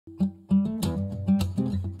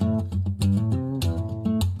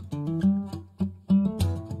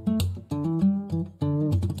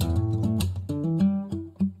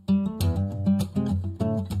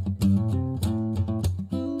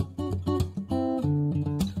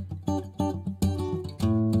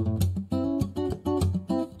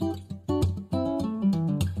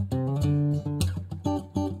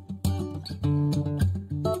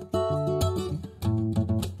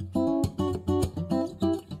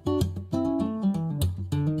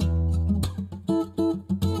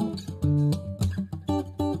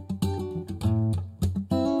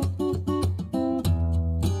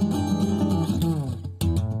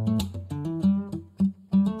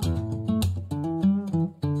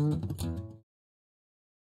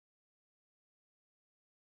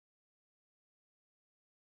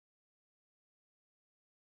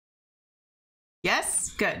Yes?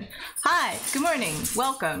 Good. Hi, good morning,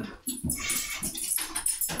 welcome.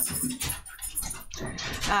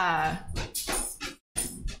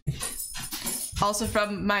 Also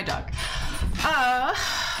from my dog.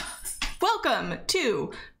 Welcome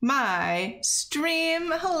to my stream.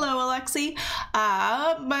 Hello, Alexi.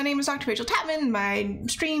 My name is Dr. Rachel Tapman. My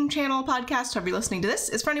stream, channel, podcast, however you're listening to this,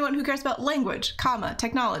 is for anyone who cares about language,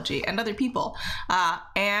 technology, and other people.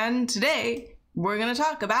 And today, we're going to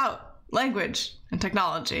talk about language and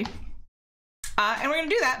technology. And we're going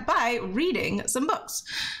to do that by reading some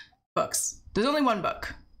books. There's only one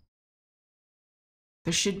book.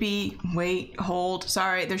 There should be,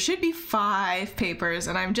 there should be 5 papers,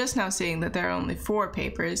 and I'm just now seeing that there are only 4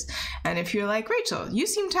 papers. And if you're like, Rachel, you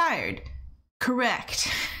seem tired. Correct.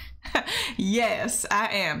 Yes, I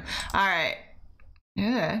am. All right.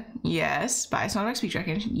 Yeah. Yes. Bias automatic speech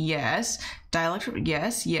recognition. Yes. Dialect.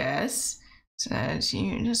 Yes. Yes.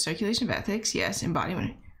 Circulation of ethics. Yes.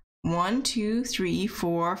 Embodiment. 1, 2, 3,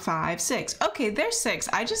 4, 5, 6. Okay, there's 6.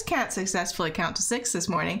 I just can't successfully count to 6 this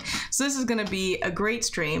morning. So this is going to be a great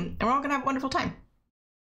stream, and we're all going to have a wonderful time.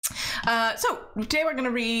 So today we're going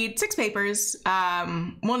to read 6 papers.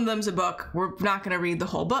 One of them's a book. We're not going to read the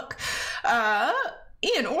whole book.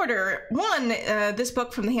 In order, this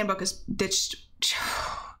book from the handbook is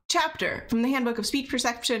chapter from the Handbook of Speech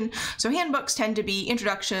Perception. So handbooks tend to be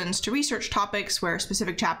introductions to research topics where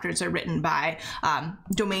specific chapters are written by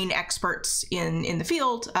domain experts in the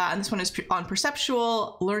field. And this one is on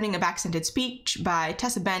Perceptual, Learning of Accented Speech by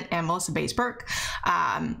Tessa Bent and Melissa Bays-Burke.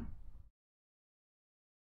 I don't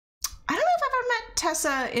know if I've ever met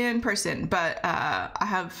Tessa in person, but I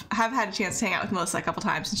have had a chance to hang out with Melissa a couple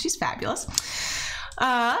times, and she's fabulous.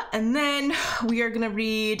 And then we are going to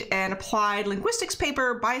read an applied linguistics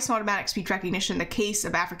paper, Bias and Automatic Speech Recognition, the Case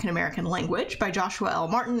of African American Language by Joshua L.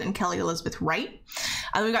 Martin and Kelly Elizabeth Wright.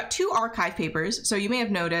 And we've got 2 archive papers. So you may have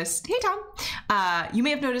noticed, hey Tom, you may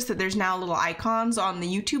have noticed that there's now little icons on the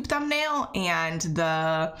YouTube thumbnail, and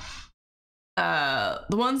the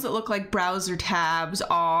ones that look like browser tabs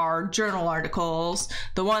are journal articles.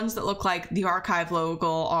 The ones that look like the archive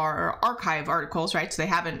logo are archive articles, right? So they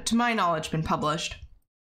haven't, to my knowledge, been published.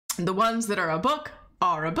 The ones that are a book,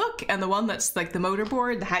 and the one that's like the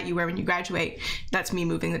motorboard, the hat you wear when you graduate, that's me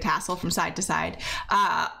moving the tassel from side to side,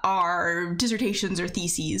 are dissertations or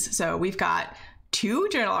theses. So we've got 2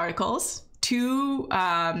 journal articles, 2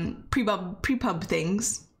 prepub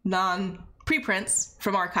things, preprints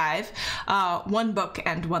from archive, 1 book,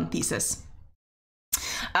 and 1 thesis.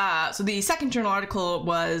 So the second journal article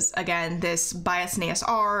was, again, this Bias in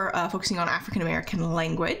ASR, focusing on African American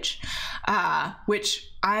language, which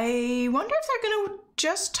I wonder if they're going to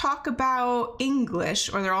just talk about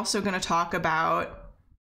English, or they're also going to talk about,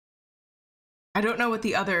 I don't know what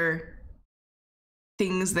the other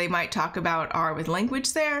things they might talk about are with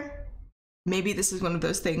language there. Maybe this is one of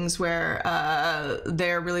those things where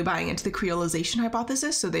they're really buying into the creolization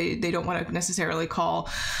hypothesis, so they don't want to necessarily call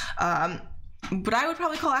but I would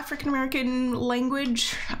probably call African American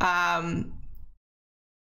language.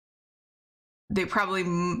 They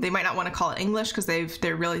might not want to call it English because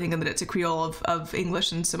they're really thinking that it's a Creole of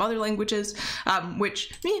English and some other languages,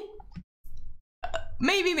 which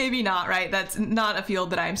maybe not, right? That's not a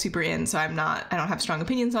field that I'm super in, so I don't have strong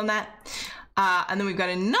opinions on that. And then we've got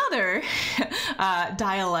another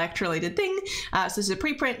dialect-related thing. So this is a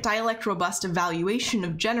preprint Dialect-robust evaluation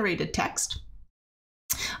of generated text.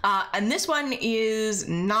 And this one is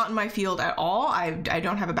not in my field at all. I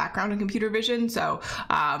don't have a background in computer vision, so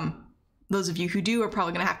those of you who do are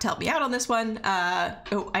probably going to have to help me out on this one. I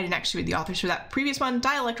didn't actually read the authors for that previous one.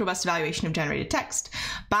 Dialect-robust evaluation of generated text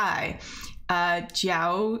by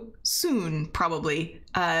Jiao Sun, probably.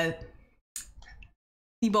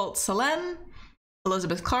 Thibault Salem,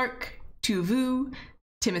 Elizabeth Clark, Tu Vu,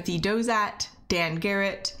 Timothy Dozat, Dan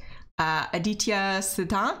Garrett, Aditya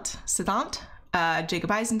Siddhant,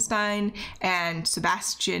 Jacob Eisenstein, and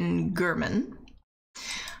Sebastian Gurman.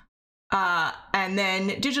 And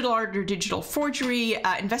then Digital Art or Digital Forgery,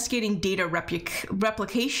 investigating data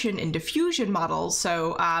replication in diffusion models.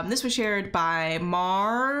 So this was shared by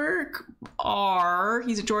Mark R.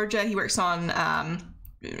 He's at Georgia. He works on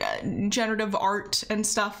generative art and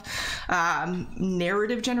stuff.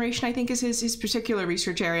 Narrative generation, I think, is his particular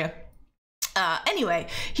research area. Anyway,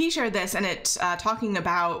 he shared this, and it's talking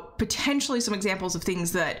about potentially some examples of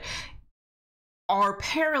things that are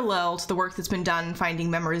parallel to the work that's been done finding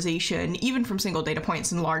memorization, even from single data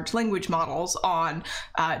points in large language models, on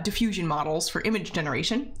diffusion models for image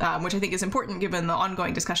generation, which I think is important given the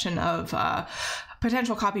ongoing discussion of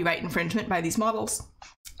potential copyright infringement by these models.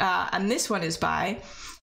 And this one is by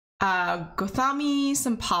Gauthami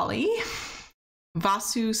Sampali,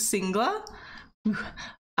 Vasu Singla,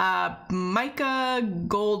 Micah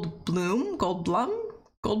Goldblum,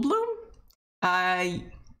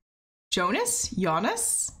 Jonas,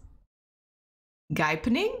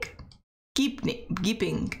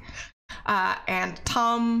 Gieping, and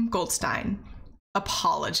Tom Goldstein.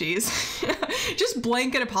 Apologies. Just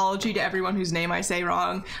blanket apology to everyone whose name I say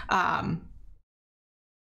wrong.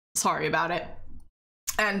 Sorry about it.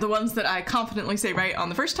 And the ones that I confidently say right on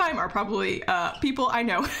the first time are probably people I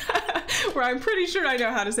know, where I'm pretty sure I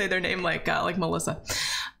know how to say their name, like Melissa.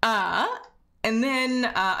 And then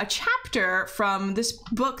a chapter from this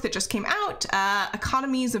book that just came out,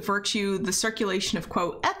 Economies of Virtue, The Circulation of,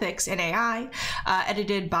 quote, Ethics in AI,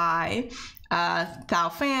 edited by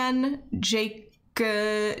Thao Phan, Jake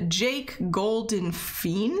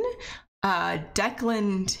Goldenfein,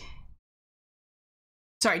 Declan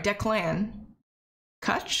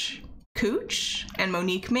Cooch, and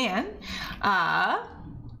Monique Mann,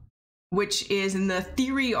 which is in the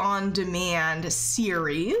Theory on Demand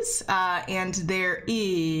series. And there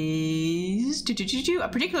is a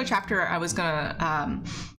particular chapter I was gonna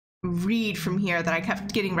read from here that I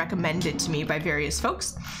kept getting recommended to me by various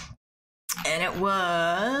folks. And it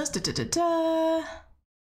was there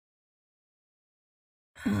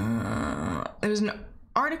was an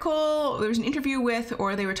article, there was an interview with,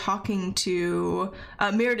 or they were talking to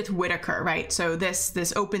Meredith Whittaker, right? So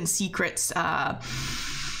this open secrets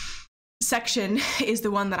section is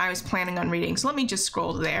the one that I was planning on reading. So let me just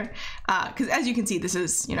scroll there, because as you can see, this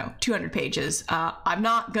is 200 pages. I'm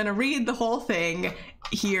not gonna read the whole thing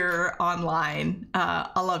here online.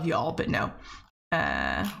 I love y'all, but no.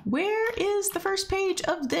 Where is the first page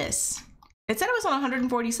of this? It said it was on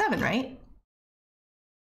 147, right?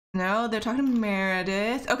 No, they're talking to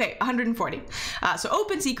Meredith. Okay, 140. So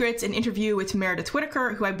Open Secrets, an interview with Meredith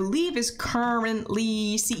Whittaker, who I believe is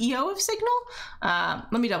currently CEO of Signal.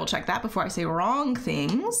 Let me double check that before I say wrong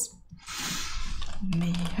things.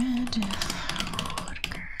 Meredith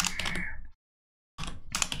Whittaker.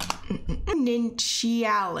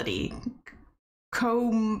 Exponentiality.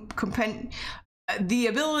 The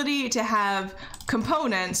ability to have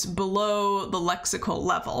components below the lexical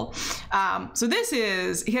level. So this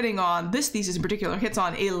is hitting on, this thesis in particular hits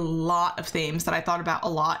on a lot of themes that I thought about a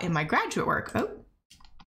lot in my graduate work.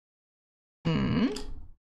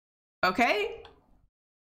 Okay.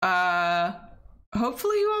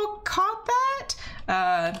 Hopefully you all caught that.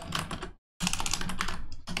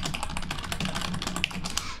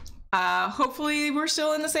 Hopefully we're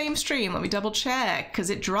still in the same stream. Let me double check, because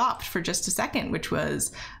it dropped for just a second, which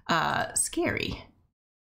was scary.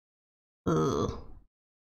 Ugh.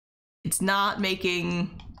 It's not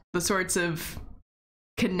making the sorts of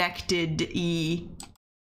connected-y.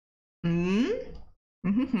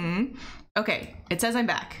 Okay, it says I'm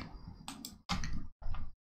back.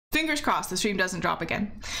 Fingers crossed the stream doesn't drop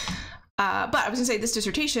again. But I was gonna say, this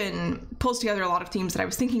dissertation pulls together a lot of themes that I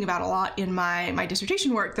was thinking about a lot in my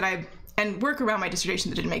dissertation work and work around my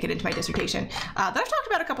dissertation that didn't make it into my dissertation, that I've talked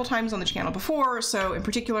about a couple times on the channel before. So in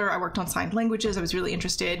particular, I worked on signed languages. I was really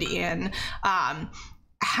interested in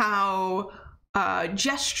how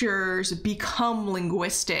gestures become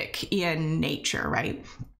linguistic in nature, right?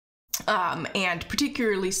 And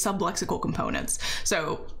particularly sublexical components.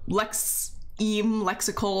 So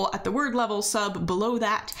lexical at the word level, sub below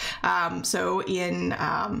that. So in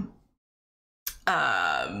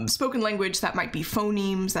spoken language, that might be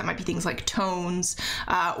phonemes, that might be things like tones,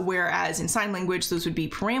 whereas in sign language, those would be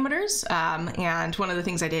parameters. And one of the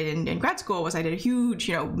things I did in grad school was I did a huge,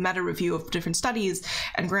 meta review of different studies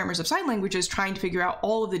and grammars of sign languages, trying to figure out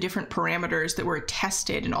all of the different parameters that were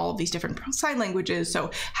tested in all of these different sign languages.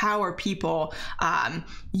 So how are people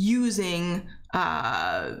using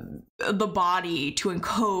the body to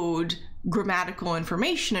encode grammatical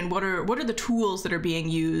information, and what are the tools that are being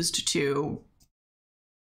used to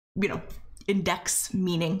index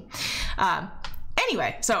meaning.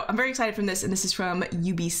 Anyway, so I'm very excited from this, and this is from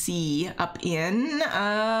UBC up in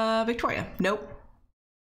Victoria. Nope.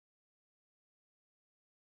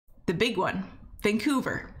 The big one,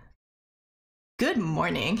 Vancouver. Good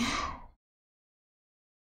morning.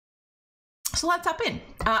 So let's hop in.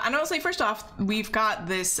 And I'll say first off, we've got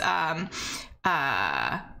this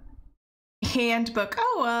handbook.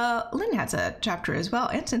 Lynn has a chapter as well,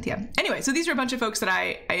 and Cynthia. Anyway, so these are a bunch of folks that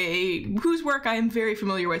whose work I am very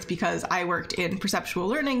familiar with, because I worked in perceptual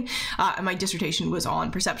learning, and my dissertation was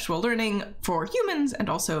on perceptual learning for humans and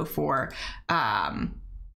also for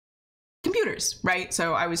computers, right?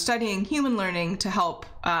 So I was studying human learning to help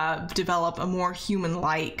develop a more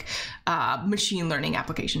human-like machine learning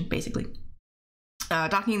application, basically.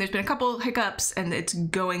 Docking, there's been a couple hiccups, and it's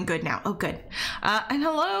going good now. Oh, good. And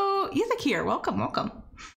hello, Ethik here. Welcome, welcome.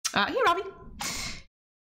 Hey, Robbie.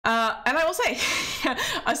 And I will say,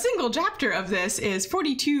 a single chapter of this is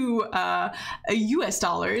 42 US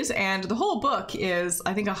dollars, and the whole book is,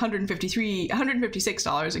 I think,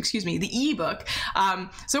 $156, excuse me, the ebook.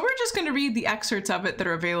 So we're just going to read the excerpts of it that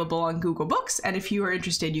are available on Google Books, and if you are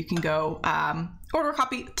interested, you can go order a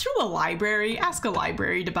copy through a library, ask a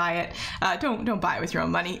library to buy it. Don't buy it with your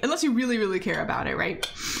own money, unless you really, really care about it, right?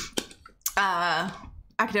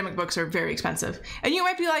 Academic books are very expensive. And you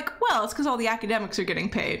might be like, well, it's because all the academics are getting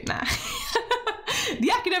paid. Nah.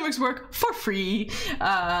 The academics work for free.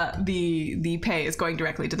 The pay is going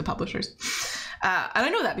directly to the publishers. And I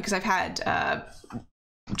know that because I've had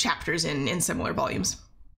chapters in similar volumes.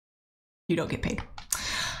 You don't get paid.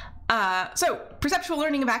 So, perceptual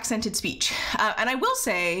learning of accented speech. And I will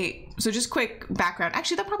say, so just quick background,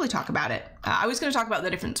 actually they'll probably talk about it. I was going to talk about the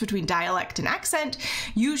difference between dialect and accent.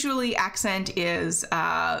 Usually accent is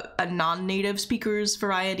a non-native speaker's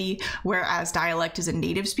variety, whereas dialect is a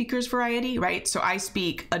native speaker's variety, right? So I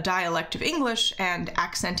speak a dialect of English and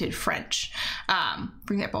accented French,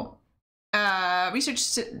 for example.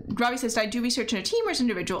 Research, Robbie says, did I do research in a team or as an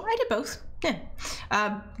individual? I did both.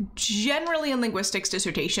 Yeah. Generally in linguistics,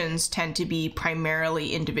 dissertations tend to be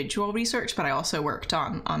primarily individual research, but I also worked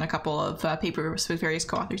on a couple of papers with various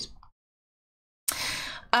co-authors.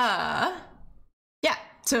 Yeah.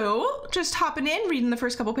 So just hopping in, reading the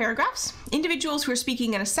first couple paragraphs. Individuals who are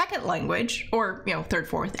speaking in a second language, or, third,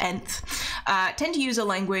 fourth, nth, tend to use a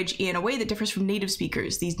language in a way that differs from native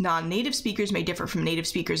speakers. These non-native speakers may differ from native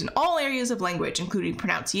speakers in all areas of language, including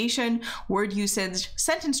pronunciation, word usage,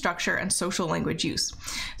 sentence structure, and social language use.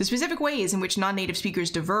 The specific ways in which non-native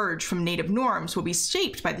speakers diverge from native norms will be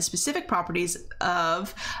shaped by the specific properties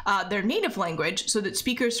of their native language, so that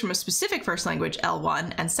speakers from a specific first language,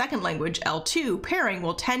 L1, and second language, L2, pairing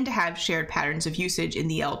will tend to have shared patterns of usage in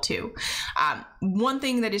the L2. One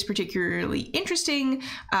thing that is particularly interesting,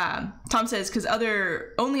 Tom says, because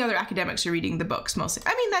only other academics are reading the books mostly.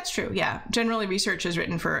 I mean, that's true, yeah. Generally, research is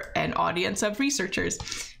written for an audience of researchers.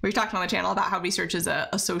 We've talked on the channel about how research is a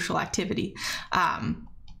social activity.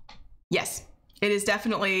 Yes, it is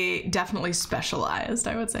definitely specialized,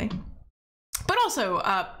 I would say. But also,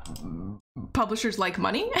 publishers like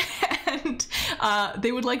money, and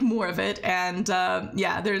they would like more of it. And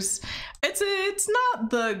yeah, it's not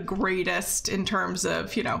the greatest in terms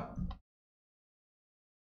of,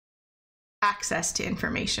 access to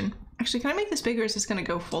information. Actually, can I make this bigger? Or is this going to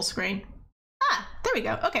go full screen? Ah, there we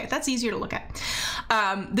go. Okay, that's easier to look at.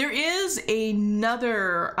 There is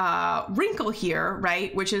another wrinkle here,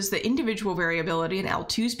 right, which is the individual variability in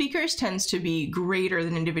L2 speakers tends to be greater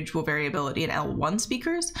than individual variability in L1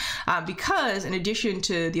 speakers, because in addition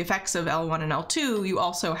to the effects of L1 and L2, you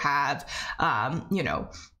also have,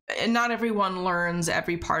 not everyone learns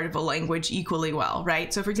every part of a language equally well,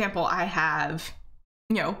 right? So for example, I have,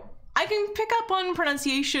 I can pick up on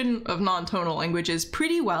pronunciation of non-tonal languages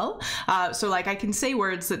pretty well. So like I can say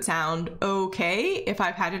words that sound okay if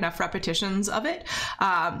I've had enough repetitions of it.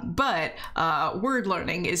 But word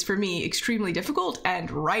learning is for me extremely difficult, and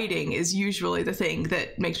writing is usually the thing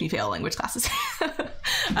that makes me fail language classes.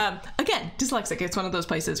 Again, dyslexic, it's one of those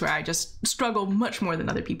places where I just struggle much more than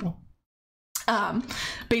other people.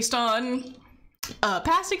 Based on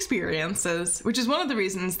past experiences, which is one of the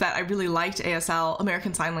reasons that I really liked ASL,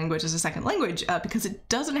 American Sign Language, as a second language, because it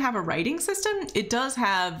doesn't have a writing system. It does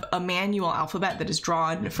have a manual alphabet that is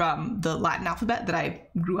drawn from the Latin alphabet that I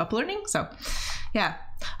grew up learning. So yeah.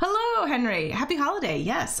 Hello, Henry. Happy holiday.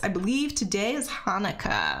 Yes, I believe today is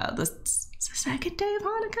Hanukkah. The second day of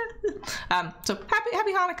Hanukkah. So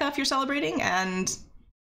happy Hanukkah if you're celebrating, and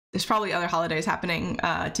there's probably other holidays happening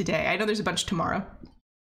today. I know there's a bunch tomorrow.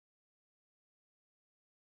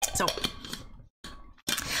 So,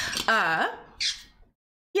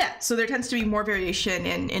 yeah, so there tends to be more variation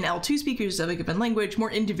in L2 speakers of a given language, more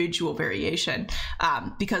individual variation,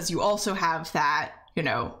 because you also have that,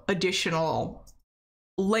 additional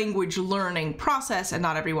language learning process, and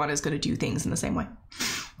not everyone is going to do things in the same way.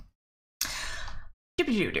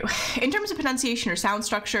 In terms of pronunciation or sound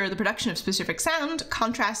structure, the production of specific sound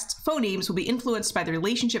contrasts phonemes will be influenced by the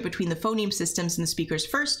relationship between the phoneme systems in the speaker's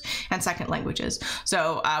first and second languages.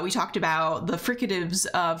 So we talked about the fricatives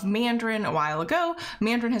of Mandarin a while ago.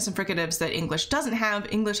 Mandarin has some fricatives that English doesn't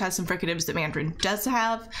have. English has some fricatives that Mandarin does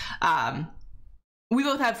have. We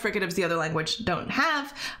both have fricatives the other language don't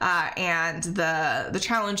have, and the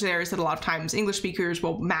challenge there is that a lot of times English speakers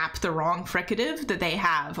will map the wrong fricative that they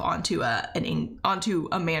have onto a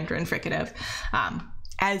Mandarin fricative.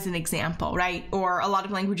 as an example, right? Or a lot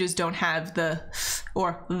of languages don't have the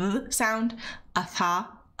or th sound, a tha,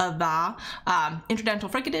 a tha. Interdental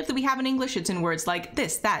fricative that we have in English, it's in words like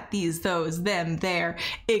this, that, these, those, them, their,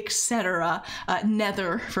 etc.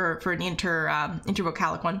 Nether for an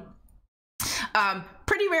intervocalic one.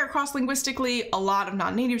 Pretty rare cross-linguistically. A lot of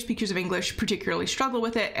non-native speakers of English particularly struggle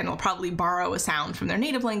with it and will probably borrow a sound from their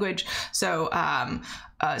native language. So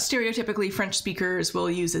stereotypically, French speakers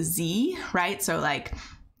will use a Z, right? So like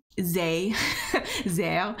they,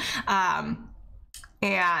 there.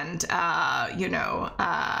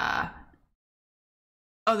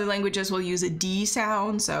 Other languages will use a D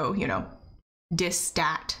sound. So, dis,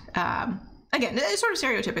 dat. Again, it's sort of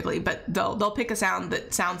stereotypically, but they'll pick a sound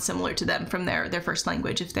that sounds similar to them from their first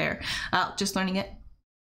language if they're just learning it.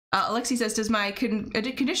 Alexi says, does my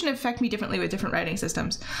condition affect me differently with different writing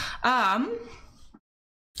systems?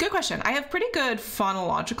 Good question. I have pretty good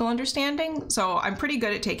phonological understanding, so I'm pretty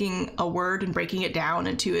good at taking a word and breaking it down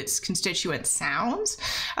into its constituent sounds.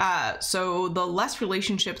 So the less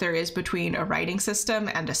relationship there is between a writing system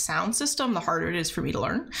and a sound system, the harder it is for me to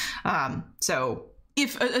learn.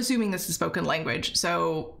 Assuming this is spoken language.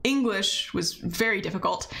 So English was very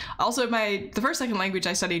difficult. Also, the first second language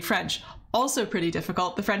I studied, French, also pretty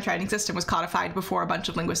difficult. The French writing system was codified before a bunch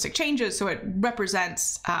of linguistic changes, so it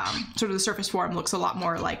represents sort of the surface form looks a lot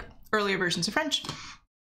more like earlier versions of French,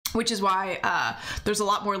 which is why there's a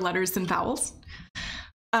lot more letters than vowels.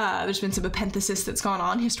 There's been some epenthesis that's gone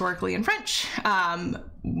on historically in French, and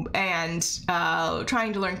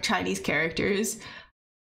trying to learn Chinese characters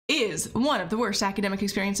is one of the worst academic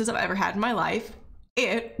experiences I've ever had in my life.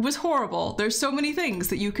 It was horrible. There's so many things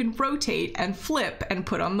that you can rotate and flip and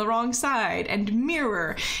put on the wrong side and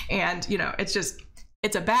mirror, and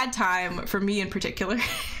it's a bad time for me in particular.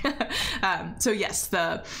 So yes,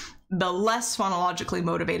 the less phonologically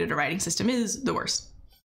motivated a writing system is, the worse.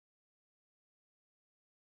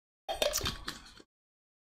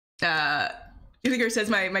 Ithager says,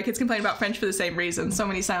 my kids complain about French for the same reason. So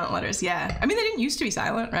many silent letters. Yeah. I mean, they didn't used to be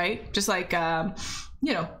silent, right? Just like,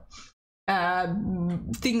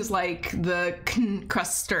 things like the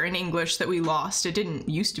cruster in English that we lost. It didn't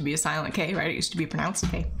used to be a silent K, right? It used to be pronounced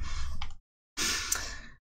K.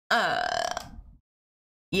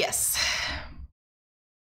 Yes.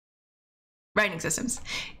 Writing systems.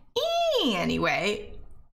 Anyway,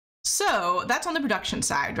 so that's on the production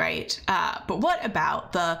side, right? But what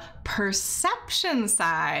about the perception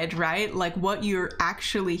side, right? Like what you're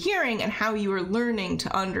actually hearing and how you are learning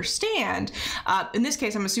to understand. In this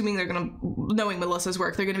case, I'm assuming knowing Melissa's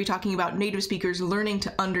work, they're going to be talking about native speakers learning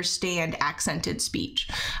to understand accented speech,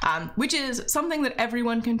 which is something that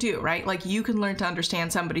everyone can do, right? Like you can learn to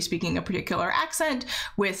understand somebody speaking a particular accent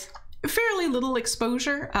with fairly little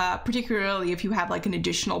exposure, particularly if you have like an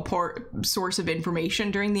additional source of information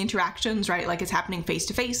during the interactions, right? Like it's happening face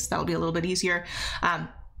to face, that'll be a little bit easier. I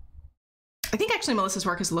think actually Melissa's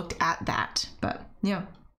work has looked at that, but yeah.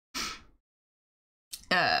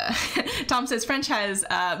 Tom says French has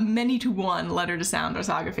many to one letter to sound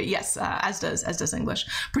orthography. Yes, as does English,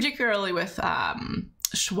 particularly with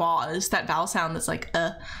schwas, that vowel sound that's like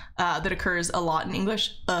that occurs a lot in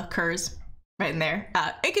English. Occurs right in there.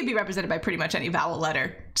 It can be represented by pretty much any vowel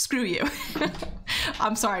letter. Screw you.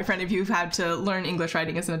 I'm sorry for any of you who've had to learn English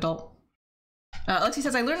writing as an adult. Lexi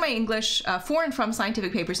says, I learned my English for and from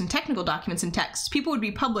scientific papers and technical documents and texts. People would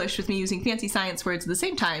be published with me using fancy science words at the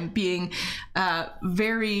same time being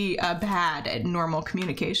very bad at normal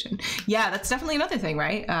communication. Yeah, that's definitely another thing,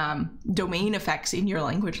 right? Domain effects in your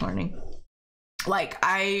language learning. Like,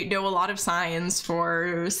 I know a lot of signs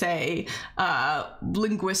for, say,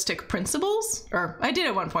 linguistic principles, or I did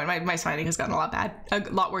at one point. My signing has gotten a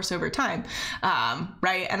lot worse over time,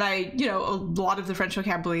 right? And a lot of the French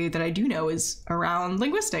vocabulary that I do know is around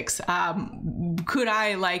linguistics. Could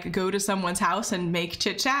I, like, go to someone's house and make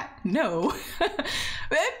chit-chat? No. Maybe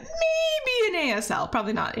in ASL,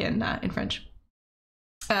 probably not in French.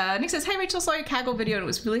 Nick says, hey, Rachel, saw your Kaggle video and it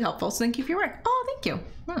was really helpful, so thank you for your work. Oh, thank you.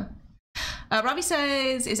 Robbie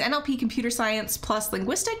says, is NLP computer science plus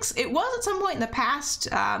linguistics? It was at some point in the past.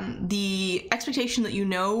 The expectation that you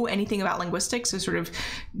know anything about linguistics is sort of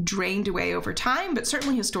drained away over time, but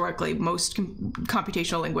certainly historically, most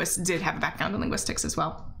computational linguists did have a background in linguistics as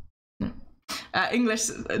well. English,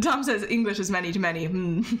 Tom says, English is many to many.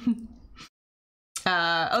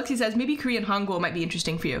 Alexi says, maybe Korean Hangul might be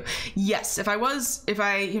interesting for you. Yes, if I was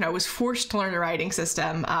forced to learn a writing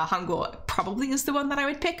system, Hangul probably is the one that I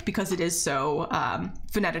would pick because it is so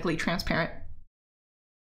phonetically transparent.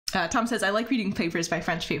 Tom says, I like reading papers by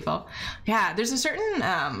French people. Yeah, there's a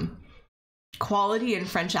certain quality in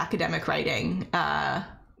French academic writing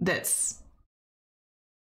that's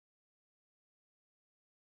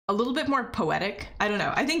a little bit more poetic. I don't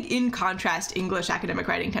know. I think in contrast, English academic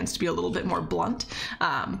writing tends to be a little bit more blunt.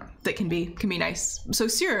 That can be nice. So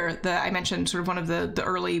Cyr, I mentioned, sort of one of the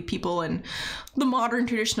early people in the modern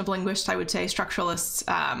tradition of linguists, I would say, structuralists,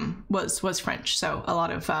 was French. So a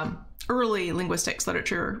lot of early linguistics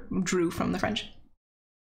literature drew from the French.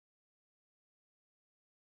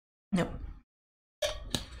 Nope.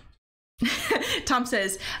 Tom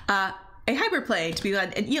says, a hyperplane to be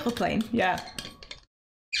an aeroplane. Yeah.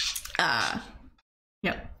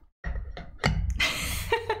 Yep.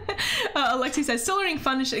 Alexi says, still learning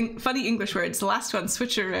funny English words. The last one,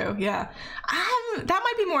 switcheroo. Yeah. That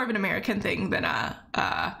might be more of an American thing than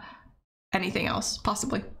anything else,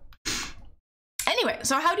 possibly. Anyway,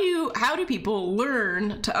 so how do people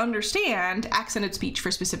learn to understand accented speech for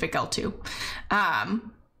specific L2?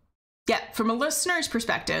 Yeah, from a listener's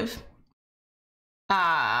perspective,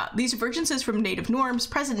 these divergences from native norms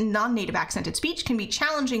present in non-native accented speech can be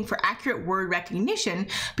challenging for accurate word recognition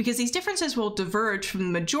because these differences will diverge from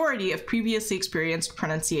the majority of previously experienced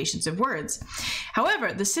pronunciations of words.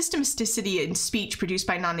 However, the systematicity in speech produced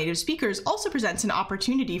by non-native speakers also presents an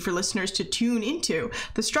opportunity for listeners to tune into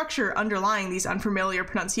the structure underlying these unfamiliar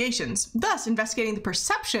pronunciations. Thus, investigating the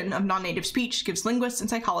perception of non-native speech gives linguists and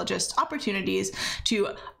psychologists opportunities to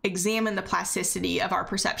examine the plasticity of our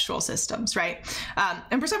perceptual systems, right?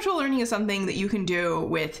 And perceptual learning is something that you can do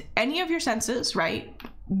with any of your senses, right?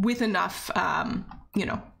 With enough,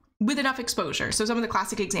 with enough exposure. So some of the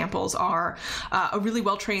classic examples are a really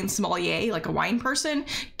well-trained sommelier, like a wine person,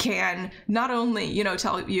 can not only,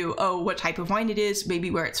 tell you, oh, what type of wine it is,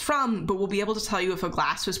 maybe where it's from, but will be able to tell you if a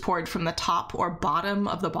glass was poured from the top or bottom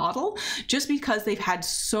of the bottle, just because they've had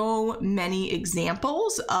so many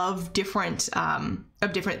examples of different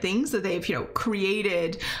things that they've,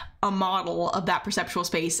 created a model of that perceptual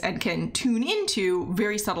space and can tune into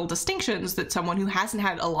very subtle distinctions that someone who hasn't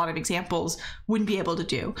had a lot of examples wouldn't be able to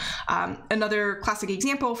do. Another classic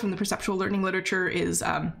example from the perceptual learning literature is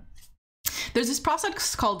there's this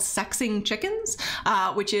process called sexing chickens,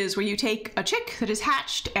 which is where you take a chick that is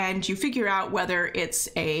hatched and you figure out whether it's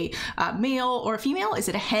a male or a female. Is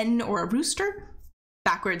it a hen or a rooster?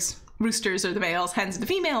 Backwards. Roosters are the males, hens are the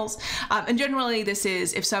females. And generally this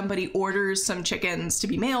is if somebody orders some chickens to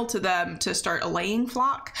be mailed to them to start a laying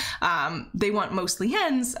flock. They want mostly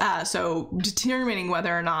hens, so determining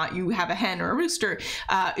whether or not you have a hen or a rooster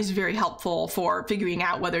is very helpful for figuring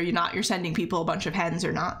out whether or not you're sending people a bunch of hens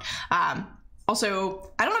or not.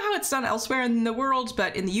 Also, I don't know how it's done elsewhere in the world,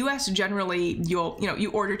 but in the US, generally, you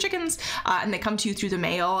order chickens and they come to you through the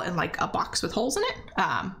mail in like a box with holes in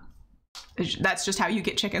it. That's just how you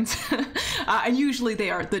get chickens. And usually they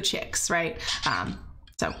are the chicks, right?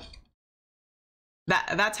 So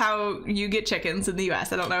that's how you get chickens in the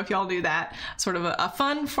US. I don't know if y'all knew that. Sort of a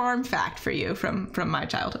fun farm fact for you from my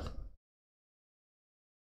childhood.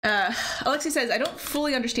 Alexi says, I don't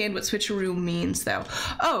fully understand what switcheroo means, though.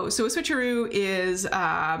 Oh, so a switcheroo is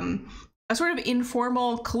a sort of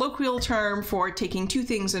informal colloquial term for taking two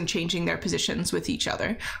things and changing their positions with each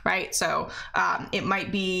other, right? So it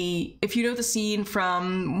might be, if you know the scene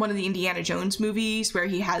from one of the Indiana Jones movies where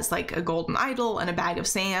he has like a golden idol and a bag of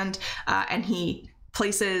sand, and he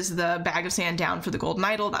places the bag of sand down for the golden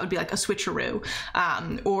idol, that would be like a switcheroo.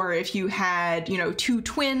 Or if you had, two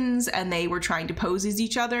twins and they were trying to pose as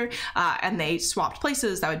each other and they swapped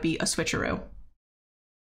places, that would be a switcheroo.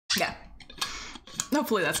 Yeah.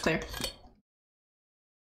 Hopefully that's clear.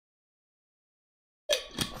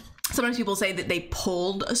 Sometimes people say that they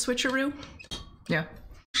pulled a switcheroo. Yeah.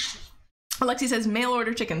 Alexi says mail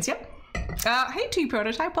order chickens. Yep. Hey, T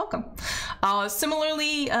Prototype, welcome.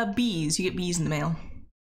 Similarly, bees. You get bees in the mail.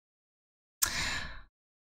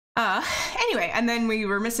 Anyway, and then we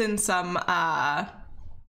were missing some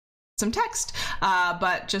text,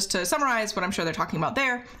 but just to summarize what I'm sure they're talking about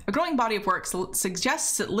there, a growing body of work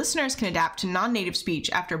suggests that listeners can adapt to non-native speech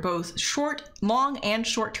after both long and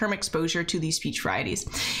short-term exposure to these speech varieties.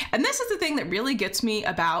 And this is the thing that really gets me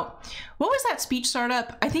about, what was that speech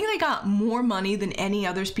startup? I think they got more money than any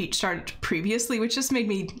other speech startup previously, which just made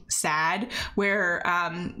me sad, where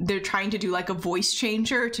they're trying to do like a voice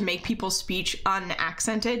changer to make people's speech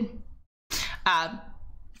unaccented.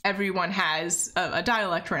 Everyone has a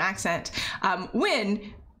dialect or an accent,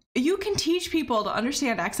 when you can teach people to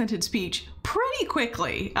understand accented speech pretty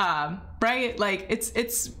quickly, right? Like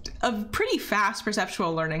it's a pretty fast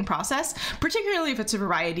perceptual learning process, particularly if it's a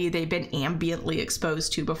variety they've been ambiently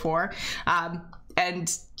exposed to before.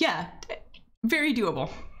 And yeah, very doable.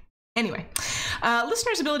 Anyway,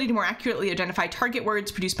 Listeners' ability to more accurately identify target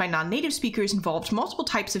words produced by non-native speakers involved multiple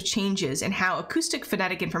types of changes in how acoustic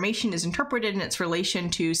phonetic information is interpreted in its relation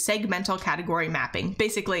to segmental category mapping.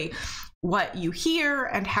 Basically, what you hear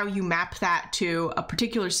and how you map that to a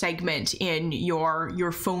particular segment in your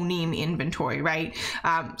phoneme inventory, right?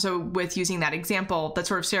 So with using that example, that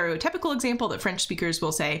sort of stereotypical example that French speakers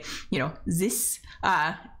will say, you know, this,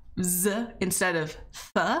 z instead of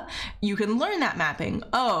th, you can learn that mapping.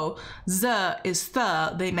 Oh, z is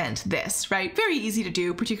th, they meant this, right? Very easy to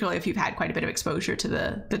do, particularly if you've had quite a bit of exposure to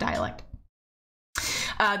the dialect.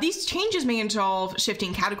 These changes may involve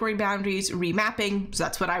shifting category boundaries, remapping, so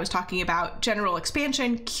that's what I was talking about, general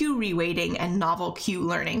expansion, cue reweighting, and novel cue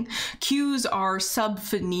learning. Cues are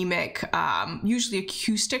subphonemic, usually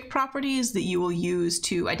acoustic properties that you will use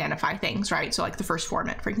to identify things, right? So like the first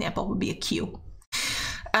formant, for example, would be a cue.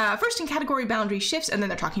 First in category boundary shifts, and then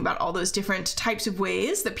they're talking about all those different types of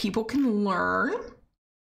ways that people can learn.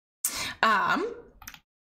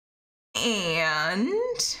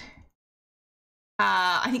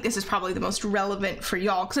 I think this is probably the most relevant for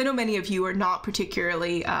y'all, because I know many of you are not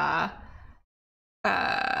particularly I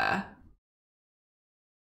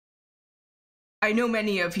know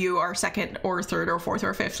many of you are second or third or fourth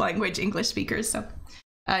or fifth language English speakers. So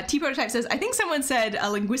T-Prototype says, I think someone said a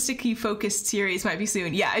linguistically focused series might be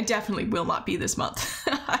soon. Yeah, it definitely will not be this month.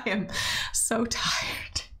 I am so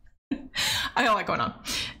tired. I got a lot going on.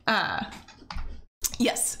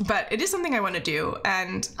 Yes, but it is something I want to do.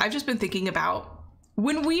 And I've just been thinking about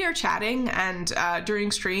when we are chatting and during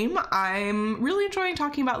stream, I'm really enjoying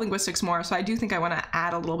talking about linguistics more. So I do think I want to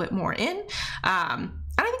add a little bit more in. And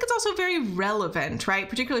I think it's also very relevant, right?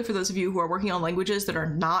 Particularly for those of you who are working on languages that are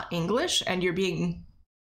not English and you're being,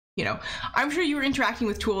 you know, I'm sure you were interacting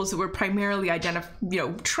with tools that were primarily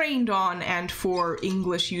trained on and for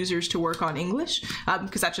English users to work on English,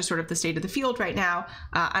 because that's just sort of the state of the field right now.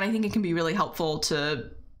 And I think it can be really helpful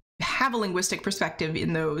to have a linguistic perspective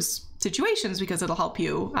in those situations because it'll help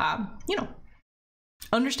you,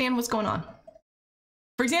 understand what's going on.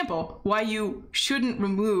 For example, why you shouldn't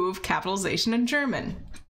remove capitalization in German.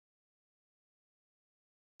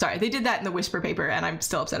 Sorry, they did that in the Whisper paper and I'm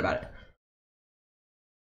still upset about it.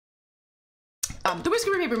 The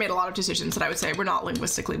Whisper paper made a lot of decisions that I would say were not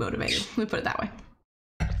linguistically motivated. Let me put it that way.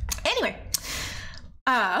 Anyway,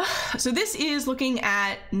 so this is looking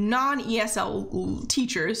at non-ESL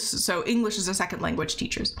teachers, so English as a second language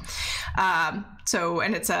teachers. And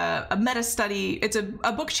it's a meta study. It's a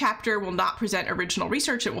book chapter will not present original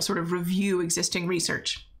research. It will sort of review existing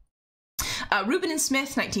research. Rubin and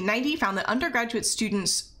Smith, 1990, found that undergraduate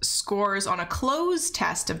students' scores on a closed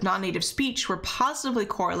test of non-native speech were positively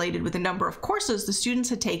correlated with the number of courses the students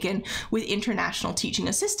had taken with international teaching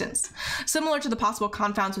assistants. Similar to the possible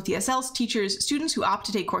confounds with ESL teachers, students who opt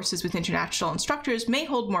to take courses with international instructors may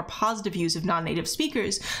hold more positive views of non-native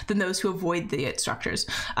speakers than those who avoid the instructors.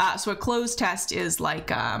 So a closed test is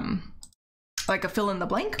like a fill in the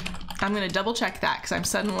blank. I'm going to double check that because I'm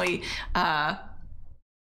suddenly...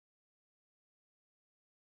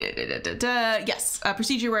 Yes, a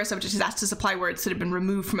procedure where a subject is asked to supply words that have been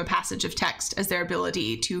removed from a passage of text as their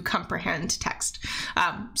ability to comprehend text.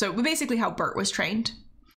 So basically how Bert was trained.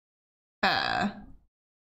 Alexi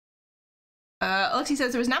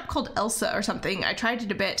says there was an app called Elsa or something. I tried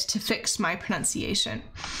it a bit to fix my pronunciation.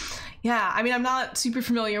 Yeah, I mean, I'm not super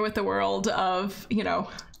familiar with the world of,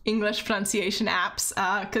 English pronunciation apps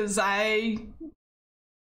because I'm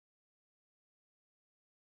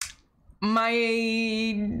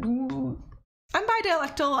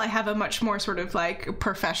bidialectal. I have a much more sort of like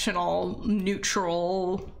professional,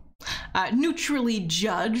 neutrally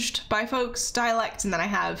judged by folks dialect. And then I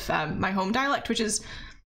have my home dialect, which is,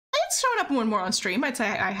 it's showing up more and more on stream. I'd say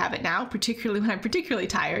I have it now, particularly when I'm particularly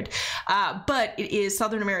tired. But it is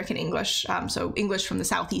Southern American English. So English from the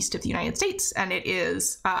southeast of the United States. And it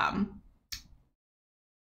is a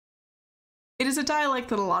dialect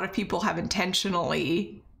that a lot of people have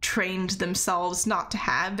intentionally trained themselves not to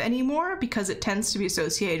have anymore because it tends to be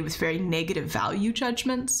associated with very negative value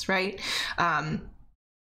judgments, right?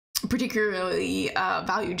 Particularly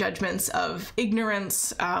value judgments of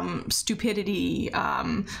ignorance, stupidity,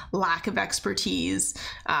 lack of expertise,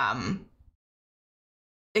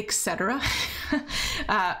 etc.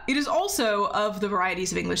 It is also, of the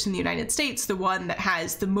varieties of English in the United States, the one that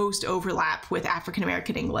has the most overlap with African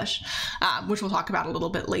American English, which we'll talk about a little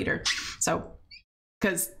bit later. So,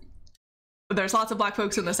 because there's lots of Black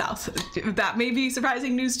folks in the South. That may be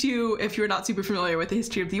surprising news to you if you're not super familiar with the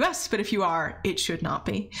history of the US, but if you are, it should not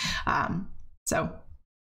be. So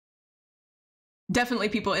definitely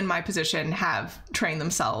people in my position have trained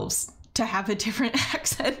themselves to have a different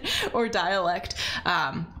accent or dialect,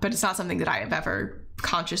 but it's not something that I have ever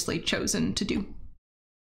consciously chosen to do.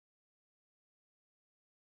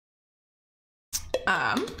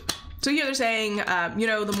 So here they're saying, you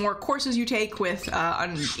know, the more courses you take with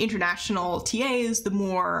international TAs, the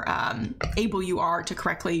more able you are to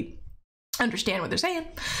correctly understand what they're saying.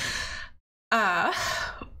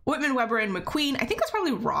 Whitman, Weber, and McQueen. I think that's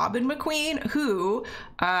probably Robin McQueen, who,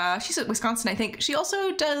 she's at Wisconsin, I think. She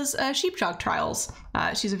also does sheepdog trials.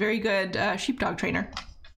 She's a very good sheepdog trainer.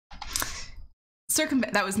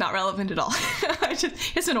 That was not relevant at all.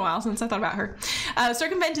 It's been a while since I thought about her.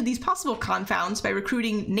 Circumvented these possible confounds by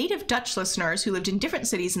recruiting native Dutch listeners who lived in different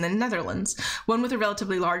cities in the Netherlands, one with a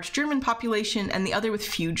relatively large German population and the other with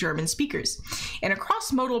few German speakers. In a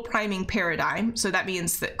cross-modal priming paradigm, so that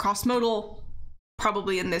means that cross-modal,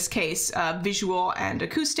 probably in this case, visual and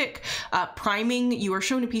acoustic. Priming, you are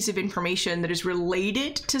shown a piece of information that is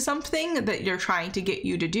related to something that you're trying to get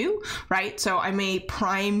you to do, right? So I may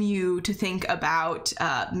prime you to think about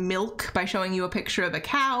milk by showing you a picture of a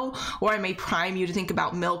cow, or I may prime you to think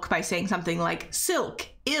about milk by saying something like silk,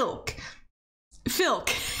 ilk,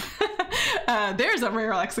 filk. There's a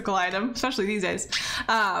rare lexical item, especially these days.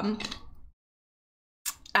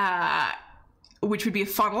 Which would be a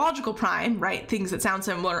phonological prime, right? Things that sound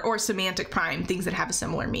similar, or semantic prime, things that have a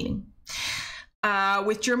similar meaning.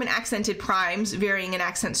 With German accented primes varying in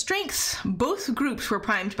accent strengths, both groups were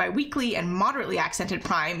primed by weakly and moderately accented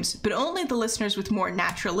primes, but only the listeners with more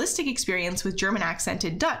naturalistic experience with German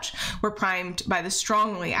accented Dutch were primed by the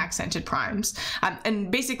strongly accented primes. And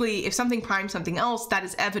basically, if something primes something else, that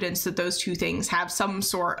is evidence that those two things have some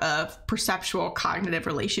sort of perceptual cognitive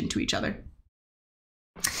relation to each other.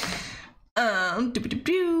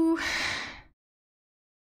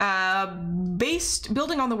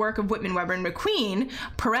 Building on the work of Whitman, Weber, and McQueen,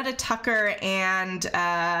 Peretta, Tucker, and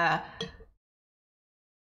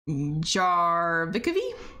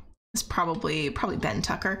Jarvikovi, it's probably Ben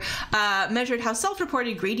Tucker, measured how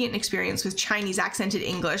self-reported gradient experience with Chinese accented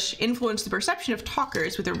English influenced the perception of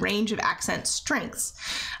talkers with a range of accent strengths.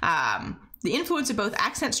 The influence of both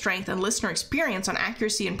accent strength and listener experience on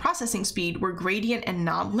accuracy and processing speed were gradient and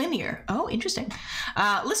non-linear. Oh, interesting.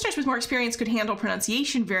 Listeners with more experience could handle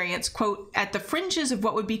pronunciation variants, quote, at the fringes of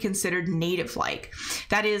what would be considered native-like.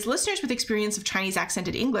 That is, listeners with experience of Chinese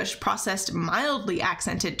accented English processed mildly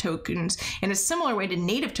accented tokens in a similar way to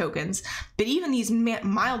native tokens, but even these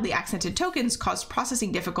mildly accented tokens caused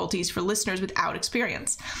processing difficulties for listeners without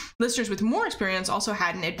experience. Listeners with more experience also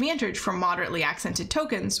had an advantage from moderately accented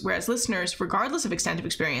tokens, whereas listeners, regardless of extent of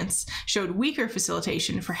experience, showed weaker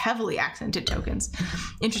facilitation for heavily accented tokens.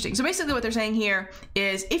 Interesting. So basically what they're saying here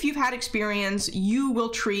is if you've had experience, you will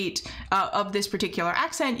treat, of this particular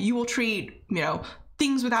accent, you will treat, you know,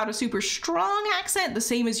 things without a super strong accent the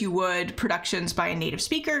same as you would productions by a native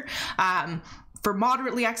speaker. For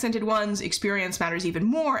moderately accented ones, experience matters even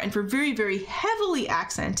more. And for very, very heavily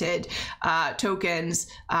accented tokens,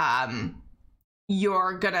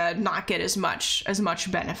 you're gonna not get as much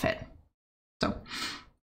benefit. So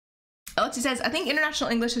Alexi says, I think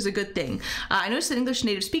international English is a good thing. I noticed that English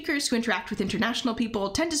native speakers who interact with international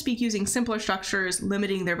people tend to speak using simpler structures,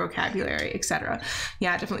 limiting their vocabulary, etc.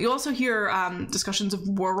 Yeah, definitely. You also hear discussions of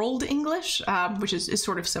world English, which is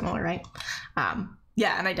sort of similar, right?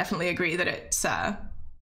 Yeah, and I definitely agree that it's...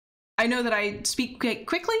 I know that I speak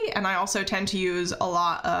quickly, and I also tend to use a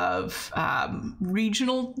lot of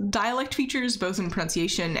regional dialect features, both in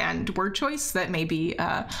pronunciation and word choice, that may be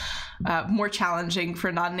more challenging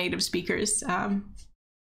for non-native speakers,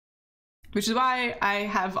 which is why I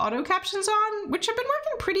have auto captions on, which have been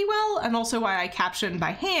working pretty well, and also why I caption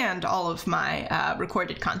by hand all of my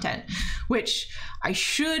recorded content, which I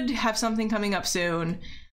should have something coming up soon.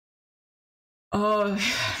 Oh,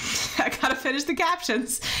 I gotta finish the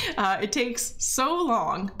captions. It takes so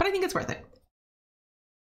long, but I think it's worth it.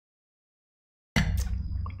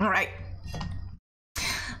 All right.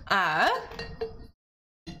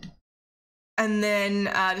 And then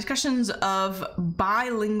discussions of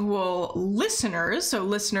bilingual listeners, so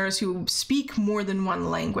listeners who speak more than one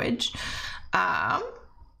language. I'm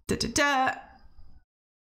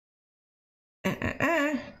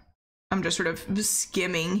just sort of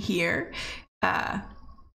skimming here.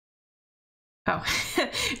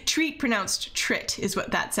 Treat pronounced trit is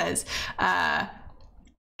what that says.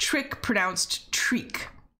 Trick pronounced treek.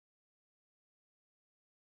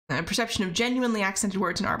 Perception of genuinely accented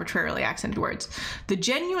words and arbitrarily accented words. The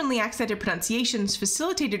genuinely accented pronunciations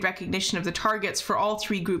facilitated recognition of the targets for all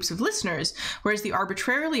three groups of listeners, whereas the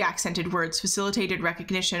arbitrarily accented words facilitated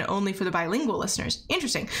recognition only for the bilingual listeners.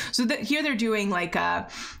 Interesting. So here they're doing like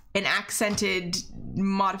an accented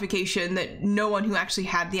modification that no one who actually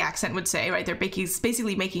had the accent would say, right? They're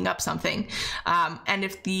basically making up something. And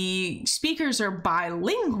if the speakers are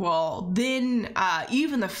bilingual, then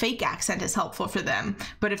even the fake accent is helpful for them.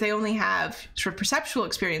 But if they only have sort of perceptual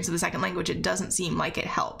experience of the second language, it doesn't seem like it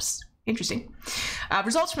helps. Interesting.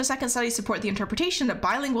 Results from a second study support the interpretation that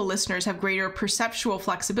bilingual listeners have greater perceptual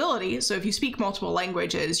flexibility. So if you speak multiple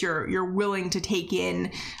languages, you're willing to take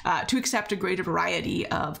in, to accept a greater variety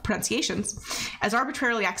of pronunciations, as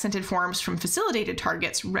arbitrarily accented forms from facilitated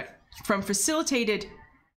target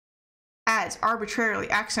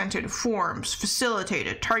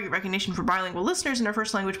recognition for bilingual listeners in their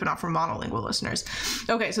first language, but not for monolingual listeners.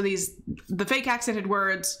 Okay, so the fake accented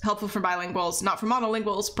words, helpful for bilinguals, not for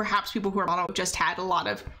monolinguals. Perhaps people who are mono just had a lot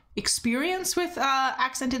of experience with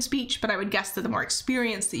accented speech, but I would guess that the more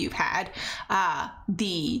experience that you've had,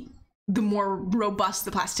 the more robust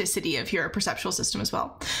the plasticity of your perceptual system as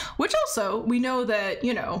well. Which also, we know that,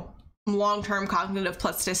 you know, long-term cognitive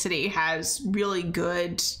plasticity has really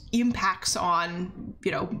good impacts on,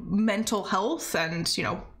 you know, mental health and, you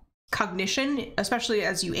know, cognition, especially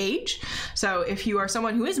as you age. So if you are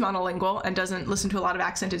someone who is monolingual and doesn't listen to a lot of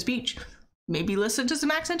accented speech, maybe listen to some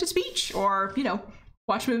accented speech, or, you know,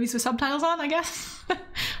 watch movies with subtitles on, I guess.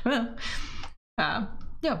 Well, yeah.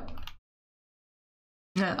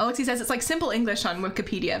 Alexi says it's like simple English on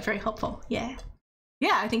Wikipedia. Very helpful. Yeah.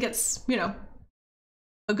 Yeah, I think it's, you know,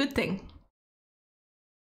 a good thing.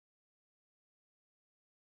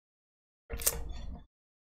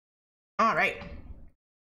 All right.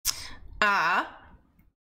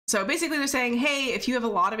 So basically they're saying, hey, if you have a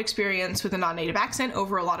lot of experience with a non-native accent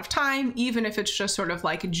over a lot of time, even if it's just sort of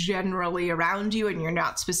like generally around you and you're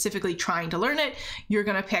not specifically trying to learn it, you're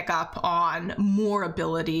going to pick up on more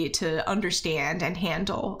ability to understand and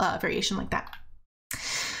handle variation like that.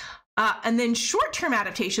 And then short-term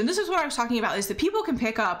adaptation, this is what I was talking about, is that people can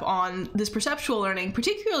pick up on this perceptual learning,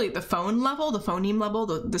 particularly at the phone level, the phoneme level,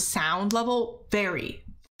 the sound level, very,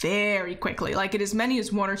 very quickly, like at as many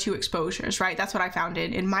as 1 or 2 exposures, right? That's what I found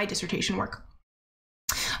in my dissertation work.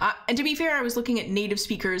 And to be fair, I was looking at native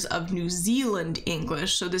speakers of New Zealand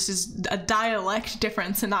English, so this is a dialect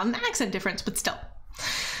difference and not an accent difference, but still.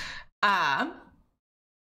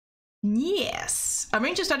 Yes. A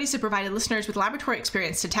range of studies have provided listeners with laboratory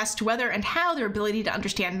experience to test whether and how their ability to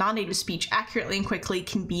understand non-native speech accurately and quickly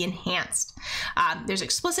can be enhanced. There's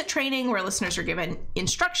explicit training where listeners are given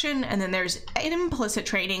instruction, and then there's implicit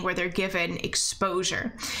training where they're given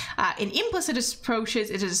exposure. In implicit approaches,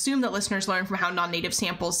 it is assumed that listeners learn from how non-native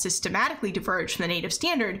samples systematically diverge from the native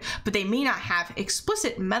standard, but they may not have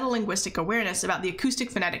explicit metalinguistic awareness about the acoustic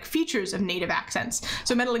phonetic features of native accents.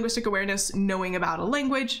 So metalinguistic awareness, knowing about a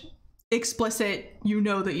language. Explicit, you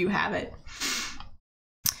know that you have it.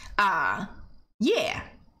 Yeah.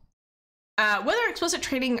 Whether explicit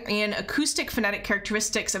training in acoustic phonetic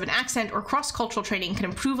characteristics of an accent or cross-cultural training can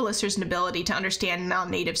improve a listener's ability to understand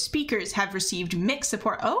non-native speakers have received mixed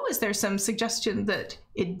support. Oh, is there some suggestion that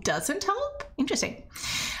it doesn't help? Interesting.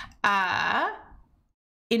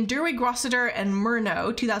 In Derwig, Rossiter, and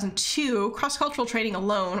Murnau, 2002, cross-cultural training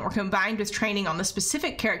alone or combined with training on the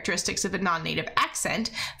specific characteristics of a non-native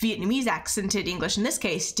accent, Vietnamese accented English in this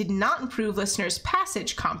case, did not improve listeners'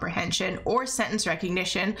 passage comprehension or sentence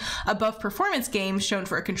recognition above performance games shown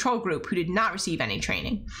for a control group who did not receive any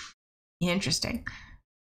training. Interesting.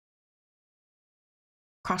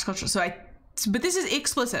 Cross-cultural, but this is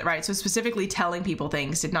explicit, right? So specifically telling people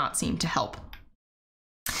things did not seem to help.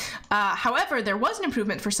 However, there was an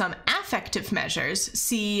improvement for some affective measures.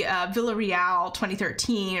 See Villarreal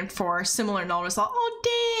 2013 for similar null result. Oh,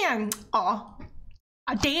 Dan! Oh,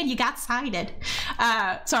 Dan, you got cited.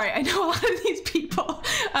 Sorry, I know a lot of these people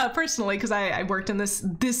personally because I worked in this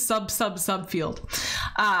subfield.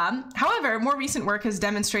 However, more recent work has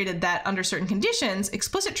demonstrated that under certain conditions,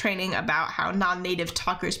 explicit training about how non-native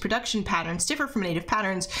talkers' production patterns differ from native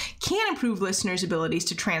patterns can improve listeners' abilities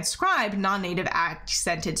to transcribe non-native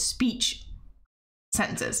accented speech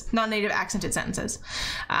sentences, non-native accented sentences.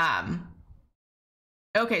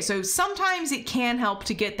 Okay, so sometimes it can help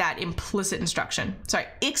to get that explicit instruction,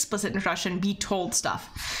 be told stuff.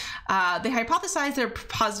 They hypothesized their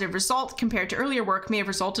positive result compared to earlier work may have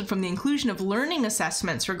resulted from the inclusion of learning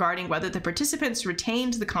assessments regarding whether the participants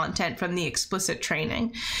retained the content from the explicit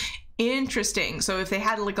training. Interesting. So if they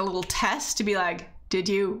had like a little test to be like, did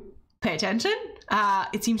you pay attention?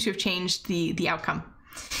 It seems to have changed the outcome.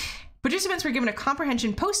 Participants were given a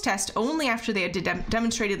comprehension post-test only after they had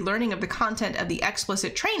demonstrated learning of the content of the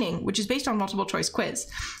explicit training, which is based on multiple choice quiz.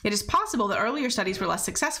 It is possible that earlier studies were less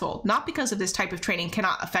successful, not because of this type of training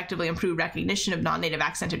cannot effectively improve recognition of non-native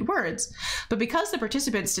accented words, but because the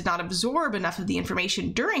participants did not absorb enough of the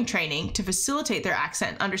information during training to facilitate their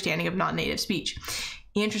accent understanding of non-native speech.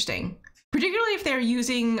 Interesting. Particularly if they're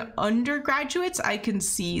using undergraduates, I can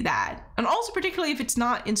see that. And also particularly if it's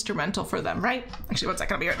not instrumental for them, right? Actually, one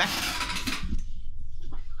second, I'll be right back.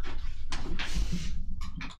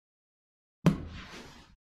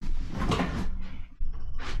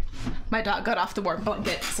 My dog got off the warm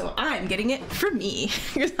blanket, so I'm getting it for me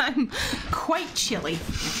because I'm quite chilly.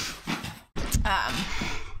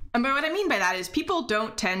 And by what I mean by that is people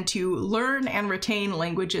don't tend to learn and retain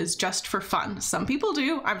languages just for fun. Some people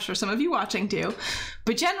do. I'm sure some of you watching do.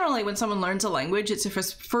 But generally, when someone learns a language, it's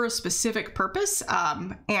for a specific purpose,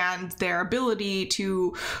 and their ability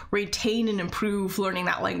to retain and improve learning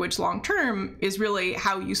that language long term is really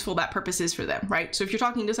how useful that purpose is for them, right? So if you're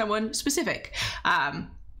talking to someone specific,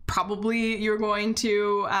 probably you're going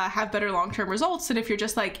to have better long-term results than if you're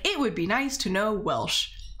just like, it would be nice to know Welsh.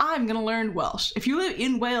 I'm gonna learn Welsh. If you live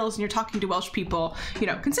in Wales and you're talking to Welsh people, you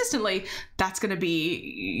know, consistently, that's gonna be,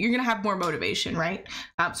 you're gonna have more motivation, right?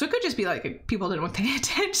 So it could just be like people didn't want to pay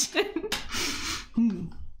attention.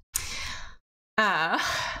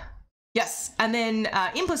 Yes, and then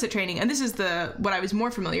implicit training, and this is what I was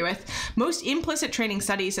more familiar with. Most implicit training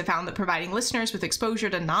studies have found that providing listeners with exposure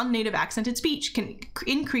to non-native accented speech can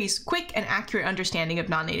increase quick and accurate understanding of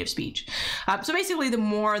non-native speech. So basically, the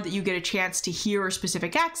more that you get a chance to hear a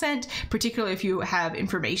specific accent, particularly if you have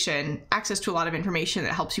information, access to a lot of information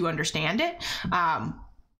that helps you understand it,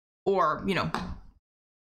 or, you know,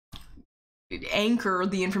 anchor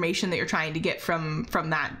the information that you're trying to get from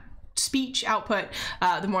that speech output,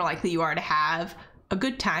 the more likely you are to have a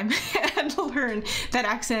good time and learn that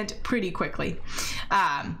accent pretty quickly.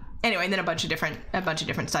 Anyway, and then a bunch of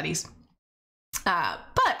different studies.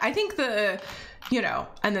 But I think you know,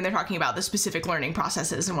 and then they're talking about the specific learning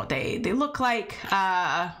processes and what they look like,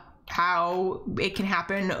 how it can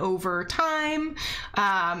happen over time,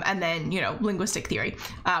 and then, you know, linguistic theory,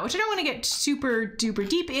 which I don't want to get super duper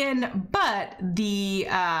deep in, but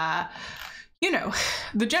you know,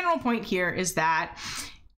 the general point here is that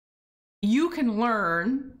you can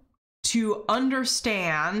learn to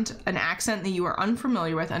understand an accent that you are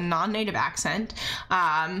unfamiliar with, a non-native accent,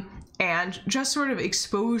 and just sort of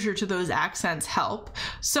exposure to those accents help.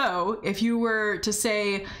 So if you were to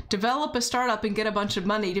say, develop a startup and get a bunch of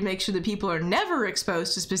money to make sure that people are never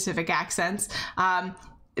exposed to specific accents,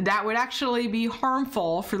 that would actually be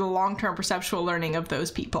harmful for the long-term perceptual learning of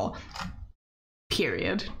those people.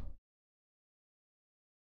 Period.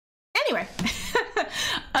 Anyway,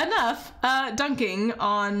 enough dunking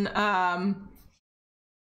on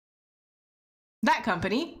that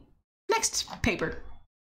company. Next paper.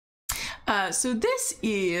 So this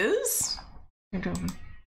is,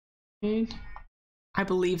 I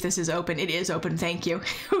believe this is open. It is open, thank you.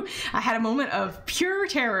 I had a moment of pure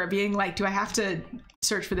terror being like, do I have to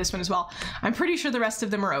search for this one as well? I'm pretty sure the rest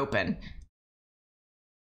of them are open.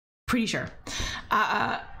 Pretty sure.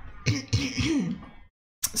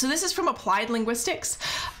 So this is from Applied Linguistics.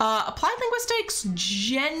 Applied Linguistics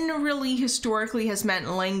generally, historically, has meant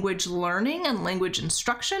language learning and language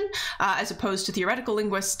instruction, as opposed to theoretical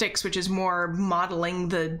linguistics, which is more modeling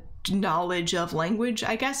the knowledge of language,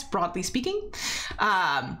 I guess, broadly speaking.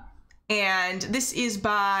 And this is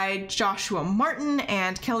by Joshua Martin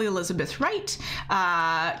and Kelly Elizabeth Wright.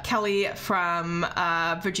 Kelly from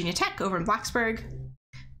Virginia Tech over in Blacksburg.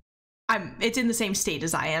 It's in the same state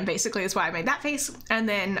as I am, basically. That's why I made that face. And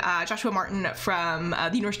then Joshua Martin from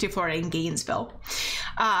the University of Florida in Gainesville.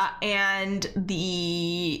 And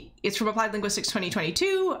it's from Applied Linguistics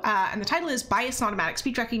 2022. And the title is Bias in Automatic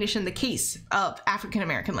Speech Recognition, the Case of African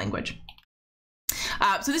American Language.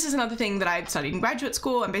 So this is another thing that I've studied in graduate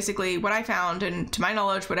school, and basically what I found, and to my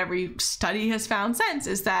knowledge, what every study has found since,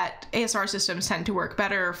 is that ASR systems tend to work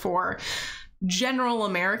better for general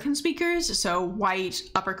American speakers, so white,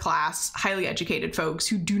 upper class, highly educated folks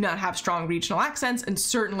who do not have strong regional accents and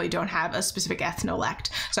certainly don't have a specific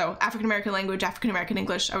ethnolect. So African American language, African American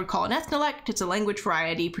English, I would call an ethnolect. It's a language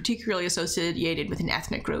variety particularly associated with an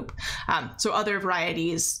ethnic group. So other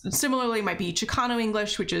varieties similarly might be Chicano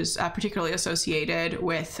English, which is particularly associated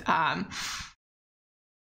with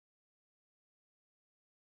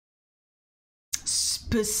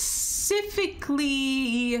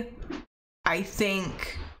specifically, I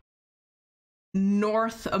think,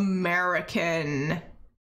 North American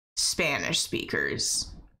Spanish speakers.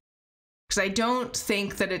 because I don't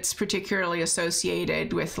think that it's particularly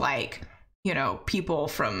associated with, like, you know, people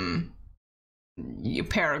from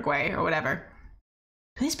Paraguay or whatever.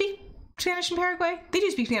 Do they speak Spanish in Paraguay? They do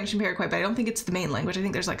speak Spanish in Paraguay, but I don't think it's the main language. I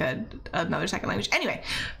think there's like another second language. Anyway,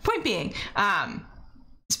 point being,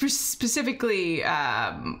 specifically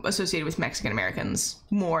associated with Mexican Americans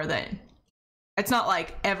more than, it's not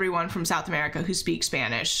like everyone from South America who speaks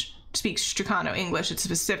Spanish speaks Chicano English. It's a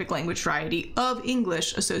specific language variety of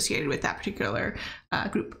English associated with that particular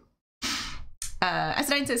group.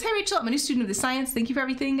 S9 says, "Hey Rachel, I'm a new student of the science. Thank you for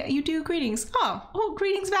everything you do. Greetings." Oh,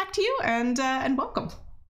 greetings back to you, and welcome.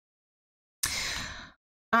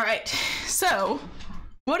 All right, so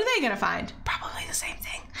what are they gonna find? Probably the same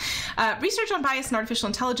thing. Research on bias in artificial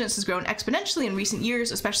intelligence has grown exponentially in recent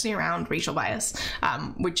years, especially around racial bias,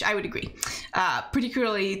 which I would agree.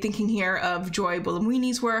 Particularly thinking here of Joy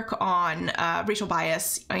Buolamwini's work on racial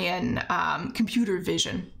bias in computer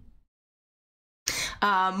vision.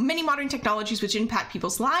 Many modern technologies which impact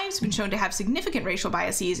people's lives have been shown to have significant racial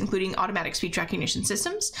biases, including automatic speech recognition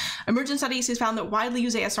systems. Emergent studies has found that widely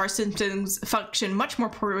used ASR systems function much more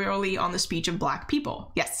poorly on the speech of Black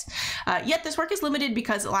people. Yes. Yet this work is limited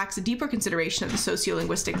because it lacks a deeper consideration of the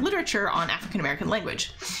sociolinguistic literature on African American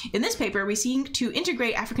language. In this paper, we seek to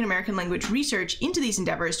integrate African American language research into these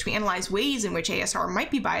endeavors to analyze ways in which ASR might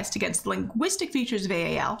be biased against the linguistic features of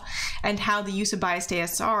AAL, and how the use of biased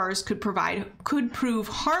ASRs could prove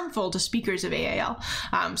harmful to speakers of AAL.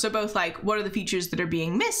 So both, like, what are the features that are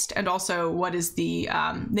being missed, and also what is the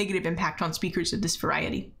negative impact on speakers of this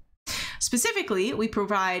variety. Specifically, we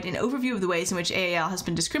provide an overview of the ways in which AAL has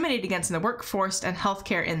been discriminated against in the workforce and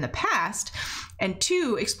healthcare in the past, and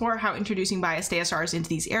 2, explore how introducing biased ASRs into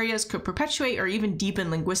these areas could perpetuate or even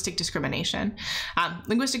deepen linguistic discrimination.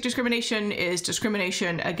 Linguistic discrimination is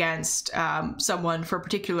discrimination against someone for a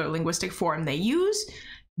particular linguistic form they use,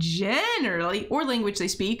 generally, or language they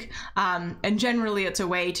speak, and generally it's a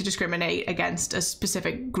way to discriminate against a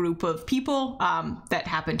specific group of people that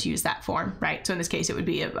happen to use that form, right? So in this case, it would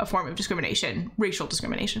be a form of discrimination, racial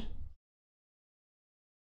discrimination.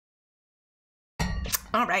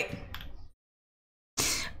 All right.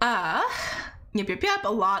 Yep.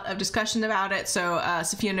 A lot of discussion about it. So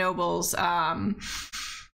Sophia Noble's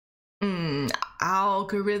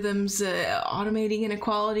algorithms, automating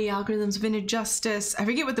inequality, algorithms of injustice. I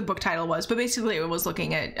forget what the book title was, but basically it was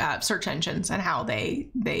looking at search engines and how they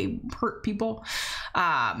hurt people.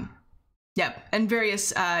 Yep, and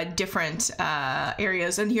various different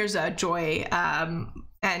areas. And here's Joy and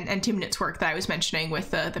Timnit's work that I was mentioning with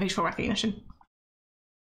the facial recognition.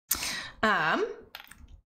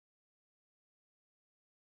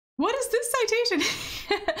 What is this citation?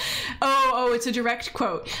 oh, it's a direct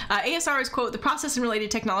quote. ASR is, quote, the process and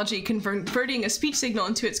related technology converting a speech signal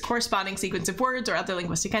into its corresponding sequence of words or other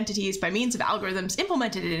linguistic entities by means of algorithms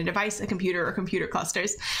implemented in a device, a computer, or computer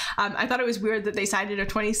clusters. I thought it was weird that they cited a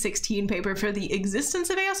 2016 paper for the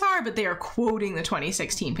existence of ASR, but they are quoting the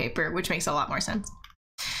 2016 paper, which makes a lot more sense.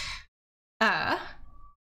 Tom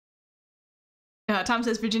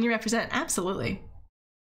says, Virginia represent. Absolutely.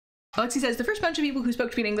 Alexi says, the first bunch of people who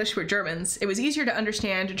spoke to me in English were Germans. It was easier to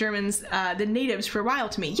understand Germans than natives for a while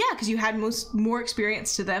to me. Yeah, because you had more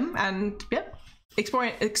experience to them, and yep,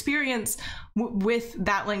 experience with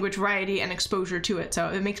that language variety and exposure to it. So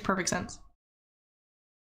it makes perfect sense.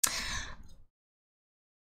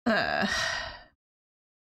 Tom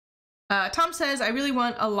says, I really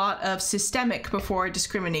want a lot of systemic before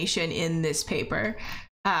discrimination in this paper.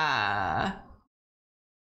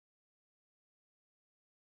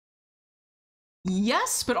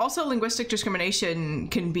 Yes, but also linguistic discrimination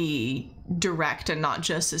can be direct and not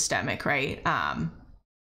just systemic, right?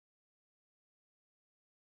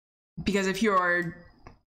 Because if you're,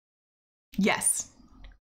 yes,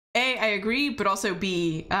 A, I agree, but also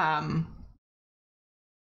B,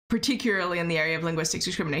 particularly in the area of linguistic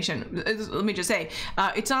discrimination, let me just say,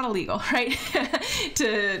 it's not illegal, right?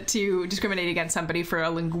 to discriminate against somebody for a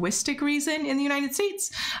linguistic reason in the United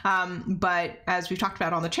States. But as we've talked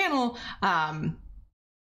about on the channel,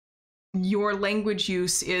 your language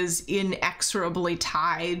use is inexorably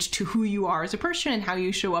tied to who you are as a person and how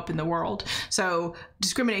you show up in the world. So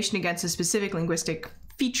discrimination against a specific linguistic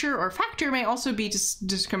feature or factor may also be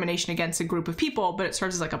discrimination against a group of people, but it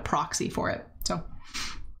serves as like a proxy for it. So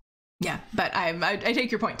yeah, but I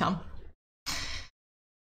take your point, Tom.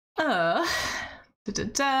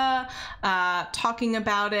 Talking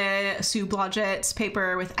about it, Sue Blodgett's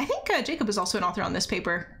paper with, I think Jacob is also an author on this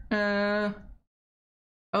paper.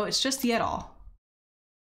 Oh, it's just the et al.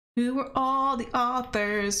 Who were all the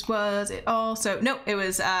authors? Was it also? No, it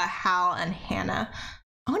was Hal and Hannah.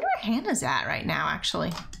 I wonder where Hannah's at right now,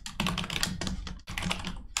 actually.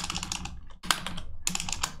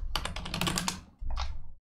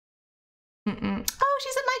 Oh,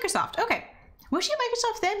 she's at Microsoft. Okay. Was she at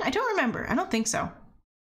Microsoft then? I don't remember. I don't think so.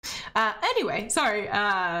 Anyway, sorry.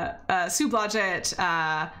 Sue Blodgett,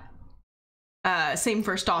 same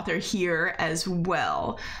first author here as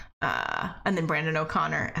well. And then Brandon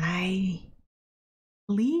O'Connor. And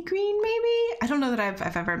Lee Green, maybe? I don't know that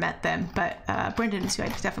I've ever met them, but Brandon and Sue I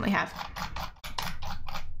definitely have.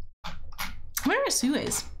 I wonder where Sue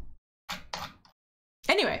is.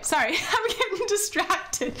 Anyway, sorry, I'm getting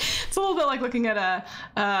distracted. It's a little bit like looking at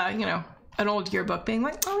a, you know, an old yearbook being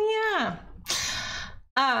like, oh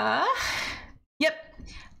yeah. Yep.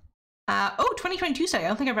 2022 study. I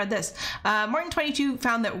don't think I've read this. Martin 22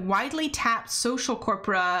 found that widely tapped social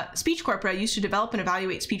speech corpora used to develop and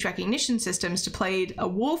evaluate speech recognition systems displayed a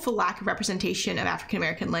woeful lack of representation of African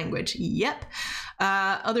American language. Yep.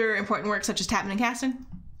 Other important works such as Tapman and Caston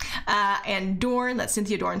and Dorn, that's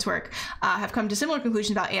Cynthia Dorn's work, have come to similar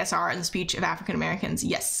conclusions about ASR and the speech of African Americans.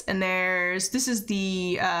 Yes, and this is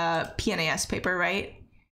the PNAS paper, right?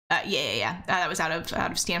 Yeah. That was out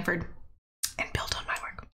of Stanford and built on my work.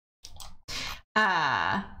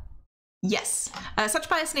 Yes. Such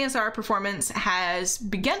bias in ASR performance has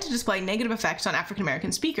begun to display negative effects on African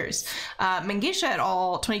American speakers. Mengesha et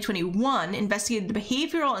al. 2021 investigated the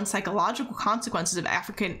behavioral and psychological consequences of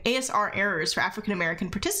ASR errors for African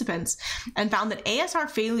American participants and found that ASR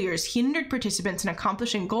failures hindered participants in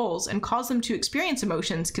accomplishing goals and caused them to experience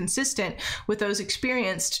emotions consistent with those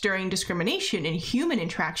experienced during discrimination in human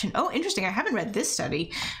interaction. Oh, interesting. I haven't read this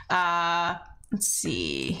study. Let's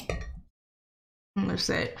see. What's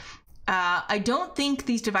it? I don't think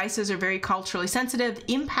these devices are very culturally sensitive.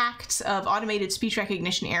 Impacts of automated speech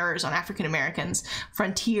recognition errors on African Americans,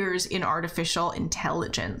 frontiers in artificial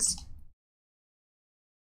intelligence.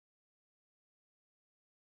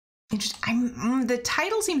 Interesting. The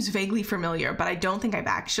title seems vaguely familiar, but I don't think I've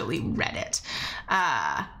actually read it.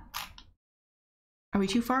 Are we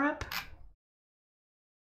too far up?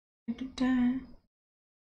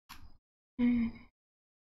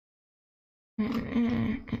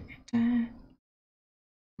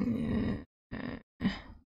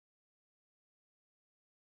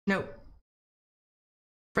 Nope.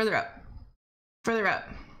 Further up. Further up.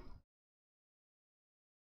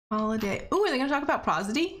 Holiday. Ooh, are they going to talk about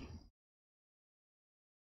prosody?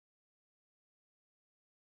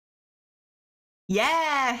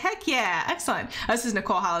 Yeah, heck yeah. Excellent. This is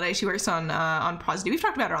Nicole Holliday. She works on prosody. We've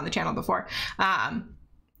talked about her on the channel before.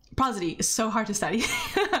 Prosody is so hard to study.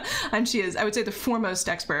 And she is, I would say, the foremost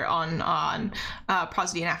expert on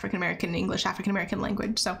prosody in African American English, African American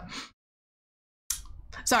language. So,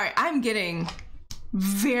 sorry, I'm getting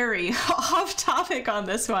very off topic on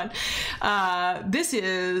this one. This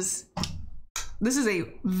is a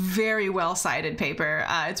very well cited paper.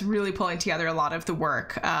 It's really pulling together a lot of the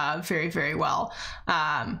work very, very well.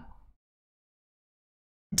 10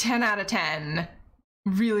 out of 10.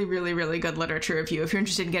 Really, really, really good literature review. If you're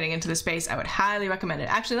interested in getting into the space, I would highly recommend it.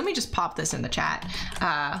 Actually, let me just pop this in the chat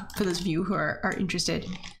for those of you who are interested.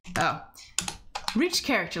 Oh, reached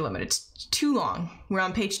character limit. It's too long. We're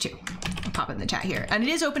on page 2. I'll pop it in the chat here. And it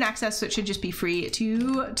is open access, so it should just be free to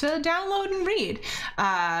download and read.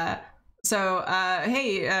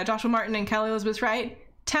 Hey, Joshua Martin and Kelly Elizabeth Wright,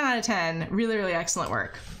 10 out of 10. Really, really excellent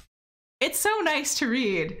work. It's so nice to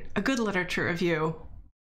read a good literature review.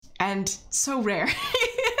 And so rare in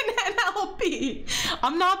NLP.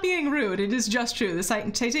 I'm not being rude. It is just true. The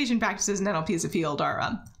citation practices in NLP as a field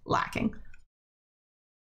are lacking.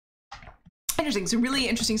 Interesting. It's a really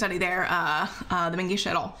interesting study there, the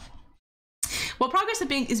Mengesha et al. While progress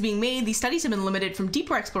is being made, these studies have been limited from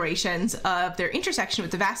deeper explorations of their intersection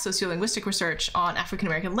with the vast sociolinguistic research on African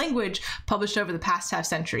American language published over the past half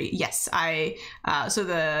century. Yes, this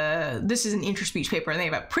is an interspeech paper, and they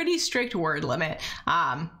have a pretty strict word limit.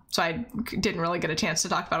 So I didn't really get a chance to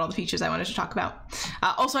talk about all the features I wanted to talk about.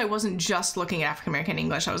 Also, I wasn't just looking at African American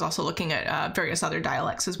English. I was also looking at various other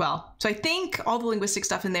dialects as well. So I think all the linguistic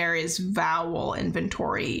stuff in there is vowel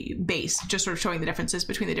inventory based, just sort of showing the differences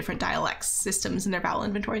between the different dialects systems and their vowel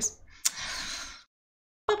inventories.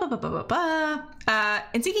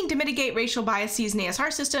 In seeking to mitigate racial biases in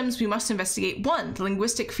ASR systems, we must investigate 1, the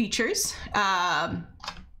linguistic features,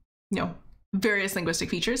 various linguistic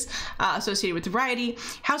features associated with the variety,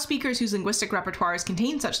 how speakers whose linguistic repertoires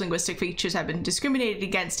contain such linguistic features have been discriminated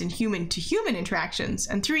against in human-to-human interactions,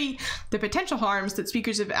 and 3, the potential harms that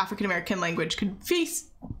speakers of African American language could face,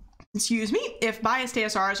 if biased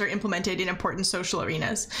ASRs are implemented in important social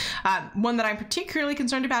arenas. One that I'm particularly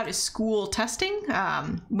concerned about is school testing,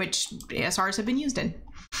 which ASRs have been used in.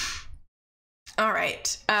 All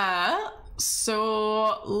right,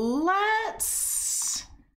 so let's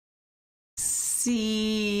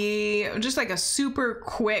see just like a super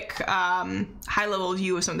quick high-level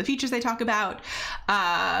view of some of the features they talk about.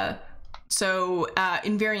 So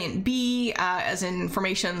invariant B, as in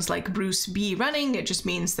formations like Bruce B running, it just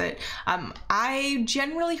means that I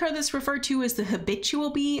generally heard this referred to as the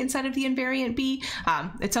habitual B instead of the invariant B.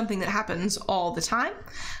 It's something that happens all the time.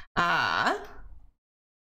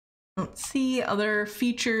 Let's see, other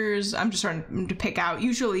features. I'm just trying to pick out.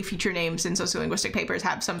 Usually feature names in sociolinguistic papers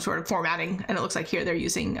have some sort of formatting, and it looks like here they're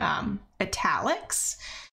using italics.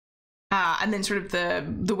 And then sort of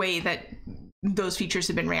the way that those features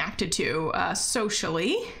have been reacted to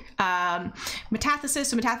socially. Metathesis.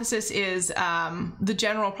 So metathesis is the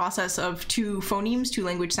general process of two phonemes, two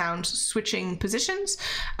language sounds switching positions.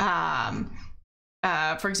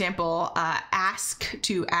 For example, ask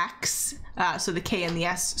to ax, so the K and the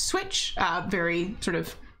S switch, very sort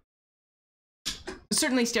of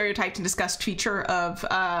certainly stereotyped and discussed feature of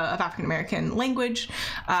African American language.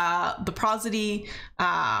 The prosody,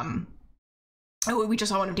 we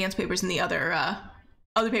just saw one of Dan's papers in the other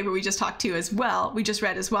paper we just talked to as well. We just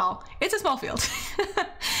read as well. It's a small field.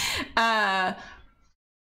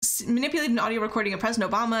 Manipulated an audio recording of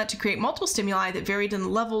President Obama to create multiple stimuli that varied in the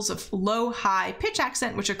levels of low, high pitch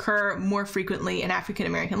accent, which occur more frequently in African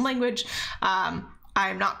American language. I'm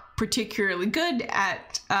not particularly good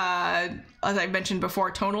at, as I mentioned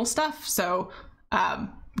before, tonal stuff. So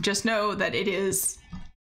just know that it is,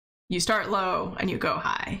 you start low and you go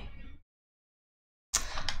high.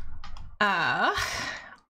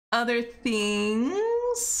 Other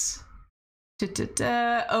things.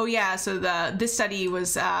 Oh yeah, so this study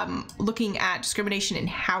was looking at discrimination in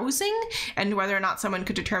housing and whether or not someone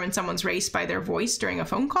could determine someone's race by their voice during a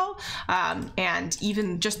phone call, and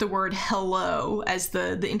even just the word hello as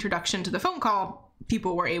the introduction to the phone call,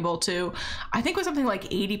 people were able to, I think it was something like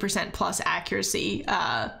 80% plus accuracy,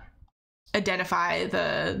 identify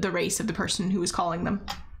the race of the person who was calling them.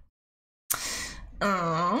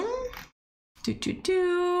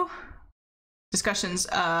 Discussions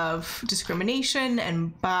of discrimination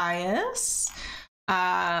and bias.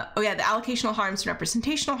 Oh yeah, the allocational harms and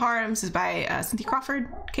representational harms is by Cynthia Crawford.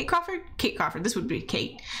 Kate Crawford. This would be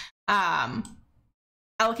Kate.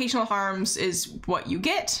 Allocational harms is what you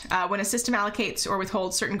get when a system allocates or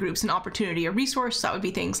withholds certain groups an opportunity or resource. That would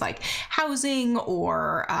be things like housing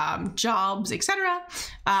or jobs, etc.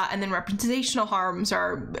 And then representational harms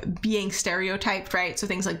are being stereotyped, right? So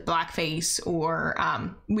things like blackface, or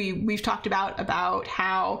we've talked about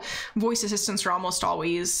how voice assistants are almost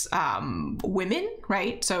always women,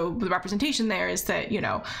 right? So the representation there is that, you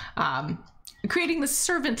know, creating the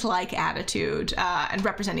servant-like attitude and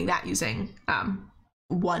representing that using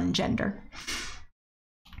one gender.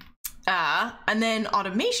 And then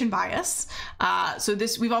automation bias. So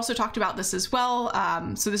this, we've also talked about this as well.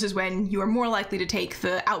 So this is when you are more likely to take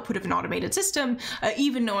the output of an automated system,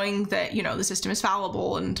 even knowing that, you know, the system is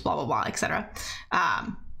fallible and blah, blah, blah, etc.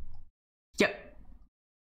 Yep.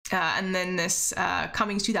 And then this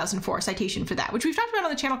Cummings 2004 citation for that, which we've talked about on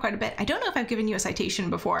the channel quite a bit. I don't know if I've given you a citation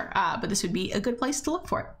before, but this would be a good place to look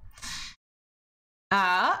for it.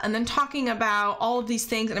 And then talking about all of these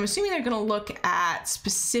things, and I'm assuming they're going to look at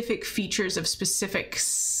specific features of specific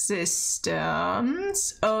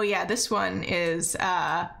systems. Oh yeah, this one is, do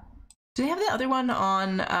they have the other one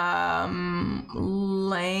on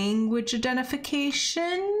language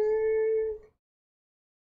identification?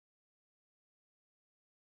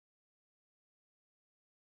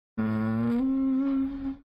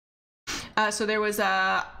 So there was it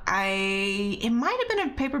might have been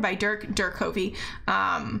a paper by Dirk Hovey.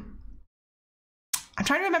 I'm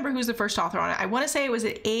trying to remember who's the first author on it. I want to say it was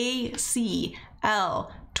at ACL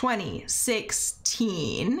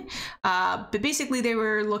 2016. But basically they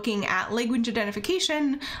were looking at language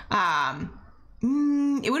identification.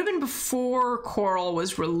 It would have been before Choral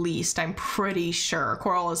was released, I'm pretty sure.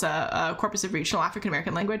 Choral is a corpus of regional African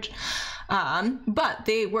American language. But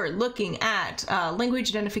they were looking at language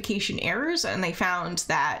identification errors, and they found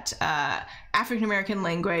that African American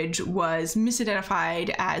language was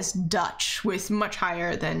misidentified as Dutch with much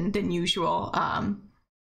higher than usual,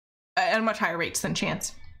 at much higher rates than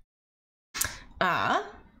chance. Yeah,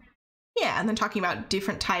 and then talking about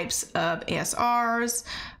different types of ASRs.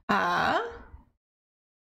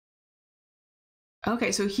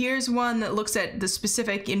 Okay, so here's one that looks at the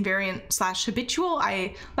specific invariant / habitual.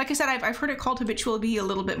 Like I said, I've heard it called habitual B a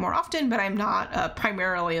little bit more often, but I'm not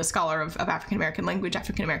primarily a scholar of African-American language,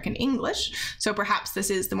 African-American English. So perhaps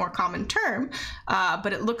this is the more common term,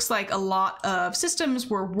 but it looks like a lot of systems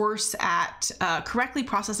were worse at correctly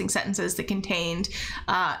processing sentences that contained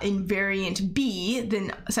invariant B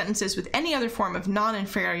than sentences with any other form of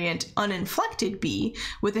non-invariant uninflected B,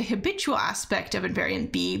 with a habitual aspect of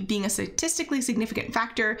invariant B being a statistically significant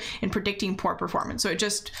factor in predicting poor performance. So it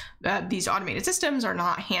just, these automated systems are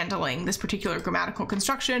not handling this particular grammatical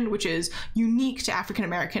construction, which is unique to African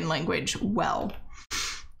American language well.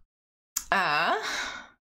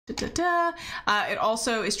 It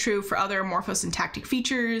also is true for other morphosyntactic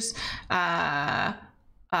features.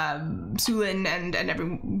 Sulin and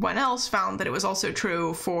everyone else found that it was also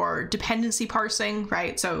true for dependency parsing,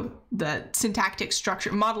 right? So the syntactic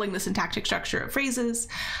structure, modeling the syntactic structure of phrases.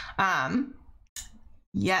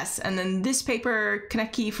 Yes, and then this paper,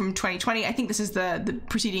 Konecki from 2020, I think this is the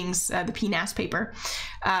proceedings, the PNAS paper,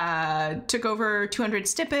 took over 200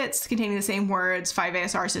 snippets containing the same words, 5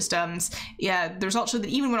 ASR systems. Yeah, the results show that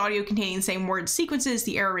even when audio containing the same word sequences,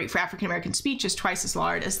 the error rate for African-American speech is twice as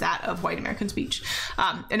large as that of white American speech.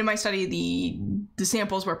 And in my study, the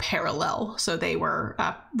samples were parallel, so they were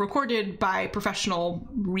recorded by professional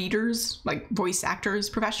readers, like voice actors,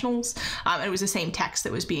 professionals, and it was the same text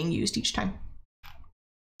that was being used each time.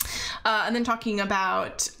 And then talking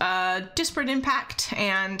about disparate impact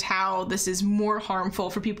and how this is more harmful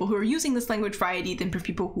for people who are using this language variety than for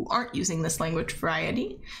people who aren't using this language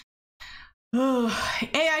variety.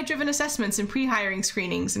 AI-driven assessments and pre-hiring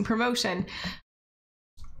screenings and promotion.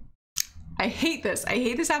 I hate this. I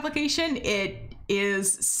hate this application. It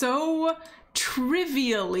is so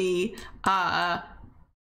trivially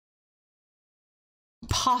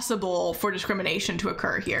possible for discrimination to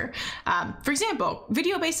occur here. For example,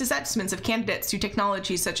 video-based assessments of candidates through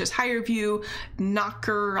technologies such as HireVue,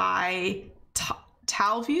 Knockerai,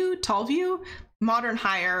 Talview, Modern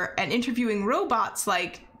Hire, and interviewing robots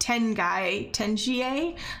like Tengai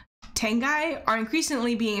are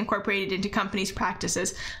increasingly being incorporated into companies'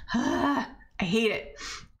 practices. I hate it.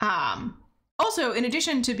 Also, in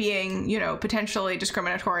addition to being, potentially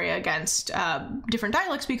discriminatory against different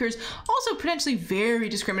dialect speakers, also potentially very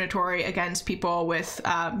discriminatory against people with,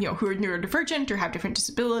 who are neurodivergent or have different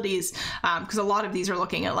disabilities, because a lot of these are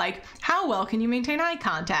looking at, like, how well can you maintain eye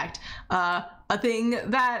contact? A thing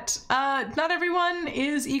that not everyone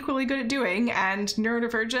is equally good at doing, and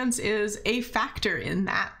neurodivergence is a factor in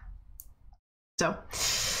that. So,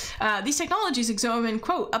 these technologies examine,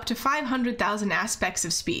 quote, up to 500,000 aspects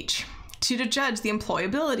of speech to judge the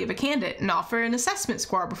employability of a candidate and offer an assessment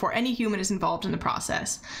score before any human is involved in the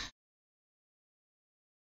process.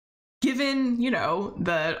 Given,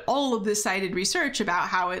 all of this cited research about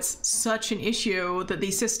how it's such an issue that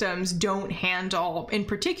these systems don't handle, in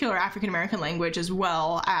particular, African-American language as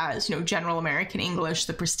well as, general American English,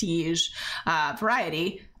 the prestige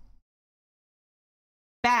variety,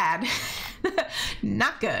 bad,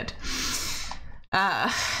 not good.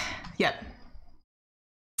 Yep.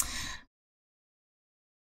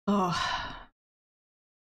 Oh.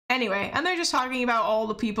 Anyway, and they're just talking about all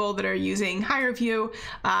the people that are using HireVue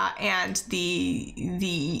and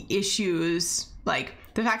the issues, like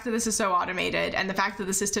the fact that this is so automated and the fact that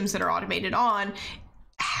the systems that are automated on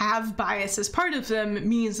have bias as part of them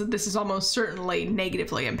means that this is almost certainly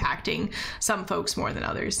negatively impacting some folks more than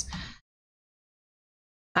others.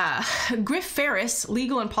 Griff Ferris,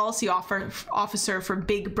 legal and policy officer for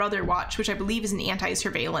Big Brother Watch, which I believe is an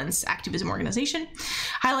anti-surveillance activism organization,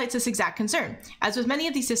 highlights this exact concern. As with many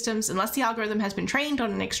of these systems, unless the algorithm has been trained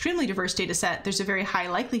on an extremely diverse data set, there's a very high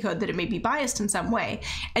likelihood that it may be biased in some way.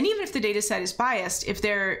 And even if the data set is biased,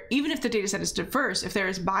 even if the data set is diverse, if there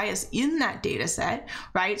is bias in that data set,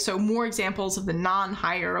 right? So more examples of the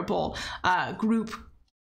non-hireable group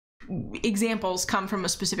examples come from a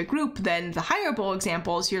specific group, then the hireable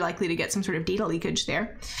examples, you're likely to get some sort of data leakage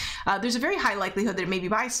there. There's a very high likelihood that it may be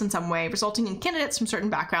biased in some way, resulting in candidates from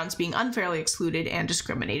certain backgrounds being unfairly excluded and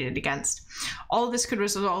discriminated against. All of this could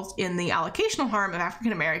result in the allocational harm of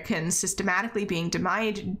African Americans systematically being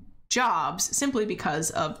denied jobs simply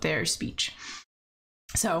because of their speech.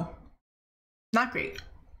 So, not great.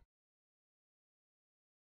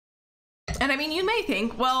 And I mean, you may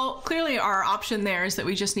think, well, clearly our option there is that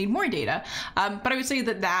we just need more data. But I would say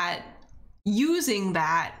that using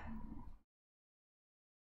that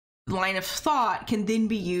line of thought can then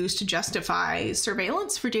be used to justify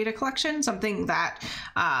surveillance for data collection, something that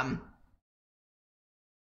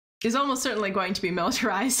is almost certainly going to be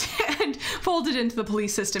militarized and folded into the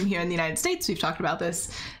police system here in the United States. We've talked about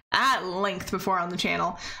this at length before on the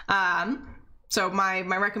channel. So my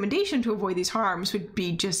recommendation to avoid these harms would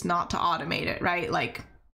be just not to automate it, right? Like,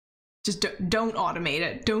 just don't automate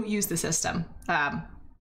it. Don't use the system.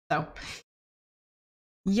 So,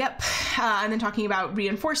 yep. And then talking about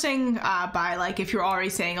reinforcing by, like, if you're already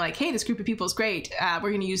saying, like, hey, this group of people is great, we're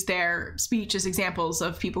going to use their speech as examples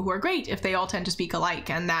of people who are great if they all tend to speak alike,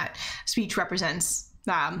 and that speech represents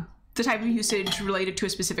the type of usage related to a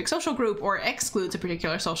specific social group or excludes a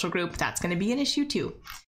particular social group, that's going to be an issue too.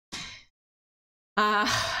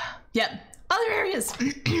 Yep. Other areas.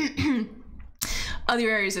 Other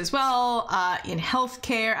areas as well, in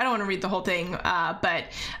healthcare. I don't want to read the whole thing, but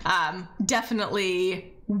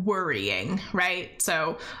definitely worrying, right?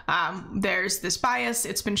 So there's this bias.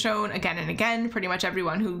 It's been shown again and again. Pretty much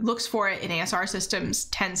everyone who looks for it in ASR systems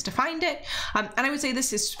tends to find it. And I would say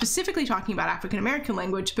this is specifically talking about African American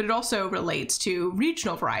language, but it also relates to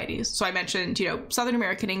regional varieties. So I mentioned, you know, Southern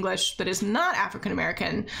American English that is not African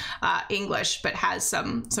American English, but has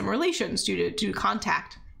some relations due to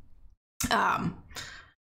contact.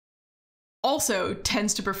 Also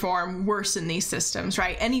tends to perform worse in these systems,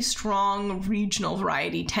 right? Any strong regional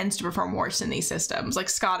variety tends to perform worse in these systems. Like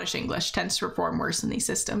Scottish English tends to perform worse in these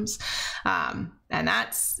systems. And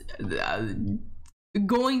that's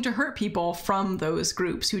going to hurt people from those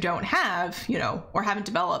groups who don't have, you know, or haven't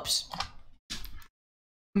developed. Let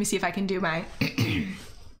me see if I can do my,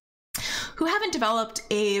 who haven't developed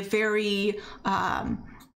a very,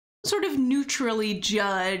 sort of neutrally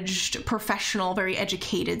judged, professional, very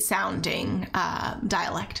educated sounding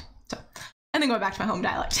dialect. So, and then going back to my home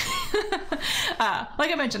dialect.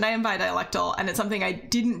 Like I mentioned, I am bidialectal, and it's something I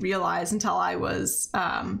didn't realize until I was,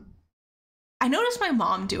 I noticed my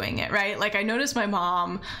mom doing it, right? Like I noticed my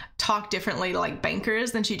mom talk differently to like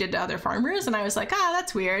bankers than she did to other farmers, and I was like,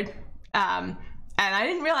 that's weird. And I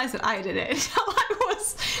didn't realize that I did it until I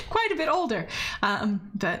was quite a bit older.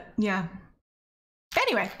 But yeah.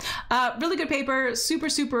 Anyway, really good paper, super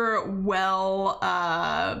well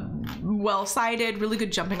cited, really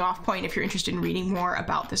good jumping off point if you're interested in reading more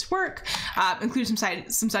about this work. Includes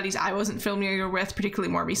some studies I wasn't familiar with, particularly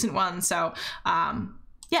more recent ones. So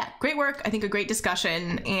yeah, great work. I think a great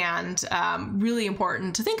discussion, and really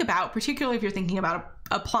important to think about, particularly if you're thinking about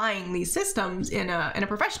applying these systems in a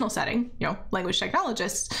professional setting. You know, language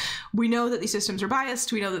technologists, we know that these systems are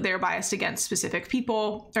biased. We know that they're biased against specific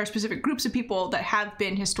people or specific groups of people that have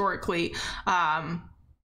been historically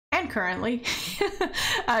and currently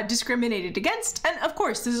discriminated against. And of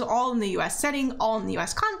course, this is all in the US setting, all in the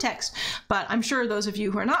US context, but I'm sure those of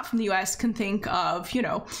you who are not from the US can think of, you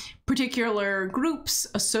know, particular groups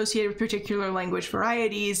associated with particular language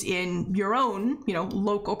varieties in your own, you know,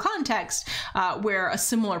 local context, where a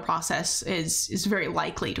similar process is very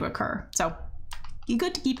likely to occur. So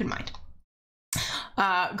good to keep in mind.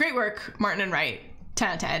 Great work, Martin and Wright, 10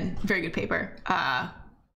 out of 10, very good paper.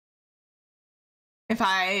 If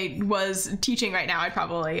I was teaching right now, I'd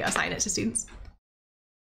probably assign it to students.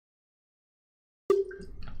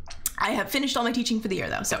 I have finished all my teaching for the year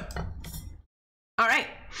though, so. All right,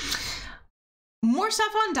 more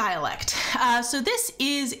stuff on dialect. So this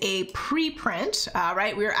is a preprint,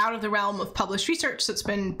 right? We're out of the realm of published research that's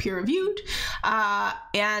been peer reviewed.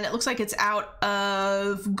 And it looks like it's out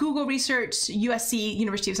of Google Research, USC,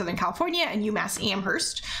 University of Southern California, and UMass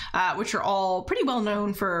Amherst, which are all pretty well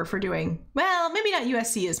known for doing, well, maybe not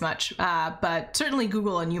USC as much, but certainly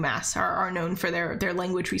Google and UMass are known for their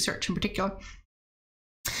language research in particular.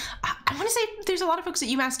 I want to say there's a lot of folks at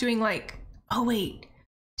UMass doing like, oh wait,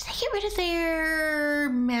 did they get rid of their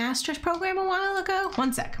master's program a while ago?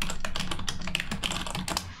 One sec.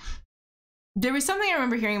 There was something I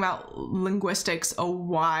remember hearing about linguistics a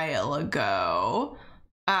while ago,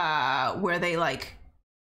 where they like,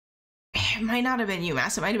 it might not have been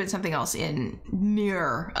UMass, it might have been something else in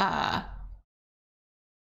near,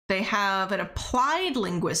 they have an applied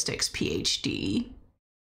linguistics PhD,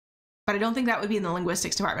 but I don't think that would be in the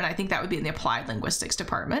linguistics department. I think that would be in the applied linguistics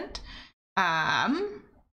department.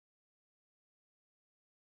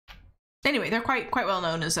 Anyway, they're quite well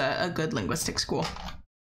known as a good linguistic school.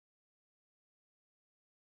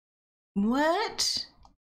 What?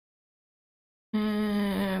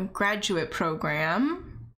 Graduate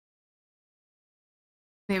program.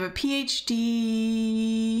 They have a PhD.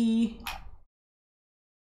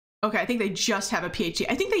 Okay, I think they just have a PhD.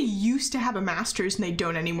 I think they used to have a master's and they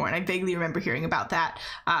don't anymore, and I vaguely remember hearing about that,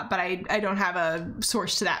 but I don't have a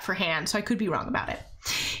source to that for hand, so I could be wrong about it.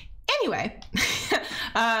 Anyway,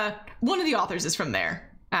 one of the authors is from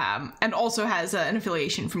there, and also has an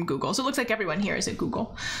affiliation from Google, so it looks like everyone here is at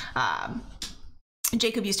Google.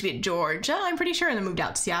 Jacob used to be at Georgia, I'm pretty sure, and then moved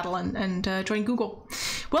out to Seattle and joined Google.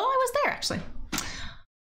 Well, I was there, actually.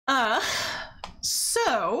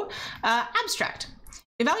 Abstract.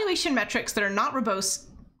 Evaluation metrics that are not robust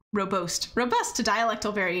to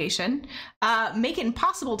dialectal variation make it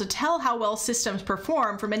impossible to tell how well systems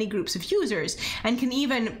perform for many groups of users, and can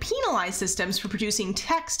even penalize systems for producing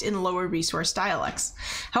text in lower resource dialects.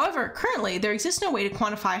 However, currently, there exists no way to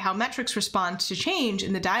quantify how metrics respond to change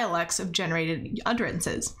in the dialects of generated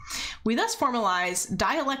utterances. We thus formalize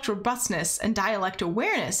dialect robustness and dialect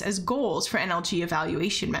awareness as goals for NLG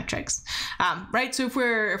evaluation metrics. Right? So if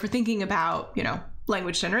we're thinking about, you know,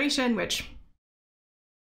 language generation, which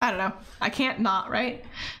I don't know, I can't not, right?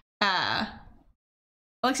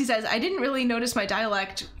 Alexi says, I didn't really notice my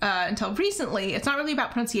dialect until recently. It's not really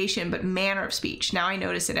about pronunciation, but manner of speech. Now I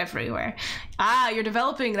notice it everywhere. You're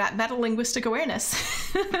developing that meta-linguistic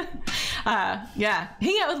awareness. Yeah,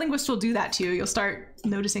 hanging out with linguists will do that to you. You'll start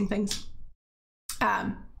noticing things.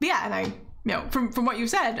 Yeah, and I, you know, from what you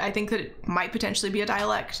said, I think that it might potentially be a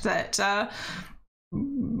dialect that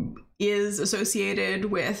is associated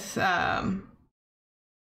with, I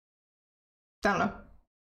don't know,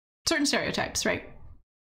 certain stereotypes, right?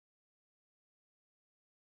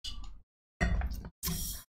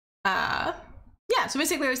 Yeah, so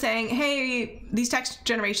basically I was saying, hey, these text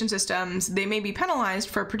generation systems, they may be penalized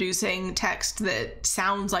for producing text that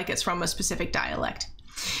sounds like it's from a specific dialect.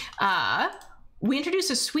 We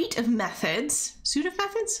introduce a suite of methods. Suite of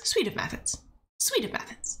methods.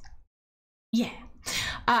 Yeah.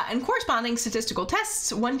 And corresponding statistical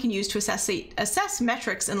tests one can use to assess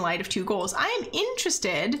metrics in light of two goals. I am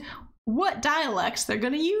interested what dialects they're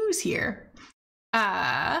going to use here.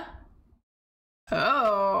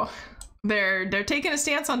 Oh, they're taking a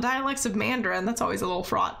stance on dialects of Mandarin. That's always a little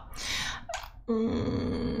fraught.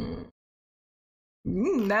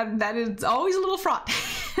 That is always a little fraught.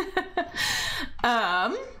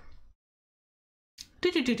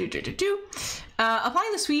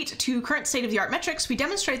 Applying the suite to current state-of-the-art metrics, we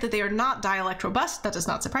demonstrate that they are not dialect-robust. That does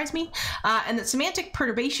not surprise me. And that semantic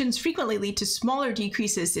perturbations frequently lead to smaller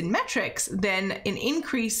decreases in metrics than an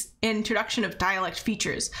introduction of dialect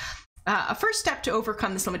features. A first step to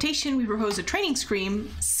overcome this limitation, we propose a training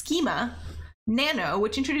schema, Nano,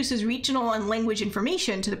 which introduces regional and language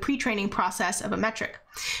information to the pre-training process of a metric.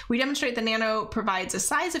 We demonstrate that Nano provides a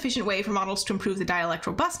size-efficient way for models to improve the dialect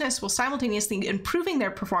robustness while simultaneously improving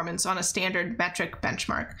their performance on a standard metric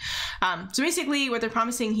benchmark. So basically what they're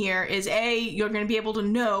promising here is you're going to be able to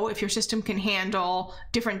know if your system can handle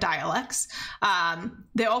different dialects.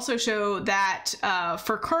 They also show that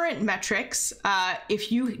for current metrics,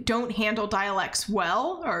 if you don't handle dialects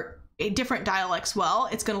well, or different dialects well,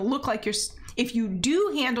 it's going to look like if you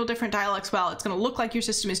do handle different dialects well, it's going to look like your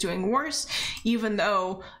system is doing worse, even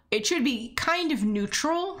though it should be kind of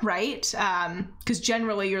neutral, right? Because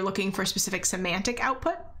generally you're looking for specific semantic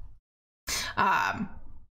output.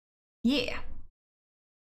 Yeah.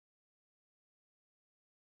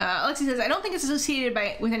 Alexi says, I don't think it's associated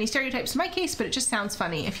with any stereotypes in my case, but it just sounds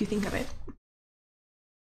funny if you think of it.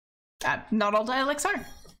 Not all dialects are.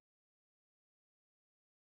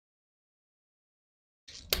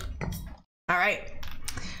 All right.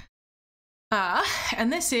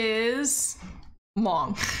 And this is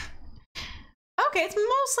long. Okay, it's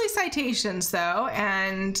mostly citations though,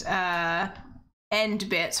 and end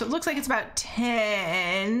bit. So it looks like it's about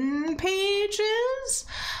 10 pages.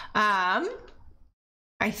 I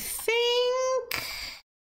think.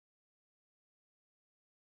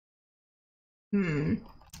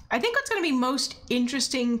 I think what's going to be most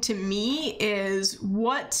interesting to me is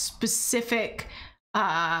what specific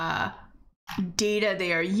data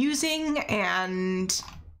they are using, and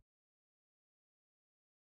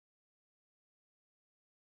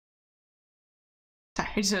sorry,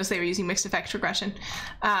 I just noticed they were using mixed effects regression.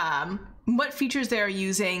 What features they are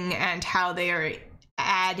using and how they are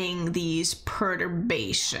adding these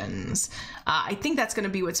perturbations. I think that's going to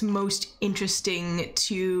be what's most interesting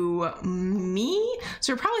to me.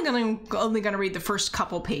 So we're probably only going to read the first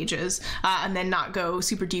couple pages and then not go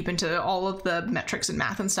super deep into all of the metrics and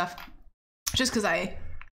math and stuff, just because I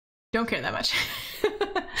don't care that much.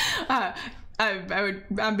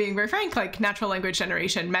 I'm being very frank, like natural language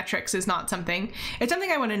generation metrics is not something, it's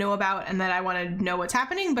something I want to know about and that I want to know what's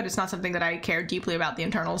happening, but it's not something that I care deeply about the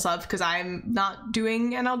internals of, because I'm not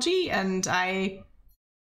doing NLG and I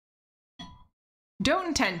don't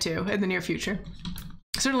intend to in the near future.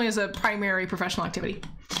 Certainly as a primary professional activity.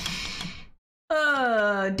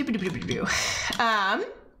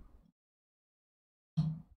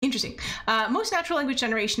 Interesting. Most natural language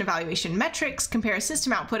generation evaluation metrics compare a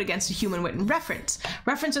system output against a human-written reference.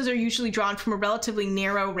 References are usually drawn from a relatively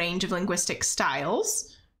narrow range of linguistic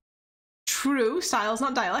styles. True, styles,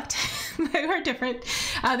 not dialect. They are different.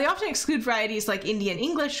 They often exclude varieties like Indian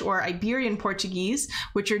English or Iberian Portuguese,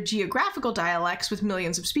 which are geographical dialects with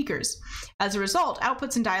millions of speakers. As a result,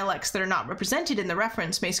 outputs in dialects that are not represented in the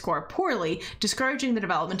reference may score poorly, discouraging the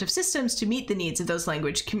development of systems to meet the needs of those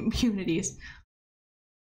language communities.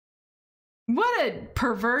 What a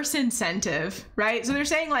perverse incentive, right? So they're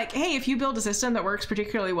saying like, hey, if you build a system that works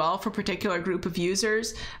particularly well for a particular group of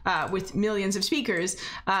users with millions of speakers,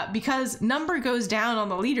 because number goes down on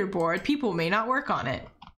the leaderboard, people may not work on it.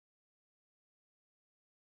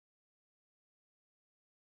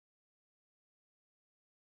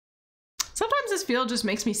 Sometimes this field just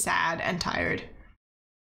makes me sad and tired.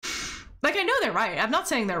 Like, I know they're right. I'm not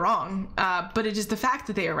saying they're wrong, but it is the fact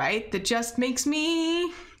that they are right that just makes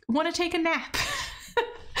me want to take a nap.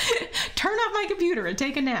 Turn off my computer and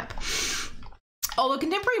take a nap. Although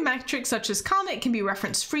contemporary metrics such as Comet can be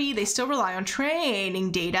reference-free, they still rely on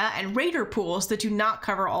training data and rater pools that do not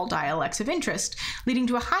cover all dialects of interest, leading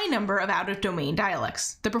to a high number of out-of-domain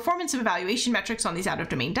dialects. The performance of evaluation metrics on these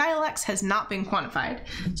out-of-domain dialects has not been quantified.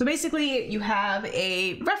 So basically, you have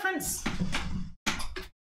a reference,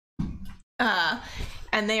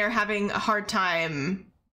 and they are having a hard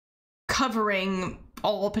time covering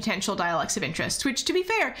all potential dialects of interest, which, to be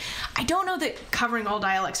fair, I don't know that covering all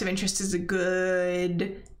dialects of interest is a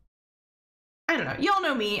good... I don't know. Y'all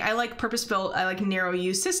know me. I like purpose-built, I like narrow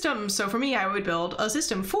use systems. So for me, I would build a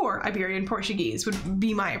system for Iberian Portuguese would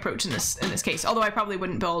be my approach in this case. Although I probably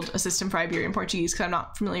wouldn't build a system for Iberian Portuguese because I'm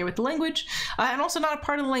not familiar with the language and also not a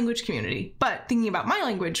part of the language community. But thinking about my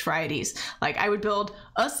language varieties, like I would build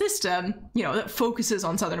a system, you know, that focuses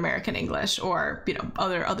on Southern American English or, you know,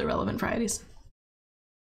 other relevant varieties.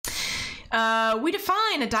 We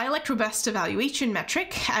define a dialect-robust evaluation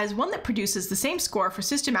metric as one that produces the same score for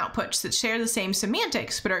system outputs that share the same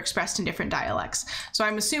semantics but are expressed in different dialects. So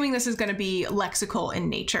I'm assuming this is going to be lexical in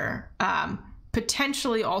nature,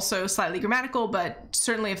 potentially also slightly grammatical, but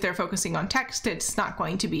certainly if they're focusing on text, it's not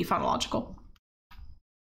going to be phonological.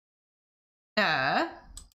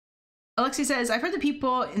 Alexi says, I've heard that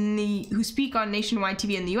people who speak on nationwide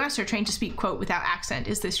TV in the US are trained to speak, quote, without accent.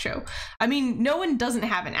 Is this true? I mean, no one doesn't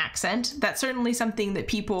have an accent. That's certainly something that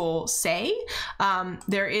people say.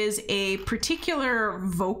 There is a particular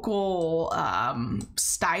vocal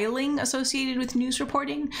styling associated with news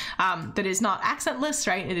reporting that is not accentless,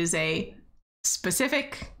 right? It is a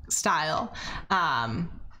specific style.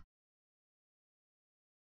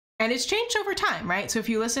 And it's changed over time, right? So if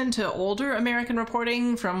you listen to older American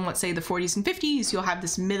reporting from, let's say, the 40s and 50s, you'll have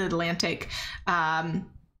this mid-Atlantic,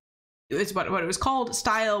 it's what it was called,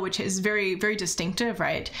 style, which is very, very distinctive,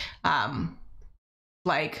 right?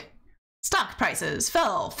 Like, stock prices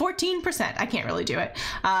fell 14%. I can't really do it.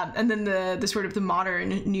 And then the sort of the modern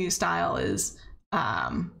news style is,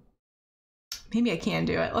 maybe I can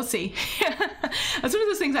do it. Let's see. That's one of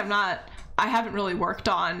those things I haven't really worked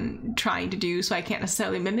on trying to do, so I can't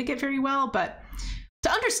necessarily mimic it very well, but to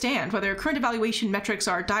understand whether current evaluation metrics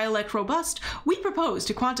are dialect robust, we propose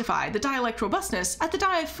to quantify the dialect robustness at the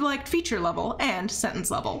dialect feature level and sentence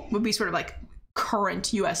level, would be sort of like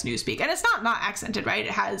current US newspeak. And it's not accented, right?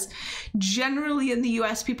 It has, generally in the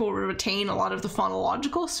US, people retain a lot of the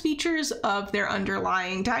phonological features of their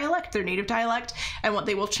underlying dialect, their native dialect, and what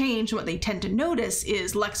they will change and what they tend to notice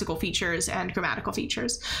is lexical features and grammatical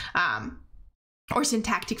features. Or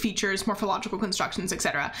syntactic features, morphological constructions,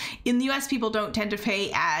 etc. In the US, people don't tend to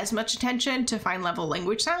pay as much attention to fine level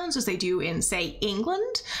language sounds as they do in, say,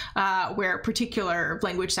 England, where particular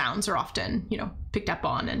language sounds are often, you know, picked up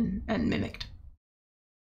on and mimicked.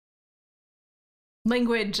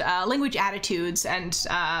 Language attitudes and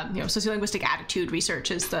you know, sociolinguistic attitude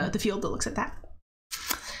research is the field that looks at that.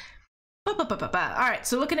 All right,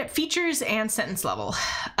 so looking at features and sentence level.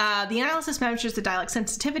 The analysis measures the dialect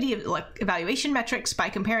sensitivity of evaluation metrics by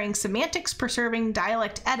comparing semantics preserving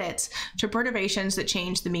dialect edits to perturbations that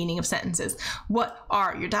change the meaning of sentences. What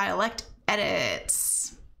are your dialect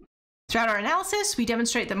edits? Throughout our analysis, we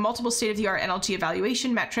demonstrate that multiple state-of-the-art NLP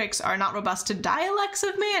evaluation metrics are not robust to dialects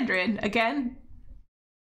of Mandarin. Again,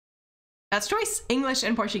 that's choice, English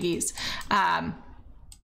and Portuguese.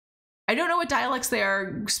 I don't know what dialects they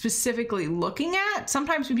are specifically looking at.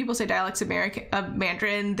 Sometimes when people say dialects of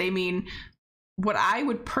Mandarin, they mean what I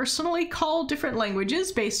would personally call different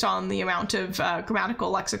languages based on the amount of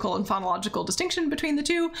grammatical, lexical, and phonological distinction between the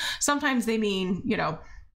two. Sometimes they mean, you know,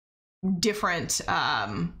 different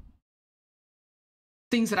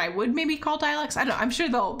things that I would maybe call dialects. I don't know. I'm sure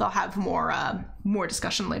they'll have more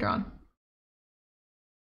discussion later on.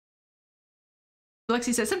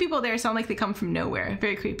 Lexi says, some people there sound like they come from nowhere.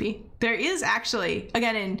 Very creepy. There is actually,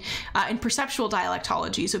 again, in perceptual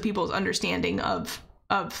dialectology, so people's understanding of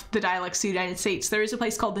the dialects of the United States, there is a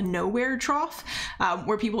place called the nowhere trough,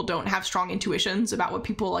 where people don't have strong intuitions about what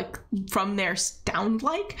people like from there sound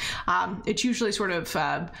like. It's usually sort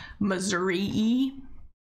of Missouri-y.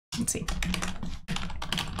 Let's see.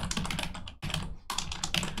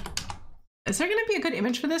 Is there going to be a good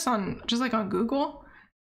image for this on just like on Google?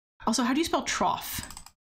 Also, how do you spell trough?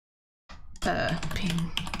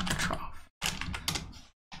 Ping trough.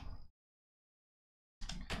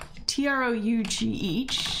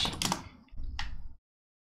 T-R-O-U-G-H.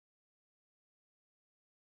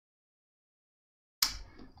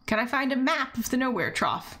 Can I find a map of the nowhere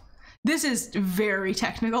trough? This is very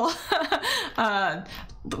technical.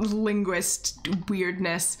 Linguist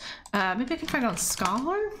weirdness. Maybe I can find it on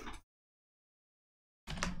Scholar?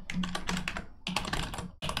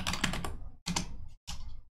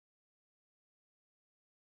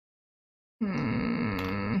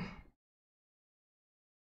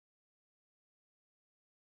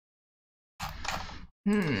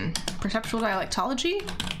 Perceptual dialectology?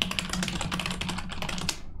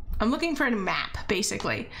 I'm looking for a map,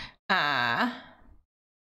 basically.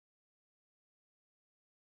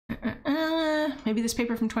 Maybe this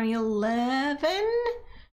paper from 2011?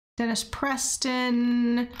 Dennis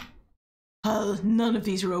Preston. None of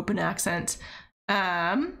these are open accents.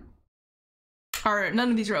 None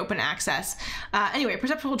of these are open access. Anyway,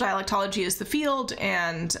 perceptual dialectology is the field,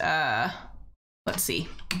 and let's see.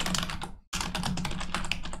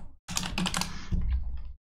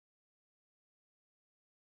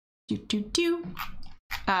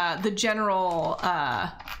 The general,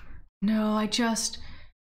 no, I just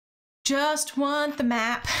want the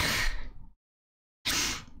map.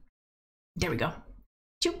 There we go.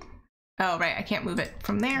 Oh, right, I can't move it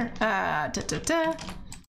from there.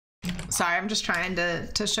 Sorry, I'm just trying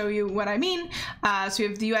to show you what I mean. So we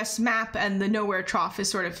have the US map, and the nowhere trough is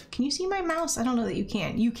sort of, can you see my mouse? I don't know that you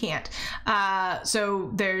can. You can't.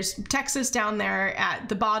 So there's Texas down there at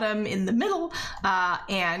the bottom in the middle,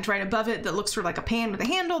 and right above it that looks sort of like a pan with a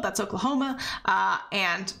handle, that's Oklahoma.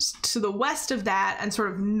 And to the west of that and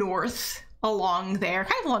sort of north along there,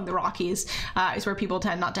 kind of along the Rockies, is where people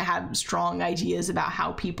tend not to have strong ideas about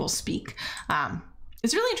how people speak.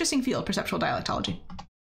 It's a really interesting field, perceptual dialectology.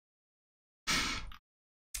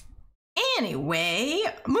 Anyway,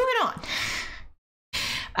 moving on.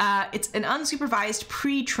 It's an unsupervised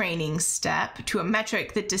pre-training step to a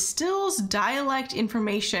metric that distills dialect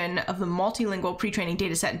information of the multilingual pre-training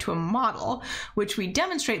dataset into a model, which we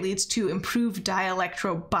demonstrate leads to improved dialect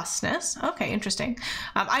robustness. Okay, interesting.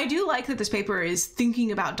 I do like that this paper is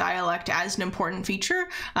thinking about dialect as an important feature,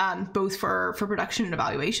 both for production and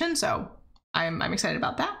evaluation. So I'm excited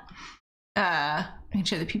about that. I can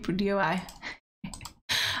share the people DOI.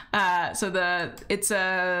 So it's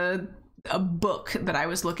a book that I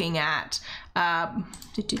was looking at. Another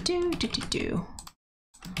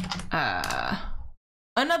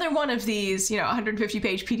one of these,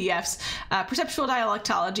 150-page PDFs. Perceptual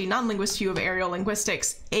dialectology, non-linguist view of aerial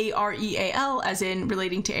linguistics, AREAL, as in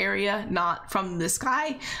relating to area, not from the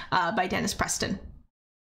sky, by Dennis Preston.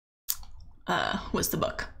 Was the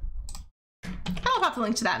book. I'll pop the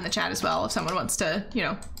link to that in the chat as well if someone wants to,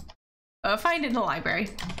 find it in the library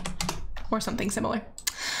or something similar.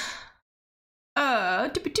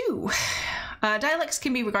 Dialects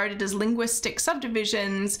can be regarded as linguistic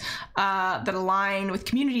subdivisions that align with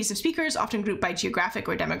communities of speakers, often grouped by geographic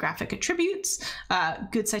or demographic attributes.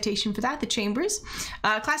 Good citation for that, the Chambers.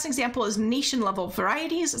 Class example is nation-level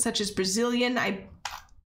varieties, such as Brazilian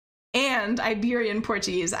and Iberian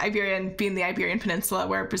Portuguese, Iberian being the Iberian Peninsula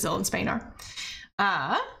where Brazil and Spain are.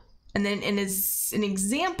 And then an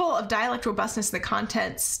example of dialect robustness in the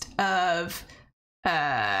context of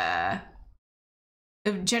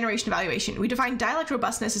generation evaluation. We define dialect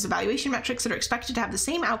robustness as evaluation metrics that are expected to have the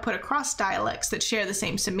same output across dialects that share the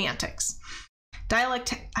same semantics.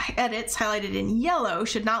 Dialect edits highlighted in yellow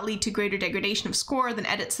should not lead to greater degradation of score than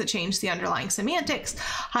edits that change the underlying semantics.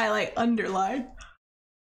 Highlight underline.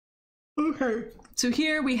 Okay. So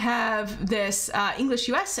here we have this English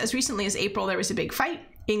US. As recently as April, there was a big fight.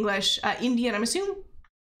 English Indian, I'm assuming.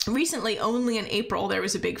 Recently, only in April, there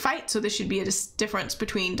was a big fight, so this should be a difference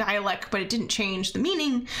between dialect, but it didn't change the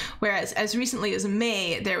meaning, whereas as recently as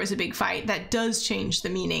May, there was a big fight that does change the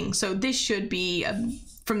meaning. So this should be,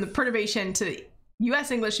 from the perturbation to US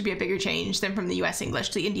English should be a bigger change than from the US English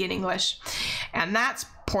to the Indian English, and that's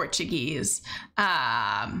Portuguese.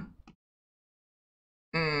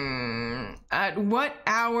 At what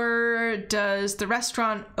hour does the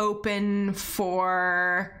restaurant open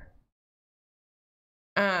for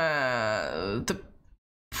the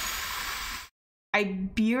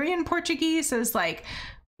Iberian Portuguese is like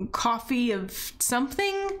coffee of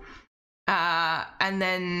something, and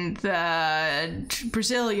then the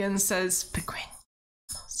Brazilian says pequeno.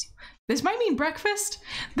 This might mean breakfast.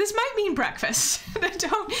 This might mean breakfast.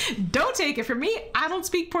 Don't take it from me. I don't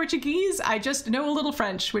speak Portuguese. I just know a little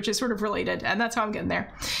French, which is sort of related, and that's how I'm getting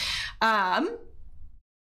there.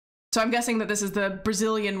 So I'm guessing that this is the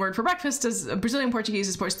Brazilian word for breakfast, as Brazilian Portuguese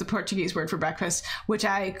is, of course, the Portuguese word for breakfast, which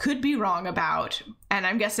I could be wrong about. And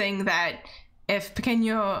I'm guessing that if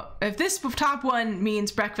pequeno, if this top one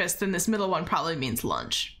means breakfast, then this middle one probably means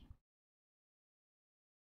lunch.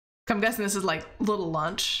 I'm guessing this is like little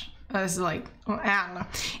lunch. This is like, well, I don't know.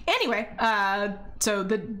 Anyway, so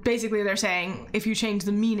basically they're saying if you change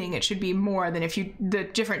the meaning, it should be more than if the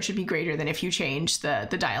difference should be greater than if you change the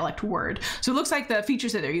dialect word. So it looks like the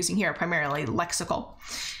features that they're using here are primarily lexical.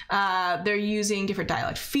 They're using different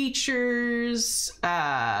dialect features.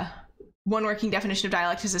 One working definition of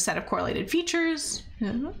dialect is a set of correlated features.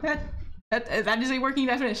 That is a working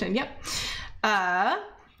definition, yep.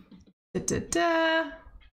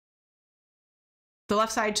 The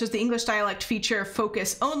left side shows the English dialect feature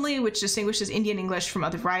focus only, which distinguishes Indian English from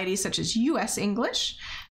other varieties such as US English.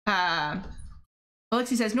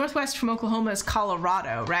 Alexi says northwest from Oklahoma is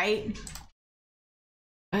Colorado, right?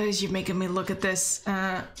 You're making me look at this.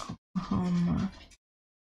 Oklahoma.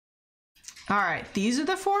 All right, these are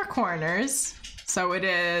the four corners. So it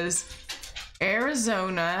is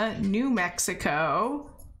Arizona, New Mexico,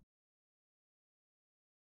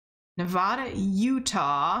 Nevada,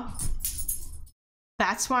 Utah.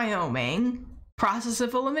 That's Wyoming. Process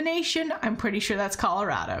of elimination, I'm pretty sure that's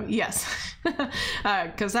Colorado. Yes,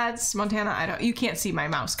 because that's Montana. You can't see my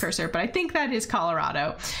mouse cursor, but I think that is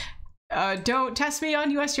Colorado. Don't test me on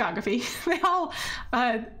US geography. They all,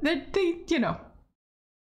 you know,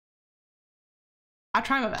 I'll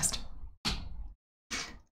try my best.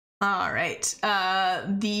 All right,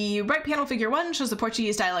 the right panel figure 1 shows the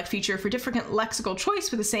Portuguese dialect feature for different lexical choice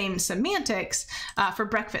with the same semantics for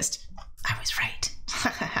breakfast. I was right.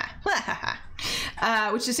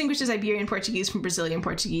 Which distinguishes Iberian Portuguese from Brazilian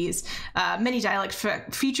Portuguese. Many dialect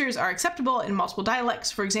features are acceptable in multiple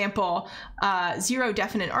dialects. For example, zero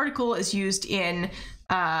definite article is used in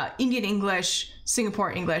Indian English,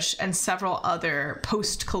 Singapore English, and several other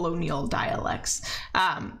post-colonial dialects.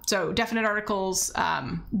 So definite articles,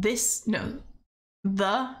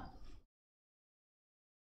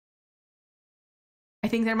 I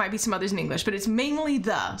think there might be some others in English, but it's mainly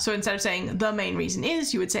the. So instead of saying the main reason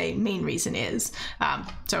is, you would say main reason is.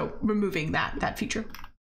 So removing that feature.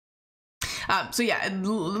 So yeah, it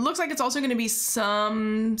looks like it's also going to be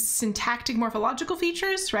some syntactic morphological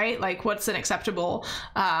features, right? Like what's an acceptable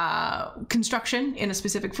construction in a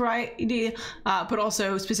specific variety, but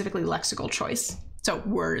also specifically lexical choice. So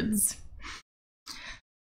words.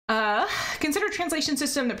 Consider a translation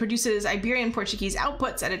system that produces Iberian Portuguese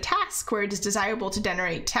outputs at a task where it is desirable to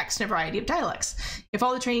generate text in a variety of dialects. If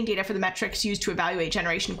all the training data for the metrics used to evaluate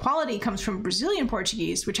generation quality comes from Brazilian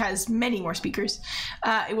Portuguese, which has many more speakers,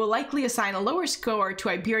 it will likely assign a lower score to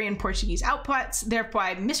Iberian Portuguese outputs,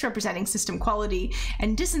 thereby misrepresenting system quality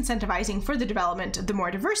and disincentivizing further development of the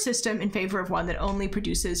more diverse system in favor of one that only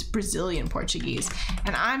produces Brazilian Portuguese.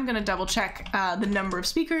 And I'm going to double check the number of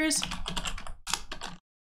speakers.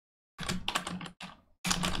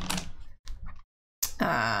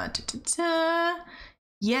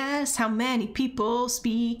 Yes, how many people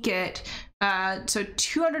speak it? So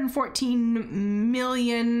 214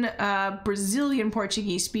 million Brazilian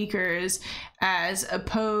Portuguese speakers, as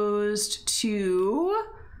opposed to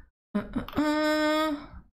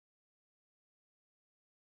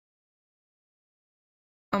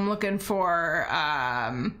I'm looking for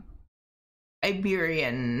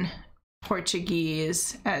Iberian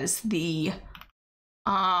Portuguese as the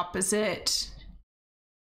opposite.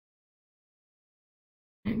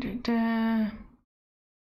 I'm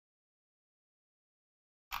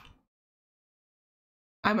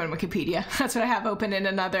on Wikipedia. That's what I have open in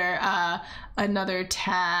another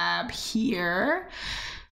tab here.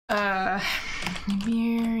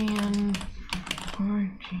 Iberian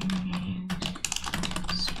Portuguese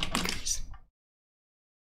speakers.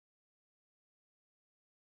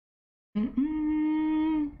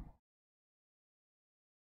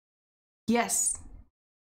 Yes.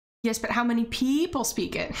 Yes, but how many people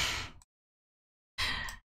speak it?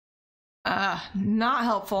 Not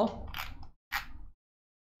helpful.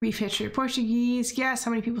 Brief history of Portuguese. Yes,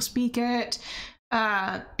 how many people speak it?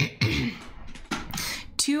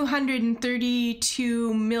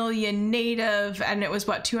 232 million native, and it was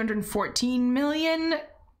what, 214 million?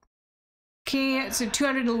 Okay, so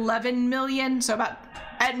 211 million. So about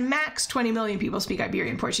at max 20 million people speak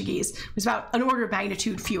Iberian Portuguese. It was about an order of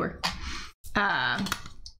magnitude fewer.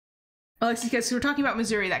 Alexis, because we're talking about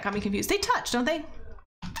Missouri, that got me confused. They touch, don't they?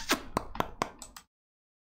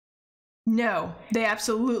 No, they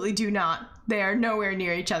absolutely do not. They are nowhere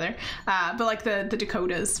near each other. But like the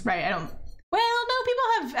Dakotas, right? Well, no, people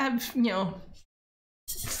have, you know,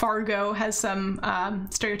 Fargo has some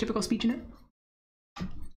stereotypical speech in it.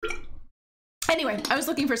 Anyway, I was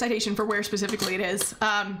looking for a citation for where specifically it is,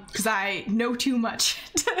 because I know too much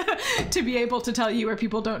to be able to tell you where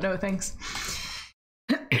people don't know things.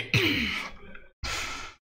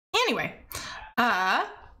 Anyway, all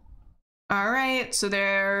right, so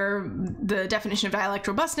the definition of dialect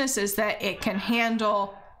robustness is that it can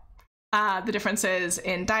handle the differences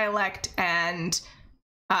in dialect and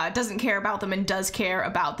doesn't care about them and does care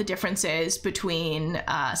about the differences between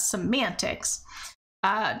semantics.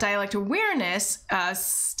 Dialect awareness,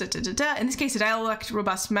 in this case, a dialect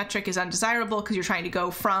robust metric is undesirable because you're trying to go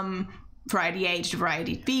from variety A to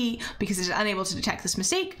variety B because it is unable to detect this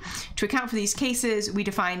mistake. To account for these cases, we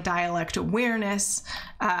define dialect awareness.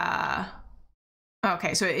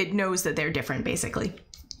 Okay, so it knows that they're different, basically.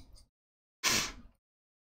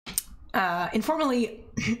 Informally,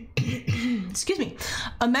 excuse me,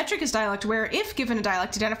 a metric is dialect aware if given a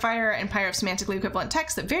dialect identifier and pair of semantically equivalent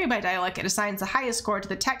texts that vary by dialect, it assigns the highest score to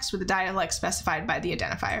the text with the dialect specified by the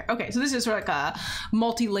identifier. Okay, so this is sort of like a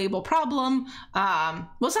multi-label problem. Well,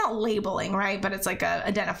 it's not labeling, right? But it's like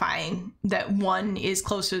identifying that one is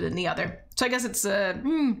closer than the other. So I guess it's sort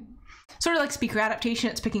of like speaker adaptation.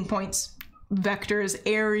 It's picking points, vectors,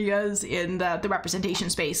 areas in the representation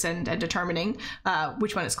space and determining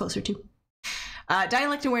which one it's closer to.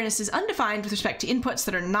 Dialect awareness is undefined with respect to inputs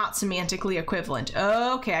that are not semantically equivalent.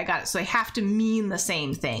 Okay, I got it. So they have to mean the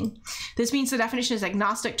same thing. This means the definition is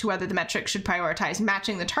agnostic to whether the metric should prioritize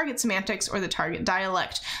matching the target semantics or the target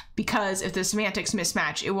dialect, because if the semantics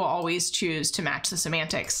mismatch, it will always choose to match the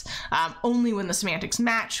semantics. Only when the semantics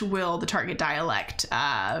match will the target dialect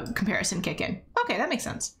comparison kick in. Okay, that makes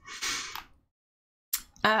sense.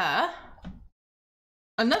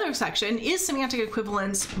 Another section, is semantic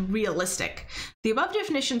equivalence realistic? The above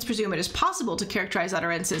definitions presume it is possible to characterize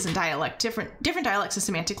utterances in different dialects as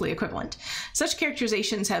semantically equivalent. Such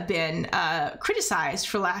characterizations have been criticized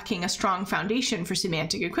for lacking a strong foundation for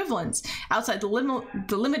semantic equivalence outside the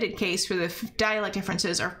limited case where the dialect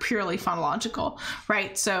differences are purely phonological,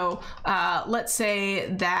 right? So let's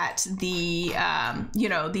say that the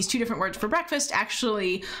these two different words for breakfast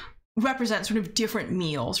actually represent sort of different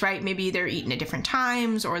meals, right? Maybe they're eaten at different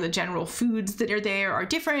times, or the general foods that are there are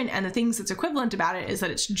different, and the things that's equivalent about it is that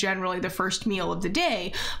it's generally the first meal of the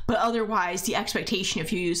day, but otherwise the expectation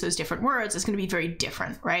if you use those different words is going to be very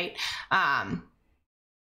different, right?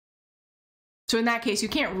 So in that case, you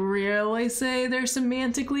can't really say they're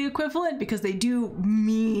semantically equivalent because they do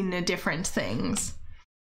mean different things.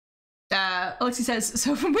 Alexi says,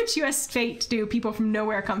 so from which US state do people from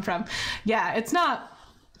nowhere come from? Yeah, it's not...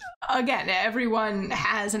 Again, everyone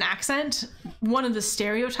has an accent. One of the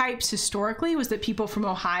stereotypes historically was that people from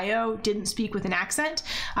Ohio didn't speak with an accent.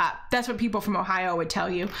 That's what people from Ohio would tell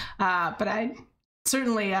you. But I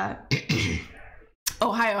certainly,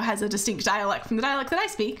 Ohio has a distinct dialect from the dialect that I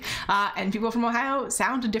speak. And people from Ohio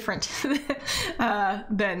sound different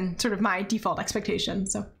than sort of my default expectation.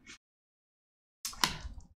 So.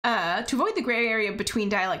 To avoid the gray area between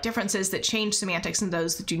dialect differences that change semantics and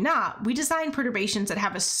those that do not, we design perturbations that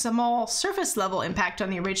have a small surface level impact on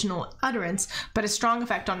the original utterance, but a strong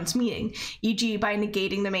effect on its meaning, e.g. by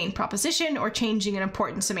negating the main proposition or changing an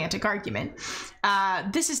important semantic argument.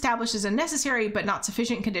 This establishes a necessary but not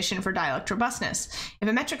sufficient condition for dialect robustness. If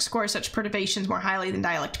a metric scores such perturbations more highly than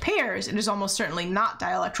dialect pairs, it is almost certainly not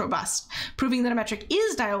dialect robust. Proving that a metric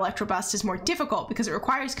is dialect robust is more difficult because it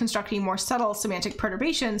requires constructing more subtle semantic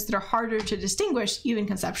perturbations that are harder to distinguish even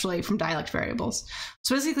conceptually from dialect variables.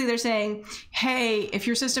 So basically they're saying, hey, if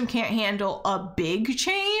your system can't handle a big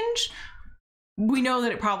change, we know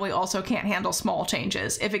that it probably also can't handle small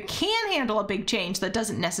changes. If it can handle a big change, that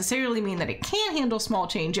doesn't necessarily mean that it can handle small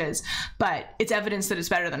changes, but it's evidence that it's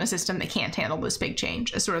better than a system that can't handle this big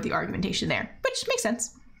change, is sort of the argumentation there, which makes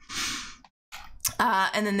sense.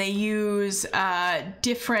 And then they use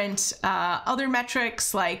different other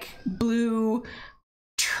metrics like blue,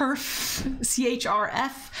 TURF,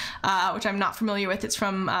 CHRF, which I'm not familiar with. It's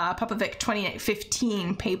from Popovic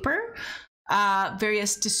 2015 paper.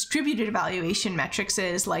 Various distributed evaluation metrics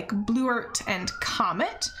is like BlueErt and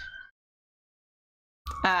Comet.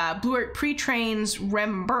 Bluert pre-trains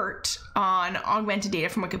RemBERT on augmented data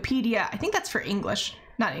from Wikipedia. I think that's for English,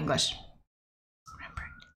 not English.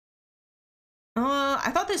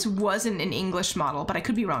 I thought this wasn't an English model, but I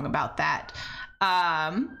could be wrong about that.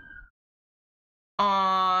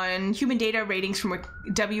 On human data ratings from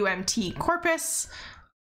WMT corpus.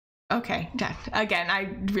 Okay, again,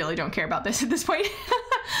 I really don't care about this at this point.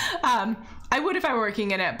 I would if I were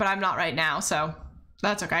working in it, but I'm not right now, so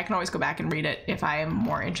that's okay. I can always go back and read it if I am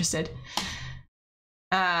more interested.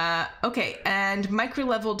 Okay, and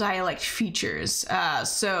micro-level dialect features.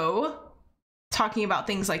 So talking about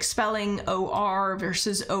things like spelling, OR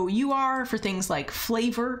versus OUR for things like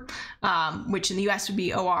flavor, which in the US would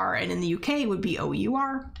be OR and in the UK would be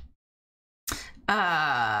OUR.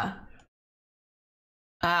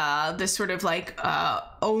 This sort of like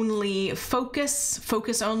only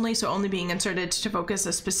focus only, so only being inserted to focus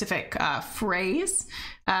a specific phrase.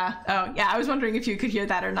 Oh yeah, I was wondering if you could hear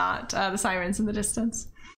that or not, the sirens in the distance.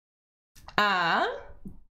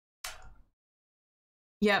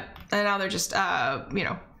 Yep, and now they're just, you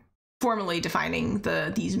know, formally defining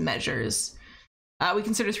these measures. We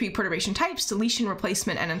consider 3 perturbation types: deletion,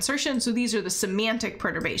 replacement, and insertion. So these are the semantic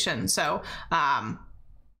perturbations. So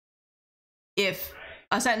if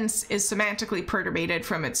a sentence is semantically perturbated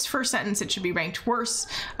from its first sentence, it should be ranked worse.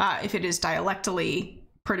 If it is dialectally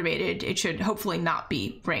perturbated, it should hopefully not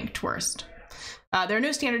be ranked worst. There are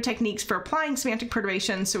no standard techniques for applying semantic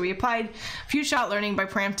perturbation, so we applied few-shot learning by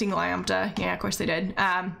preempting Lambda. Yeah, of course they did.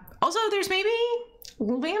 Also, there's maybe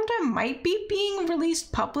Lambda might be being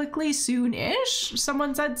released publicly soon-ish.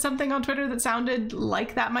 Someone said something on Twitter that sounded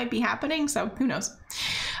like that might be happening, so who knows.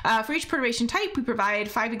 For each perturbation type, we provide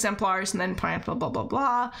 5 exemplars and then blah, blah, blah,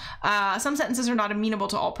 blah. Some sentences are not amenable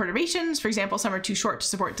to all perturbations. For example, some are too short to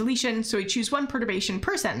support deletion, so we choose 1 perturbation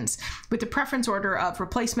per sentence with the preference order of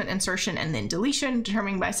replacement, insertion, and then deletion,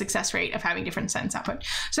 determined by success rate of having different sentence output.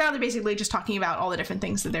 So now they're basically just talking about all the different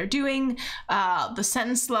things that they're doing. The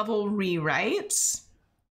sentence level rewrites.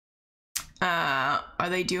 How are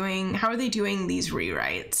they doing these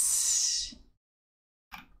rewrites?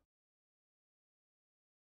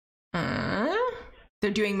 They're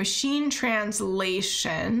doing machine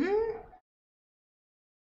translation.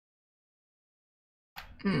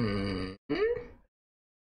 How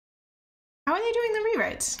are they doing the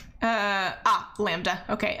rewrites? Lambda.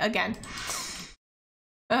 Okay, again.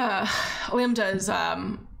 Lambda is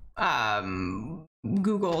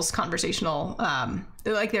Google's conversational,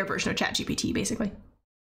 like their version of ChatGPT, basically.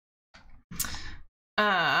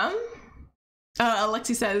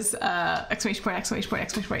 Alexi says, exclamation point, exclamation point,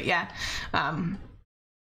 exclamation point. Yeah.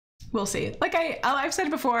 We'll see. Like I've said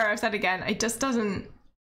it before, I've said it again, it just doesn't,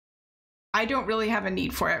 I don't really have a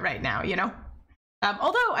need for it right now, you know?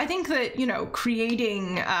 Although I think that, you know,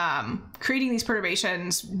 creating these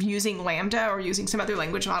perturbations using Lambda or using some other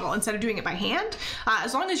language model instead of doing it by hand,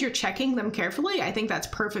 as long as you're checking them carefully, I think that's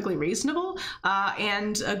perfectly reasonable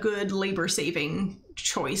and a good labor-saving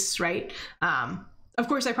choice, right? Of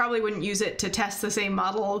course, I probably wouldn't use it to test the same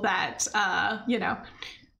model that, you know,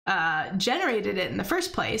 generated it in the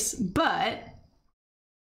first place, but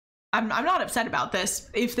I'm not upset about this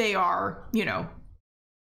if they are, you know,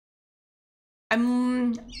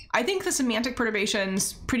 I think the semantic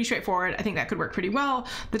perturbation's pretty straightforward. I think that could work pretty well.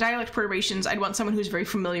 The dialect perturbations, I'd want someone who's very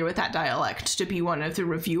familiar with that dialect to be one of the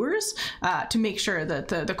reviewers to make sure that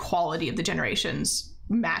the quality of the generations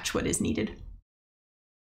match what is needed.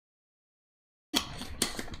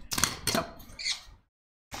 So,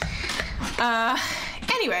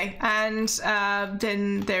 anyway, and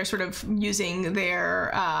then they're sort of using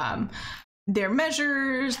their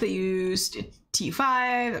measures. They used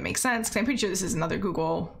T5. That makes sense because I'm pretty sure this is another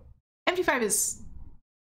Google. MT5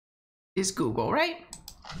 is Google, right?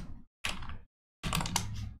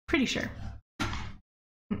 Pretty sure.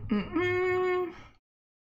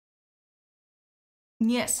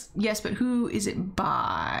 Yes, but who is it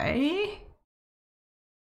by?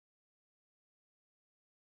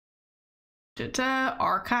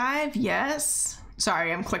 Archive, yes.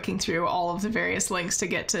 Sorry, I'm clicking through all of the various links to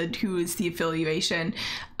get to who is the affiliation.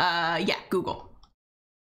 Yeah, Google.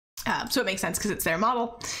 So it makes sense because it's their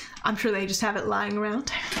model. I'm sure they just have it lying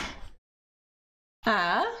around.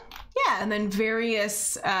 Yeah, and then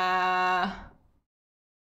various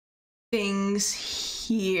things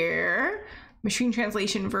here. Machine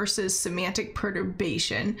translation versus semantic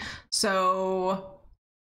perturbation. So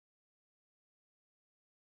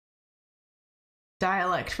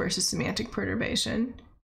dialect versus semantic perturbation.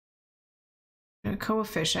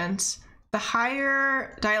 Coefficients. the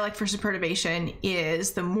higher dialect versus perturbation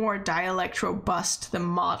is, the more dialect-robust the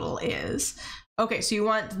model is. Okay, so you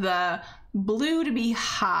want the blue to be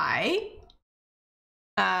high.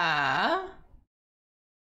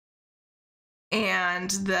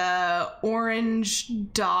 And the orange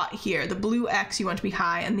dot here, the blue X you want to be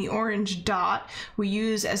high, and the orange dot we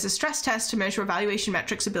use as a stress test to measure evaluation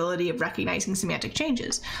metrics' ability of recognizing semantic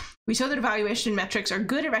changes. We show that evaluation metrics are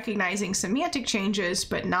good at recognizing semantic changes,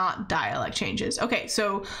 but not dialect changes. Okay,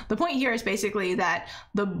 so the point here is basically that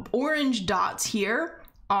the orange dots here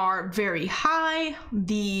are very high,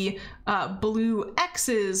 the blue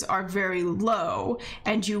X's are very low,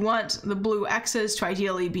 and you want the blue X's to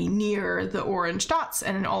ideally be near the orange dots,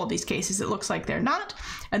 and in all of these cases it looks like they're not,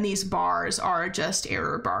 and these bars are just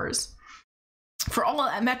error bars. For all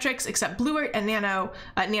metrics except blue and nano,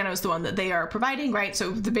 nano is the one that they are providing, right?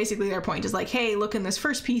 So basically their point is like, hey, look in this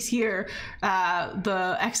first piece here,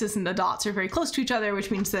 the X's and the dots are very close to each other, which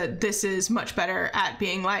means that this is much better at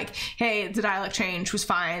being like, hey, the dialect change was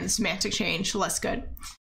fine, the semantic change less good.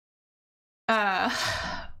 The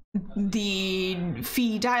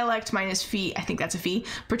phi dialect minus phi, I think that's a phi,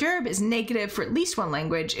 perturb is negative for at least one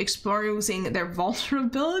language, exposing their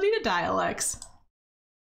vulnerability to dialects.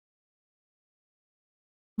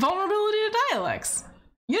 Vulnerability to dialects,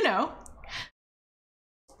 you know.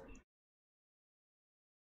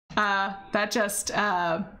 That just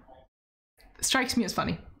strikes me as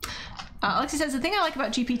funny. Alexi says, the thing I like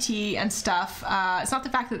about GPT and stuff, it's not the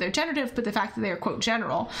fact that they're generative, but the fact that they're, quote,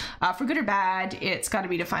 general. For good or bad, it's got to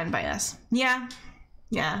be defined by us. Yeah.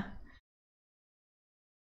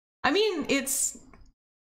 I mean,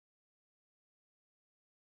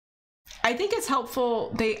 I think it's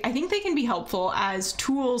helpful. I think they can be helpful as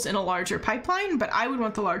tools in a larger pipeline, but I would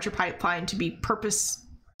want the larger pipeline to be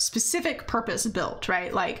specific purpose built,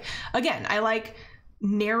 right? Like, again, I like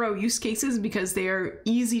narrow use cases because they're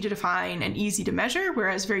easy to define and easy to measure,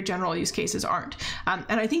 whereas very general use cases aren't.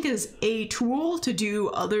 And I think as a tool to do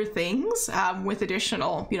other things with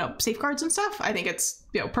additional, safeguards and stuff, I think it's,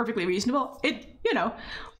 perfectly reasonable.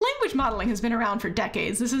 Language modeling has been around for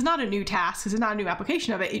decades. This is not a new task. This is not a new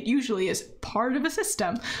application of it. It usually is part of a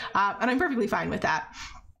system. And I'm perfectly fine with that.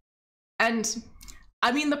 And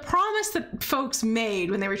I mean, the promise that folks made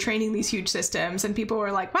when they were training these huge systems and people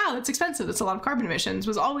were like, wow, that's expensive, that's a lot of carbon emissions,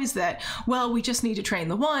 was always that, well, we just need to train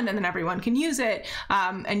the one and then everyone can use it.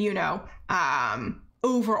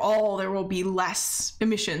 Overall, there will be less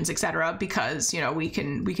emissions, et cetera, because, we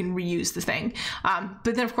can reuse the thing.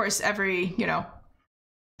 But then, of course,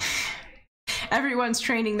 everyone's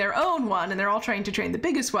training their own one and they're all trying to train the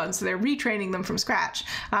biggest one, so they're retraining them from scratch.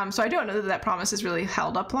 So I don't know that that promise is really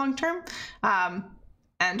held up long term.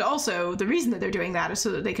 And also, the reason that they're doing that is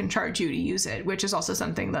so that they can charge you to use it, which is also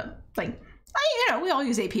something that, we all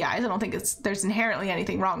use APIs. I don't think there's inherently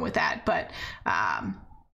anything wrong with that, but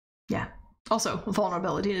yeah. Also,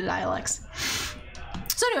 vulnerability to dialects.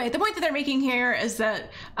 So anyway, the point that they're making here is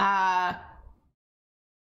that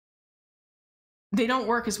they don't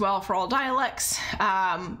work as well for all dialects.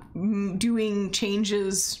 Doing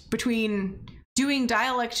changes between doing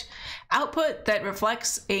dialect output that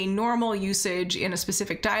reflects a normal usage in a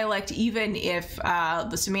specific dialect, even if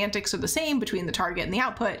the semantics are the same between the target and the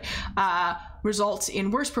output, results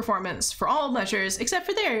in worse performance for all measures except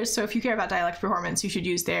for theirs. So if you care about dialect performance, you should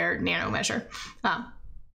use their nano measure,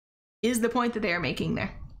 is the point that they are making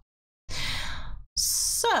there.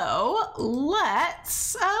 So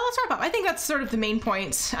let's wrap up. I think that's sort of the main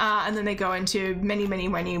point, and then they go into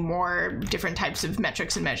many more different types of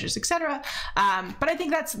metrics and measures, etc. But I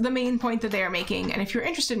think that's the main point that they are making, and if you're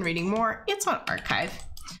interested in reading more, it's on arXiv.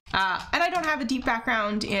 And I don't have a deep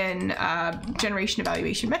background in generation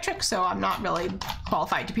evaluation metrics, so I'm not really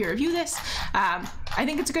qualified to peer review this. I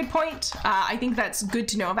think it's a good point. I think that's good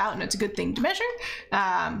to know about, and it's a good thing to measure.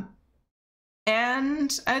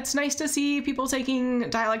 And it's nice to see people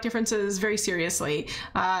taking dialect differences very seriously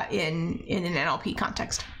in an NLP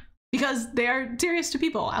context, because they are serious to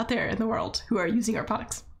people out there in the world who are using our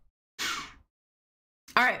products.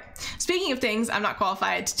 All right, speaking of things I'm not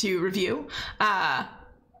qualified to review, I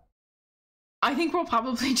think we'll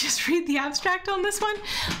probably just read the abstract on this one.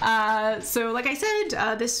 So like I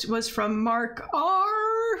said, this was from Mark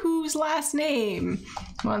R, whose last name,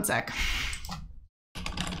 one sec.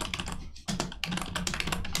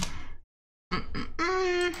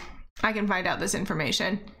 I can find out this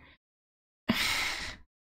information.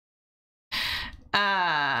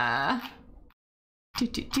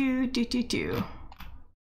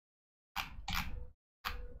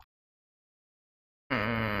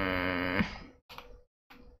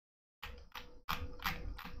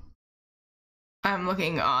 I'm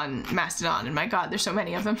looking on Mastodon, and my God, there's so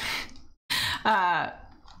many of them.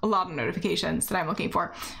 A lot of notifications that I'm looking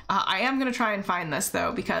for. I am going to try and find this,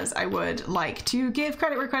 though, because I would like to give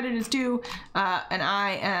credit where credit is due. And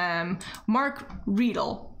I am Mark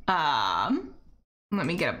Riedel. Let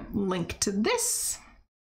me get a link to this.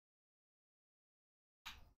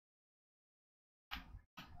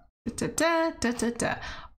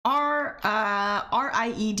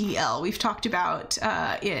 R-I-E-D-L. We've talked about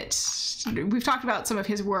it. We've talked about some of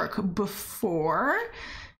his work before.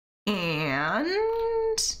 And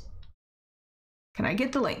can I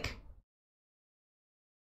get the link?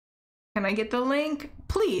 Can I get the link,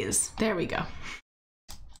 please? There we go.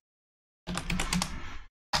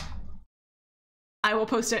 I will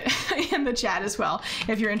post it in the chat as well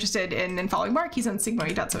if you're interested in following Mark. He's on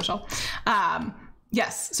sigmoid.social.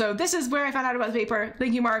 Yes, so this is where I found out about the paper.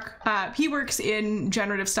 Thank you, Mark. He works in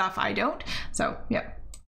generative stuff. I don't. So, yep.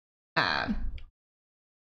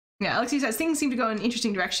 Yeah, Alexi says, things seem to go in an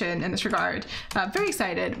interesting direction in this regard. Very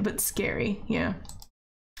excited, but scary, yeah.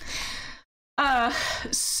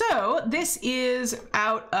 So this is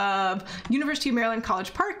out of University of Maryland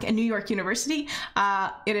College Park and New York University.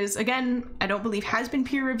 It is, again, I don't believe has been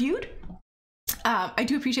peer reviewed. I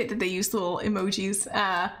do appreciate that they use little emojis.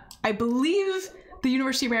 I believe the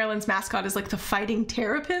University of Maryland's mascot is like the Fighting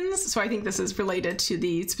Terrapins, so I think this is related to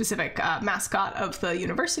the specific mascot of the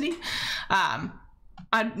university.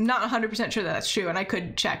 I'm not 100% sure that that's true, and I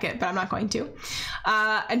could check it, but I'm not going to.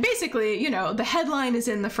 And basically, you know, the headline is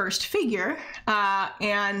in the first figure,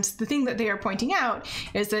 and the thing that they are pointing out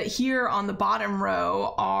is that here on the bottom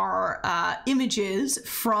row are images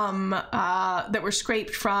from that were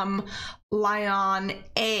scraped from Lion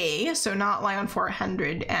A, so not Lion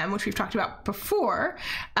 400M, which we've talked about before.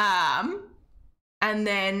 And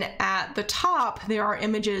then at the top, there are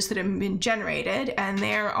images that have been generated, and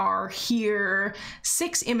there are here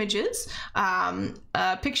 6 images.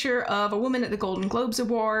 A picture of a woman at the Golden Globes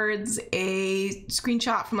Awards, a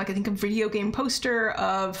screenshot from, like, I think a video game poster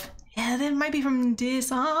of, yeah, that might be from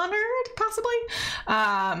Dishonored, possibly.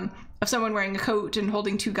 Of someone wearing a coat and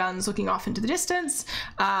holding 2 guns looking off into the distance,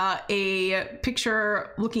 a picture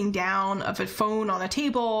looking down of a phone on a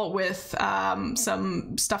table with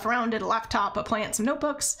some stuff around it, a laptop, a plant, some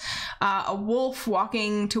notebooks, a wolf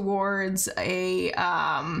walking towards a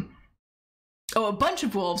bunch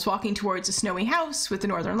of wolves walking towards a snowy house with the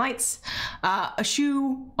northern lights, a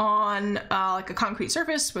shoe on like a concrete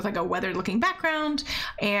surface with like a weathered looking background,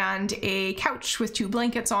 and a couch with 2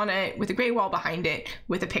 blankets on it with a gray wall behind it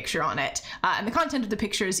with a picture on it. And the content of the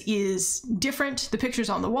pictures is different, the pictures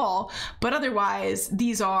on the wall, but otherwise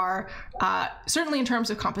these are certainly in terms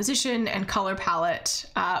of composition and color palette,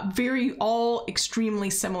 all extremely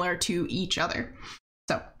similar to each other.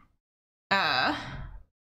 So,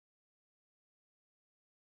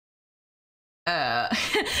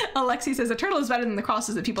 Alexi says, a turtle is better than the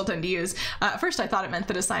crosses that people tend to use. At first I thought it meant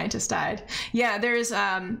that a scientist died. Yeah, there's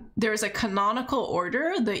a canonical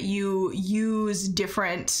order that you use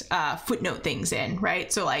different footnote things in,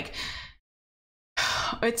 right? So like,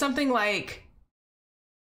 it's something like,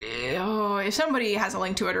 oh, if somebody has a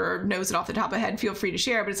link to it or knows it off the top of the head, feel free to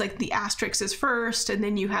share, but it's like the asterisk is first, and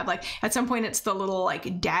then you have like, at some point it's the little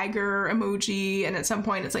like dagger emoji, and at some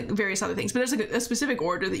point it's like various other things, but there's like a specific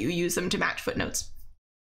order that you use them to match footnotes.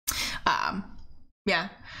 Yeah.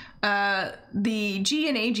 The G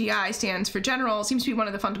in AGI stands for general, seems to be one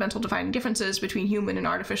of the fundamental defining differences between human and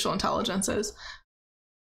artificial intelligences.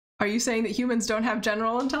 Are you saying that humans don't have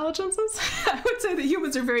general intelligences? I would say that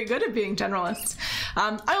humans are very good at being generalists.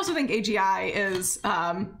 I also think AGI is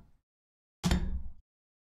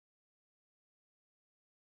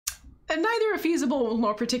neither a feasible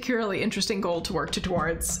nor particularly interesting goal to work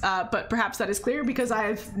towards, but perhaps that is clear because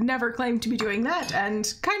I've never claimed to be doing that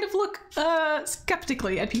and kind of look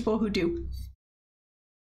skeptically at people who do.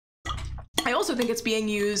 I also think it's being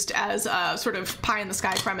used as a sort of pie in the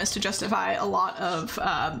sky premise to justify a lot of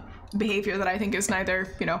behavior that I think is neither,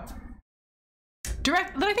 you know,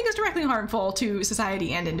 that I think is directly harmful to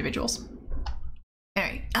society and individuals.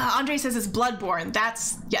 Anyway, Andre says it's Bloodborne.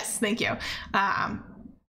 That's, yes, thank you.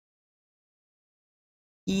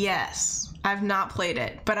 Yes, I've not played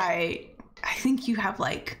it, but I think you have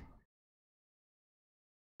like,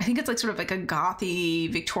 I think it's like sort of like a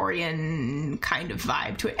gothy Victorian kind of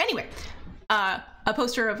vibe to it. Anyway, a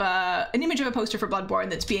poster of an image of a poster for Bloodborne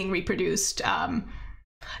that's being reproduced, not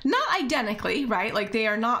identically, right? Like they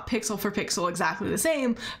are not pixel for pixel exactly the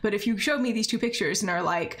same, but if you showed me these 2 pictures and are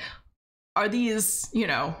like, are these, you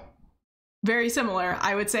know, very similar?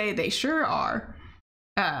 I would say they sure are.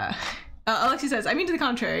 Alexi says, I mean, to the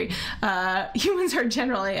contrary, humans are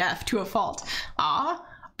general AF to a fault.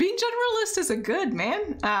 Being generalist is a good,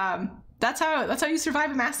 man. That's how you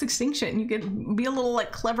survive a mass extinction. You can be a little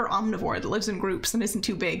like clever omnivore that lives in groups and isn't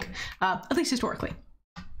too big, at least historically.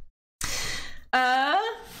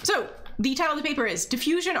 So the title of the paper is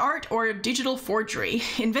Diffusion Art or Digital Forgery,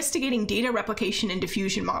 Investigating Data Replication in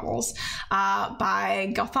Diffusion Models,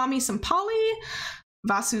 by Gauthami Sampali,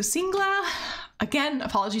 Vasu Singla. Again,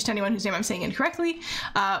 apologies to anyone whose name I'm saying incorrectly.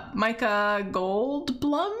 Micah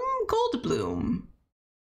Goldblum?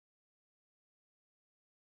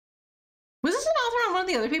 Was this an author on one of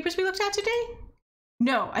the other papers we looked at today?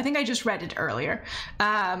 No, I think I just read it earlier.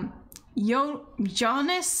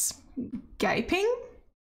 Jonas Gaping?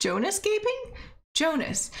 Jonas Gaping?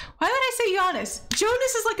 Jonas. Why would I say Jonas?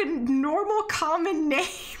 Jonas is like a normal common name.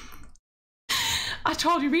 I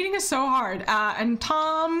told you, reading is so hard. And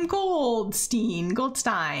Tom Goldstein,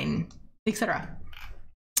 etc.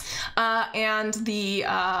 And the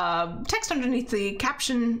text underneath the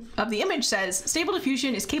caption of the image says, Stable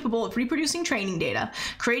Diffusion is capable of reproducing training data,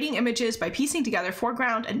 creating images by piecing together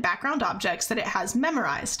foreground and background objects that it has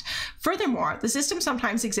memorized. Furthermore, the system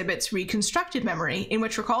sometimes exhibits reconstructed memory, in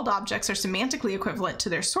which recalled objects are semantically equivalent to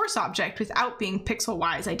their source object without being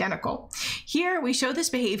pixel-wise identical. Here, we show this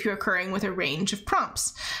behavior occurring with a range of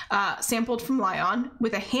prompts, sampled from Lion,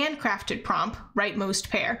 with a handcrafted prompt, rightmost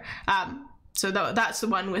pair. So that's the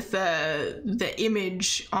one with the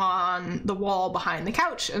image on the wall behind the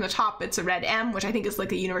couch. In the top, it's a red M, which I think is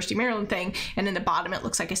like a University of Maryland thing. And in the bottom, it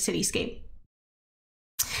looks like a cityscape.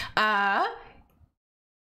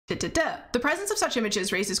 The presence of such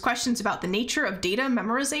images raises questions about the nature of data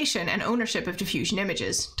memorization and ownership of diffusion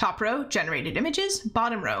images. Top row, generated images.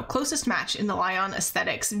 Bottom row, closest match in the Lion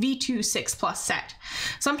Aesthetics V2 6+ set.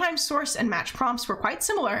 Sometimes source and match prompts were quite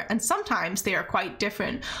similar, and sometimes they are quite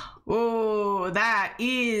different. Oh, that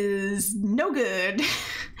is no good.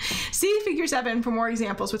 See figure 7 for more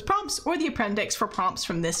examples with prompts, or the appendix for prompts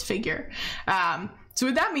from this figure. So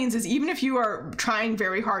what that means is even if you are trying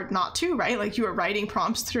very hard not to, right, like you are writing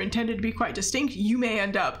prompts that are intended to be quite distinct, you may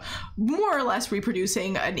end up more or less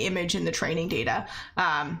reproducing an image in the training data.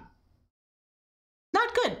 Not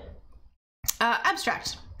good.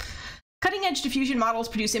 Abstract. Cutting-edge diffusion models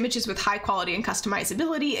produce images with high quality and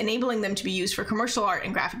customizability, enabling them to be used for commercial art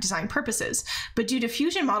and graphic design purposes. But do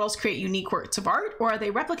diffusion models create unique works of art, or are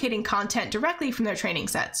they replicating content directly from their training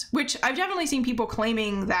sets? Which I've definitely seen people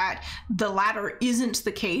claiming that the latter isn't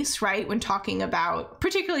the case, right? When talking about,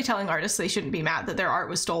 particularly telling artists they shouldn't be mad that their art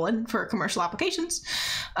was stolen for commercial applications.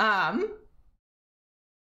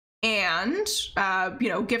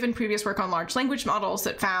 Given previous work on large language models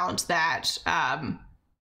that found that,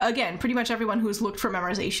 again, pretty much everyone who's looked for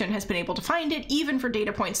memorization has been able to find it, even for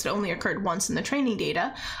data points that only occurred once in the training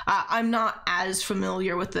data. I'm not as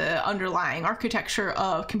familiar with the underlying architecture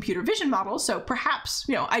of computer vision models, so perhaps,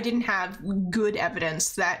 I didn't have good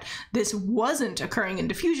evidence that this wasn't occurring in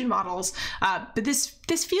diffusion models, but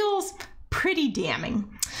this feels pretty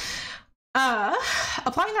damning.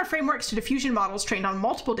 Applying our frameworks to diffusion models trained on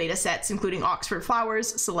multiple data sets, including Oxford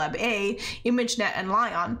Flowers, Celeb A, ImageNet, and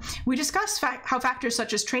Lion, we discuss how factors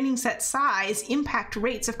such as training set size impact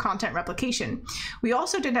rates of content replication. We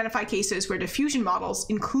also identify cases where diffusion models,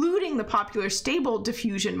 including the popular stable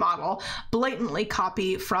diffusion model, blatantly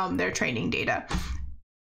copy from their training data.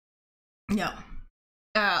 No.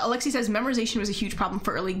 Alexi says memorization was a huge problem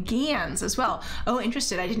for early GANs as well. Oh,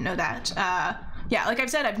 interested. I didn't know that. Yeah, like I've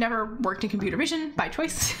said, I've never worked in computer vision by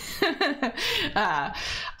choice. A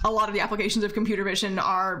lot of the applications of computer vision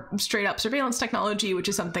are straight up surveillance technology, which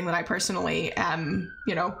is something that I personally am,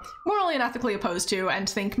 morally and ethically opposed to and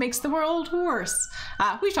think makes the world worse.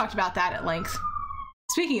 We've talked about that at length.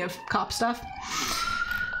 Speaking of cop stuff.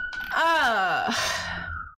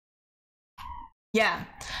 Yeah.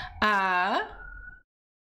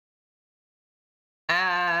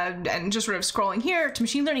 And just sort of scrolling here, to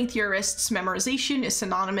machine learning theorists, memorization is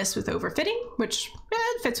synonymous with overfitting, which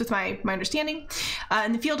fits with my understanding.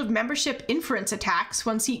 In the field of membership inference attacks,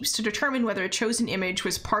 one seeks to determine whether a chosen image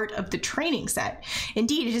was part of the training set.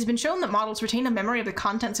 Indeed, it has been shown that models retain a memory of the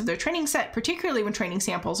contents of their training set, particularly when training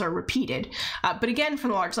samples are repeated. But again,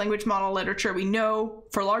 from the large language model literature, we know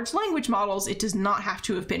for large language models, it does not have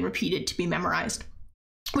to have been repeated to be memorized.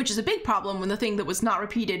 Which is a big problem when the thing that was not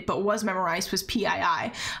repeated but was memorized was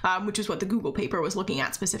PII, which is what the Google paper was looking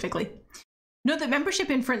at specifically. Note that membership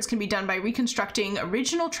inference can be done by reconstructing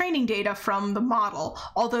original training data from the model,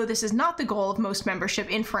 although this is not the goal of most membership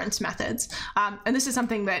inference methods. And this is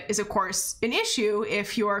something that is, of course, an issue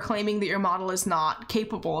if you're claiming that your model is not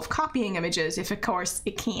capable of copying images, if, of course,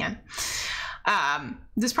 it can.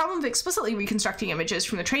 This problem of explicitly reconstructing images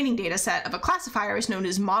from the training data set of a classifier is known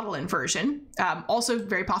as model inversion, also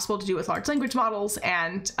very possible to do with large language models,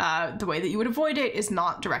 and the way that you would avoid it is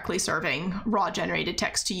not directly serving raw generated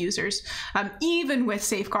text to users. Even with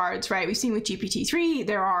safeguards, right? We've seen with GPT-3,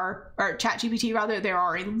 or ChatGPT rather, there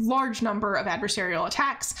are a large number of adversarial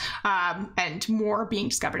attacks, and more being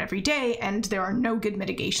discovered every day, and there are no good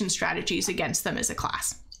mitigation strategies against them as a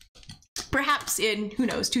class. Perhaps in, who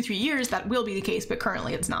knows, 2-3 years that will be the case, but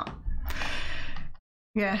currently it's not.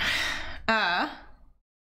 Yeah.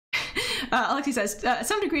 Alexi says, to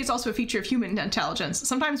some degree it's also a feature of human intelligence.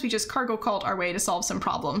 Sometimes we just cargo cult our way to solve some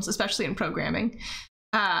problems, especially in programming.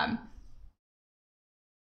 I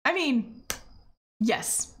mean,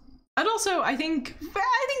 yes. And also, I think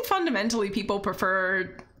fundamentally people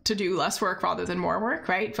prefer to do less work rather than more work,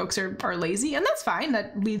 right? Folks are lazy, and that's fine.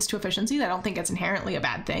 That leads to efficiency. I don't think it's inherently a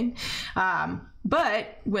bad thing.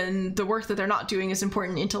 But when the work that they're not doing is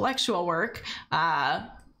important intellectual work, that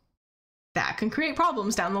can create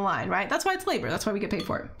problems down the line, right? That's why it's labor. That's why we get paid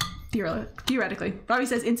for it, theoretically. Robbie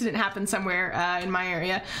says incident happened somewhere in my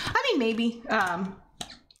area. I mean, maybe.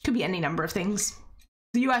 Could be any number of things.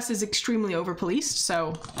 The US is extremely over-policed,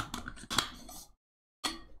 so...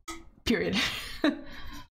 period.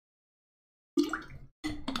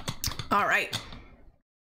 All right.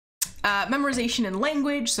 Memorization in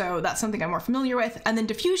language, so that's something I'm more familiar with. And then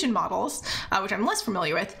diffusion models, which I'm less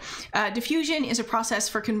familiar with. Diffusion is a process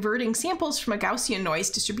for converting samples from a Gaussian noise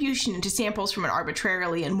distribution into samples from an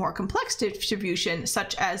arbitrarily and more complex distribution,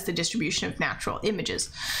 such as the distribution of natural images.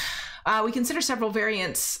 We consider several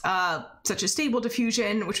variants, such as stable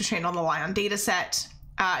diffusion, which was trained on the Lion dataset.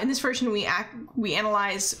 In this version, we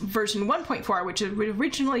analyze version 1.4, which was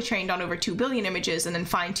originally trained on over 2 billion images and then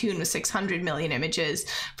fine-tuned with 600 million images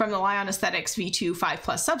from the Lion Aesthetics V2 5+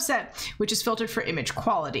 subset, which is filtered for image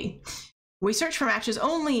quality. We search for matches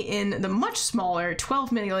only in the much smaller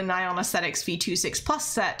 12 million Lion Aesthetics V2 6+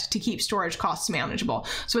 set to keep storage costs manageable.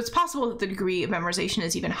 So it's possible that the degree of memorization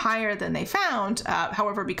is even higher than they found.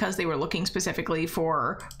 However, because they were looking specifically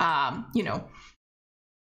for,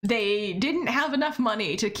 they didn't have enough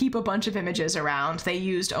money to keep a bunch of images around. They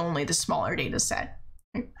used only the smaller data set.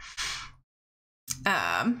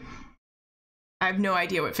 I have no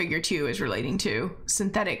idea what figure 2 is relating to.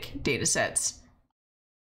 Synthetic data sets.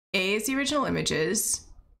 A is the original images,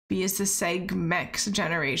 B is the segmex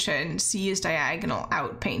generation, C is diagonal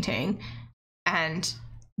outpainting, and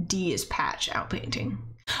D is patch outpainting.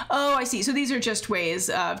 Oh, I see. So these are just ways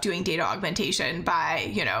of doing data augmentation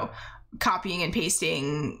by, copying and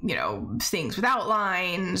pasting, things with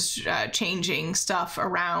outlines, changing stuff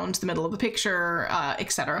around the middle of a picture,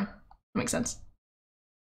 etc. Makes sense.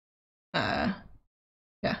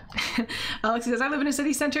 Yeah. Alex says, I live in a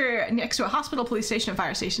city center next to a hospital, police station, and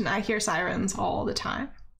fire station. I hear sirens all the time.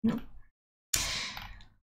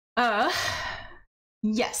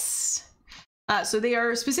 Yes. So they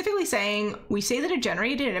are specifically saying, we say that a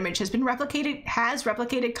generated image has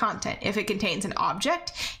replicated content if it contains an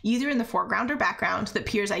object, either in the foreground or background, that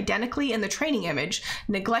appears identically in the training image,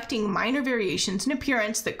 neglecting minor variations in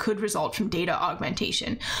appearance that could result from data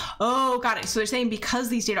augmentation. Oh, got it. So they're saying because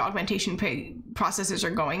these data augmentation processes are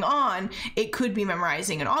going on, it could be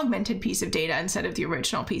memorizing an augmented piece of data instead of the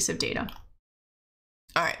original piece of data.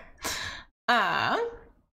 All right.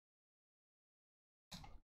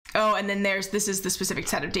 Oh, and then this is the specific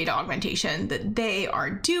set of data augmentation that they are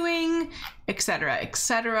doing, etc.,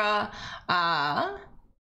 etc.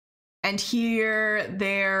 And here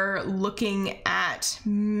they're looking at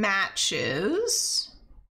matches.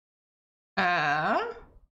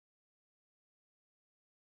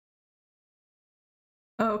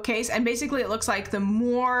 Okay, and basically it looks like the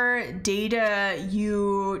more data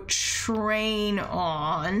you train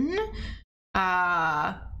on,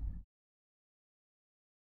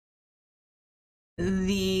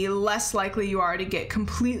 the less likely you are to get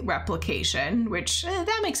complete replication, which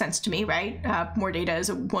that makes sense to me, right? More data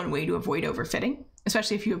is one way to avoid overfitting,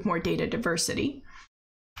 especially if you have more data diversity.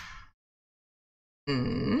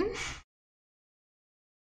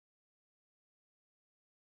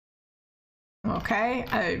 Okay,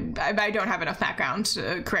 I don't have enough background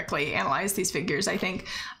to correctly analyze these figures, I think.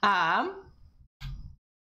 But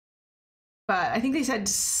I think they said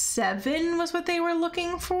 7 was what they were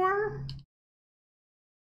looking for.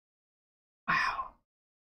 Wow.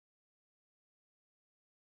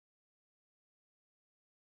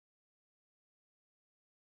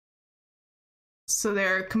 So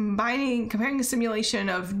they're comparing the simulation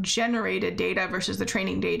of generated data versus the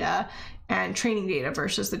training data, and training data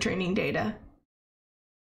versus the training data.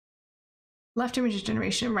 Left image is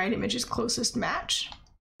generation, right image is closest match.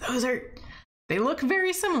 Those are They look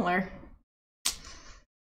very similar.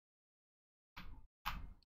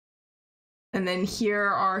 And then here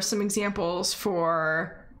are some examples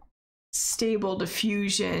for stable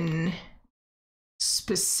diffusion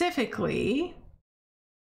specifically.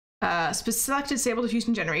 Selected stable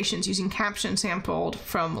diffusion generations using caption sampled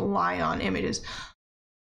from Lion images.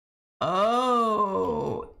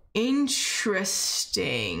 Oh, interesting.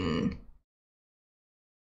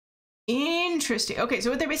 Interesting. Okay, so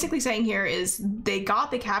what they're basically saying here is they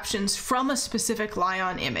got the captions from a specific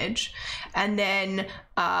Lion image, and then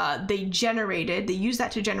they used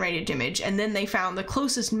that to generate an image, and then they found the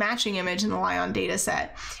closest matching image in the Lion data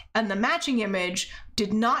set. And the matching image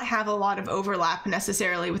did not have a lot of overlap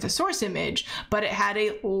necessarily with the source image, but it had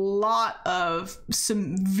a lot of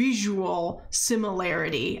some visual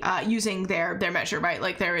similarity using their measure, right?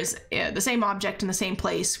 Like there is the same object in the same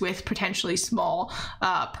place with potentially small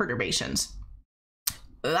perturbations.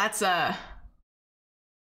 That's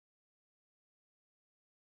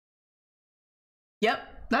yep,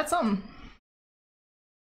 that's something.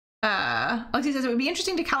 Alexi says it would be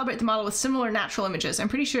interesting to calibrate the model with similar natural images. I'm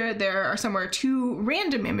pretty sure there are somewhere 2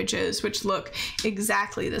 random images which look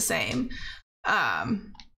exactly the same.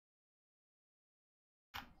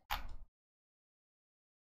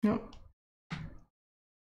 Nope.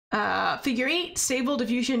 Figure 8, stable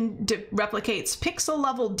diffusion replicates pixel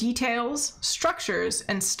level details, structures,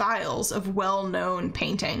 and styles of well-known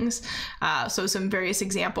paintings. So some various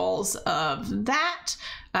examples of that.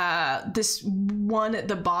 This one at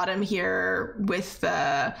the bottom here with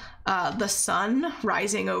the sun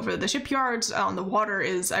rising over the shipyards on the water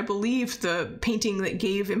is, I believe, the painting that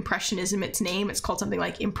gave Impressionism its name. It's called something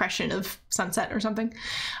like Impression of Sunset or something.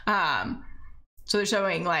 So they're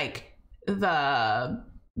showing like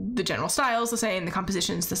the general style's the same, the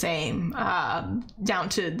composition's the same, down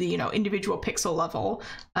to the individual pixel level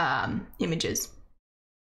images.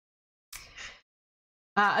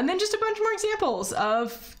 And then just a bunch more examples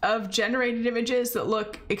of generated images that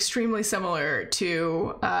look extremely similar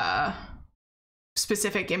to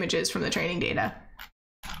specific images from the training data.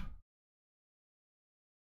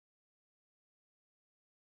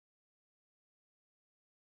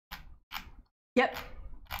 Yep.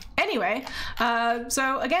 Anyway,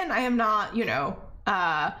 so again, I am not,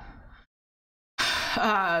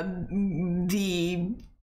 the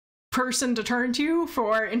person to turn to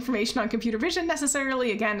for information on computer vision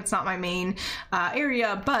necessarily. Again, it's not my main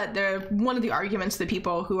area, but one of the arguments that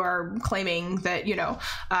people who are claiming that,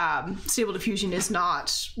 stable diffusion is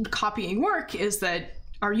not copying work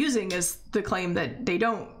are using is the claim that they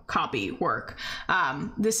don't copy work.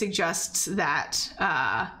 This suggests that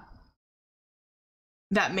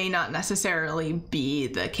that may not necessarily be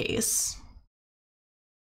the case.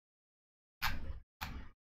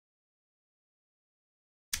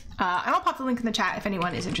 And I'll pop the link in the chat if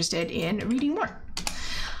anyone is interested in reading more.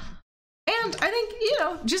 And I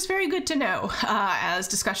think, just very good to know as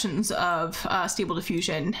discussions of stable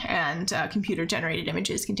diffusion and computer-generated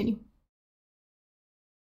images continue.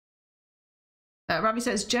 Robbie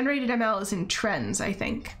says, generated ML is in trends, I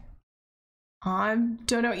think. I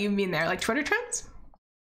don't know what you mean there, like Twitter trends?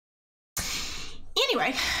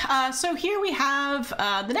 Anyway, so here we have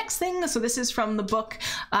the next thing. So this is from the book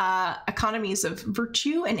Economies of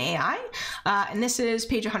Virtue and AI. And this is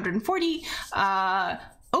page 140.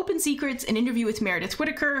 Open Secrets, an interview with Meredith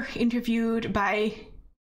Whittaker, interviewed by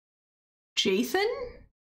Jathan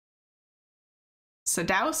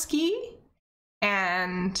Sadowski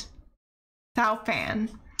and Thao Fan.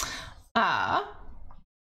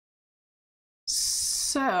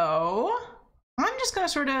 So I'm just going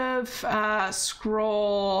to sort of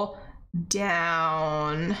scroll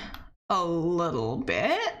down a little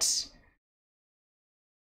bit.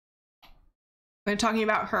 We're talking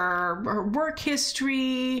about her work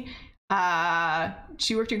history.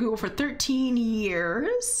 She worked at Google for 13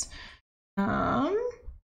 years.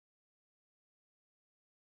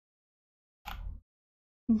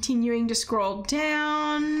 Continuing to scroll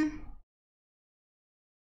down.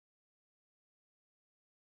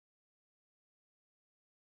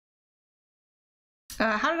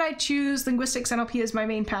 How did I choose linguistics NLP as my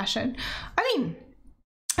main passion? I mean,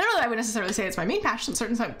 I don't know that I would necessarily say it's my main passion. It's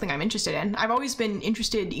certainly something I'm interested in. I've always been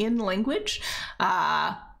interested in language.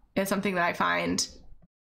 It's something that I find,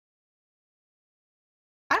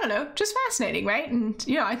 I don't know, just fascinating, right? And,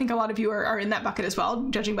 I think a lot of you are in that bucket as well,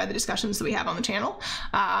 judging by the discussions that we have on the channel.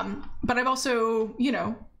 But I've also,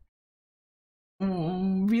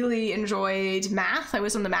 really enjoyed math. I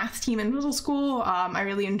was on the math team in middle school. I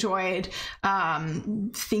really enjoyed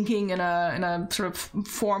thinking in a sort of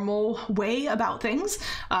formal way about things,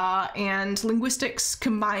 and linguistics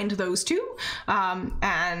combined those two.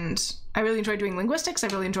 And I really enjoy doing linguistics. I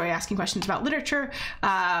really enjoy asking questions about literature,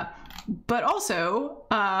 but also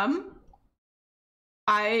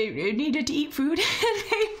I needed to eat food and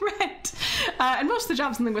pay rent. And most of the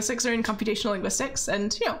jobs in linguistics are in computational linguistics.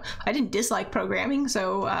 And, you know, I didn't dislike programming,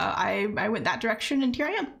 so I went that direction, and here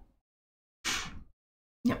I am.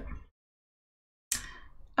 Yep.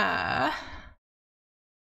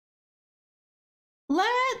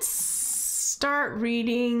 Let's start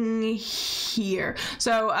reading here.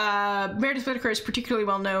 So Meredith Whittaker is particularly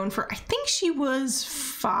well known for, I think she was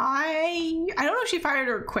I don't know if she fired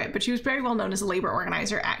or quit, but she was very well known as a labor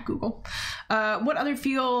organizer at Google. What other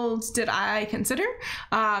fields did I consider?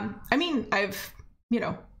 I mean, I've, you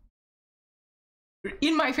know,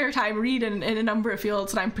 in my fair time read in a number of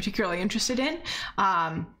fields that I'm particularly interested in.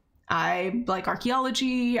 I like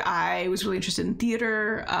archaeology. I was really interested in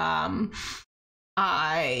theater.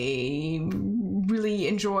 I really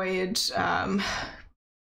enjoyed,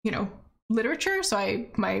 you know, literature. So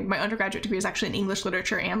my undergraduate degree is actually in English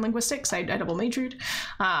literature and linguistics. I double majored.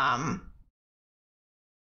 I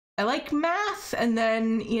like math. And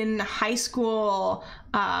then in high school,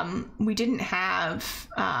 we didn't have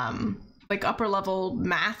like upper level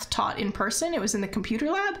math taught in person. It was in the computer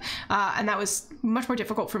lab. And that was much more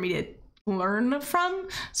difficult for me to learn from.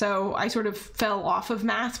 So I sort of fell off of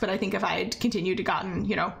math, but I think if I had continued to gotten,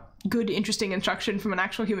 you know, good, interesting instruction from an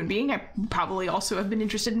actual human being, I probably also have been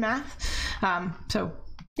interested in math. So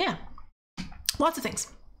yeah, lots of things.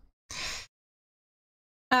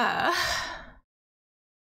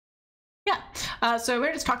 So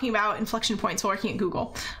we're just talking about inflection points while working at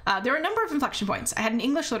Google. There are a number of inflection points. I had an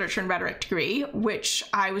English literature and rhetoric degree, which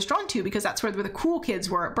I was drawn to because that's where the cool kids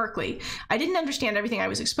were at Berkeley. I didn't understand everything I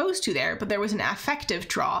was exposed to there, but there was an affective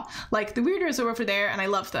draw. Like, the weirdos are over there and I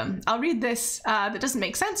love them. I'll read this that doesn't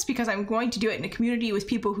make sense because I'm going to do it in a community with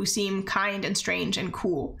people who seem kind and strange and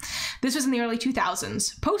cool. This was in the early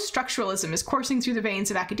 2000s. Post-structuralism is coursing through the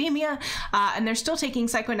veins of academia, and they're still taking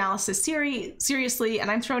psychoanalysis seriously,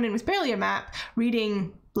 and I'm thrown in with barely a map,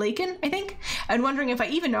 reading Lacan, I think, and wondering if I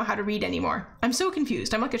even know how to read anymore. I'm so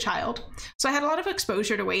confused. I'm like a child. So I had a lot of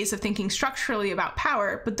exposure to ways of thinking structurally about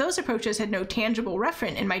power, but those approaches had no tangible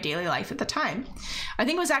referent in my daily life at the time. I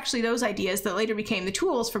think it was actually those ideas that later became the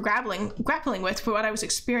tools for grappling with for what I was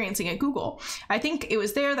experiencing at Google. I think it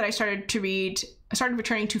was there that I started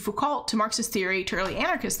returning to Foucault, to Marxist theory, to early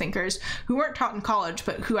anarchist thinkers who weren't taught in college,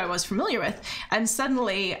 but who I was familiar with, and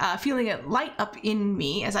suddenly feeling it light up in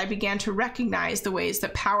me as I began to recognize the ways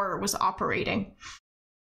that power was operating.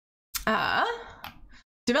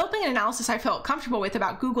 Developing an analysis I felt comfortable with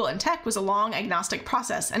about Google and tech was a long, agnostic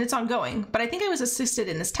process, and it's ongoing, but I think I was assisted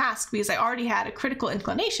in this task because I already had a critical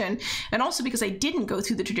inclination, and also because I didn't go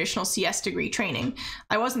through the traditional CS degree training.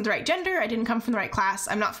 I wasn't the right gender, I didn't come from the right class,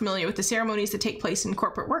 I'm not familiar with the ceremonies that take place in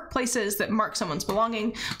corporate workplaces that mark someone's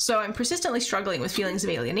belonging, so I'm persistently struggling with feelings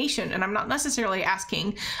of alienation, and I'm not necessarily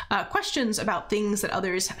asking questions about things that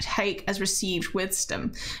others take as received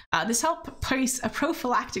wisdom. This helped place a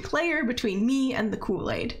prophylactic layer between me and the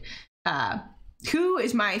Kool-Aid. Who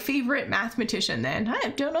is my favorite mathematician then? I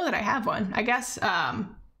don't know that I have one. I guess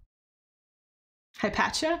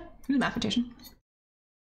Hypatia, who's a mathematician.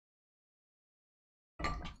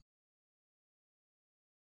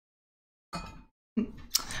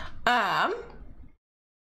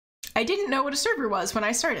 I didn't know what a server was when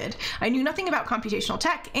I started. I knew nothing about computational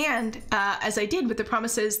tech, and as I did with the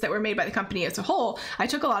promises that were made by the company as a whole, I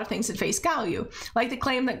took a lot of things at face value, like the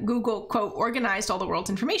claim that Google, quote, organized all the world's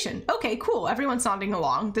information. Okay, cool, everyone's nodding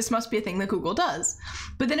along. This must be a thing that Google does.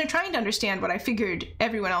 But then in trying to understand what I figured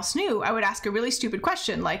everyone else knew, I would ask a really stupid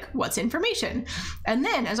question like, what's information? And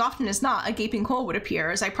then, as often as not, a gaping hole would appear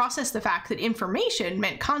as I processed the fact that information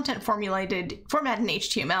meant content formatted in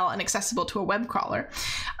HTML and accessible to a web crawler.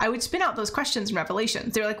 I would spin out those questions and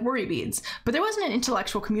revelations. They were like worry beads, but there wasn't an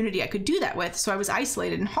intellectual community I could do that with, so I was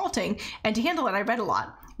isolated and halting, and to handle it, I read a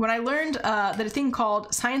lot. When I learned that a thing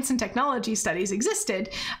called science and technology studies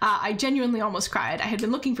existed, I genuinely almost cried. I had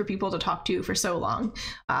been looking for people to talk to for so long.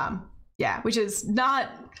 Yeah, which is not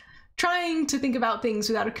trying to think about things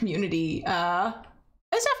without a community.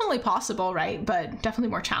 It's definitely possible, right? But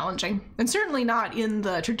definitely more challenging, and certainly not in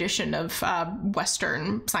the tradition of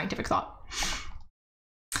Western scientific thought.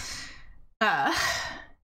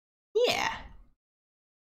 Yeah.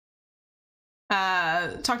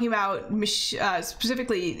 talking about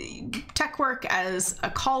specifically tech work as a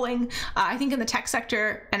calling. I think in the tech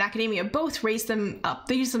sector and academia both raise them up.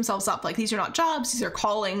 They use themselves up like these are not jobs, these are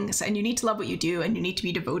callings, and you need to love what you do and you need to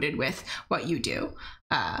be devoted with what you do.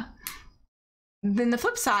 Then the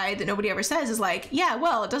flip side that nobody ever says is like, yeah,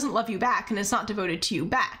 well, it doesn't love you back and it's not devoted to you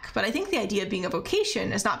back. But I think the idea of being a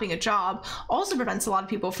vocation as not being a job also prevents a lot of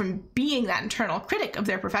people from being that internal critic of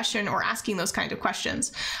their profession or asking those kind of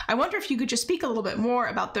questions. I wonder if you could just speak a little bit more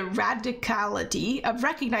about the radicality of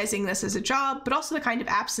recognizing this as a job, but also the kind of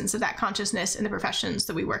absence of that consciousness in the professions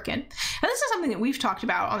that we work in. And this is something that we've talked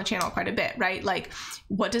about on the channel quite a bit, right? Like,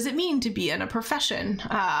 what does it mean to be in a profession?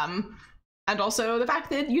 And also the fact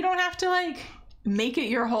that you don't have to like make it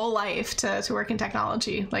your whole life to work in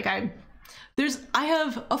technology. Like I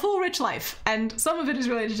have a full rich life and some of it is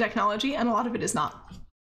related to technology and a lot of it is not.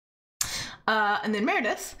 And then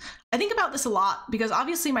Meredith, I think about this a lot because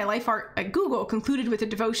obviously my life arc at Google concluded with a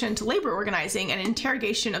devotion to labor organizing and an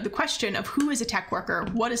interrogation of the question of who is a tech worker,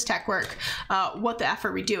 what is tech work, what the F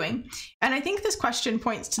are we doing? And I think this question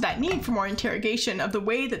points to that need for more interrogation of the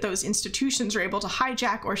way that those institutions are able to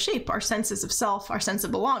hijack or shape our senses of self, our sense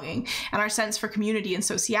of belonging, and our sense for community and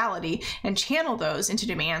sociality, and channel those into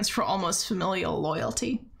demands for almost familial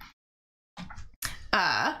loyalty.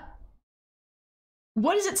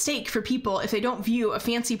 What is at stake for people if they don't view a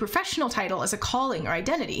fancy professional title as a calling or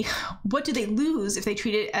identity? What do they lose if they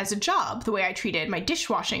treat it as a job, the way I treated my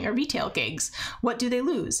dishwashing or retail gigs? What do they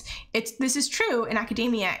lose? This is true in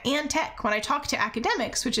academia and tech. When I talk to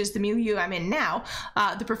academics, which is the milieu I'm in now,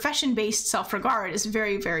 the profession-based self-regard is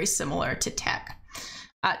very, very similar to tech.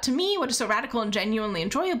 To me, what is so radical and genuinely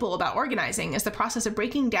enjoyable about organizing is the process of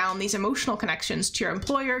breaking down these emotional connections to your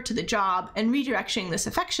employer, to the job, and redirecting this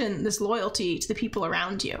affection, this loyalty to the people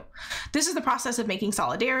around you. This is the process of making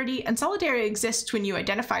solidarity, and solidarity exists when you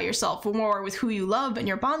identify yourself more with who you love and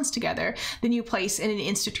your bonds together than you place in an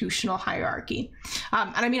institutional hierarchy.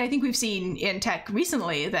 And I mean, I think we've seen in tech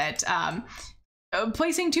recently that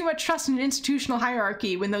placing too much trust in an institutional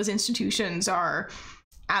hierarchy when those institutions are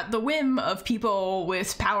at the whim of people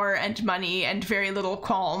with power and money and very little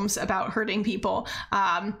qualms about hurting people.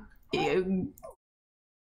 Oh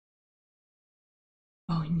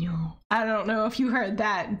no. I don't know if you heard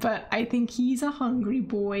that, but I think he's a hungry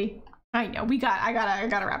boy. I know, I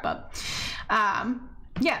gotta wrap up.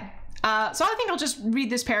 Yeah. So I think I'll just read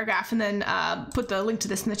this paragraph and then put the link to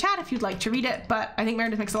this in the chat if you'd like to read it. But I think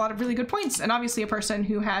Meredith makes a lot of really good points, and obviously a person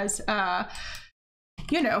who has,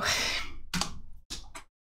 you know,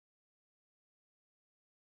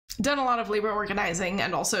 done a lot of labor organizing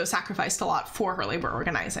and also sacrificed a lot for her labor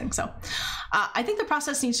organizing. So I think the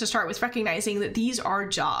process needs to start with recognizing that these are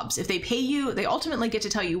jobs. If they pay you, they ultimately get to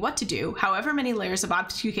tell you what to do, however many layers of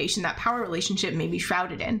obfuscation that power relationship may be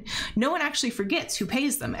shrouded in. No one actually forgets who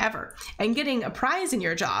pays them, ever. And getting a prize in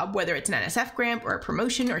your job, whether it's an NSF grant or a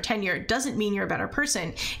promotion or tenure, doesn't mean you're a better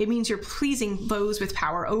person. It means you're pleasing those with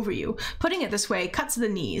power over you. Putting it this way cuts the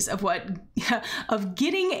knees of of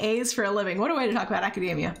getting A's for a living. What a way to talk about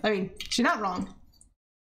academia. I mean, she's not wrong.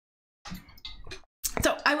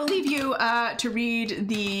 So I will leave you to read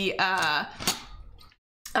the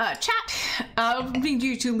chat. I'll need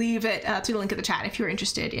you to leave it to the link in the chat if you're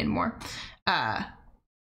interested in more. I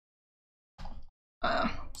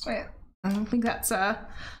don't think that's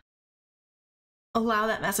allow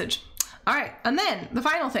that message. All right, and then the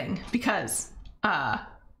final thing, because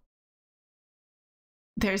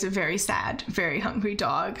there's a very sad, very hungry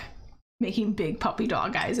dog making big puppy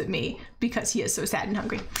dog eyes at me because he is so sad and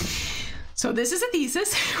hungry. So this is a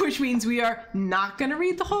thesis, which means we are not going to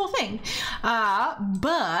read the whole thing,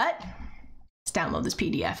 but let's download this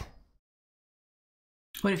PDF.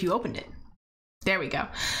 What if you opened it? There we go.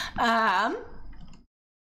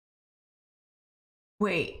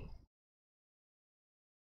 Wait.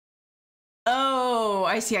 Oh,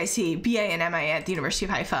 I see. BA and MA at the University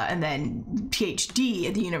of Haifa, and then PhD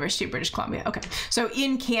at the University of British Columbia. Okay, so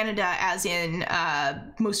in Canada, as in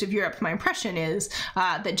most of Europe, my impression is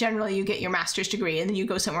that generally you get your master's degree and then you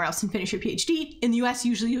go somewhere else and finish your PhD. In the US,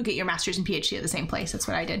 usually you'll get your master's and PhD at the same place. That's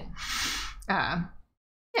what I did. Yeah.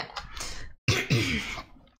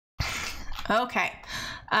 Okay,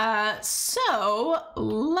 so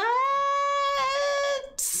let's...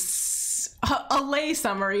 A lay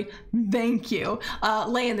summary, thank you.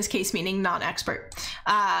 Lay in this case meaning non-expert.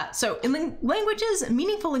 So in languages,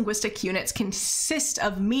 meaningful linguistic units consist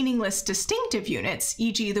of meaningless distinctive units,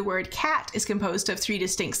 e.g. the word cat is composed of 3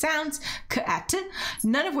 distinct sounds, kat,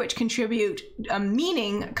 none of which contribute a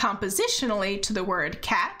meaning compositionally to the word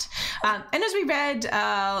cat. And as we read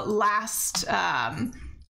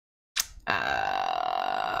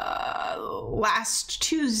last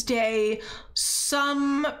Tuesday,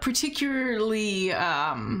 some particularly,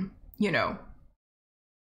 you know,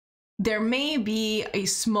 there may be a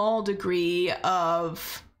small degree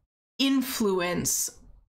of influence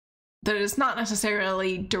that is not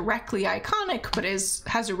necessarily directly iconic, but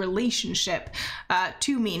has a relationship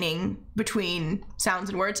to meaning between sounds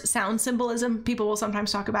and words. Sound symbolism, people will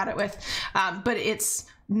sometimes talk about it with, but it's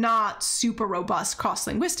not super robust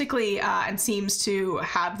cross-linguistically and seems to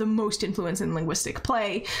have the most influence in linguistic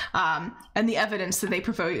play. And the evidence that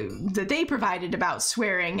they provided about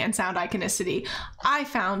swearing and sound iconicity, I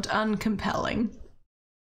found uncompelling.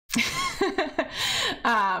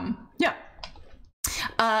 Yeah.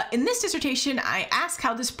 In this dissertation, I ask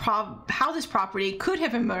how this property could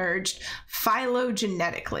have emerged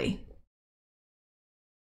phylogenetically.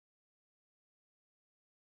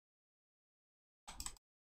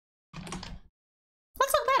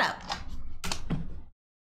 Let's look that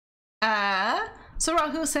up. So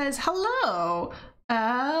Rahul says, hello.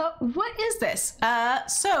 What is this?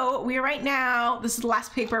 So we are right now, this is the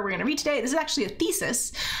last paper we're going to read today. This is actually a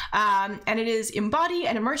thesis, and it is Embody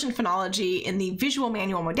and Emergent Phonology in the Visual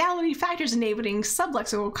Manual Modality, Factors Enabling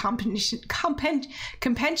Sublexical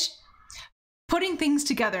Putting Things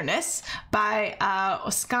Togetherness by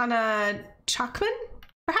Oskana Chakman,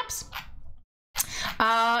 perhaps?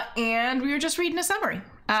 And we were just reading a summary.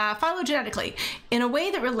 Phylogenetically, in a way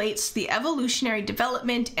that relates to the evolutionary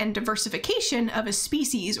development and diversification of a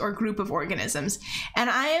species or group of organisms. And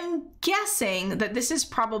I am guessing that this is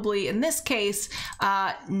probably, in this case,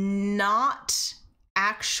 not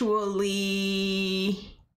actually...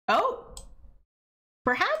 Oh,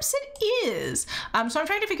 perhaps it is. So I'm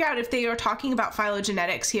trying to figure out if they are talking about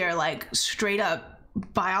phylogenetics here, like straight up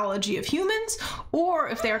biology of humans, or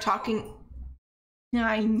if they are talking...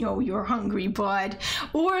 I know you're hungry, bud.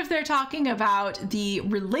 Or if they're talking about the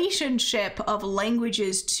relationship of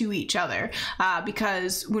languages to each other.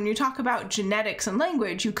 Because when you talk about genetics and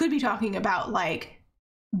language, you could be talking about like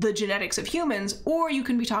the genetics of humans, or you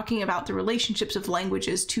can be talking about the relationships of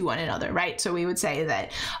languages to one another, right? So we would say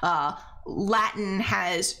that Latin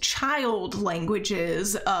has child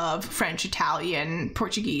languages of French, Italian,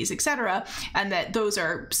 Portuguese, etc., and that those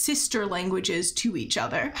are sister languages to each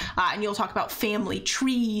other. And you'll talk about family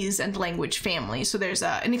trees and language families. So there's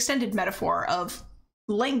an extended metaphor of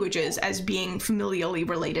languages as being familially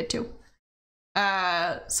related to.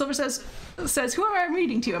 Silver says, who am I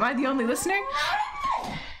reading to? Am I the only listener?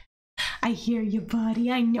 I hear you,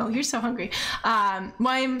 buddy. I know you're so hungry. Well,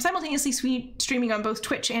 I'm simultaneously streaming on both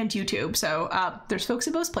Twitch and YouTube, so there's folks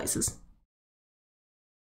in both places.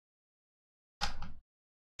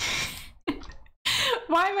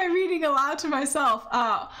 Why am I reading aloud to myself?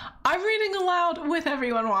 I'm reading aloud with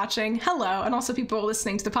everyone watching. Hello, and also people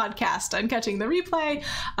listening to the podcast and catching the replay.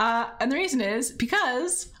 And the reason is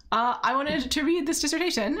because I wanted to read this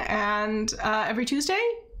dissertation, and every Tuesday,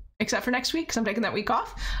 except for next week, because I'm taking that week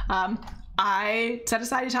off, I set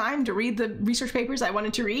aside a time to read the research papers I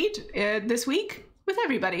wanted to read this week with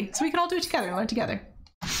everybody, so we can all do it together and learn together.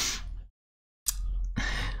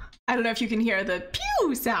 I don't know if you can hear the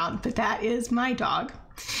pew sound, but that is my dog.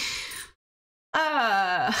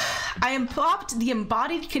 I plopped the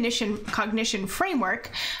embodied cognition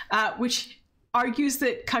framework, which argues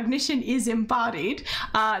that cognition is embodied.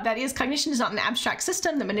 That is, cognition is not an abstract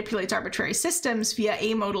system that manipulates arbitrary systems via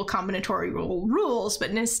amodal combinatorial rules,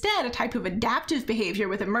 but instead a type of adaptive behavior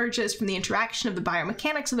that emerges from the interaction of the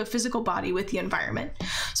biomechanics of the physical body with the environment.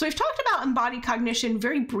 So we've talked about embodied cognition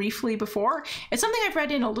very briefly before. It's something I've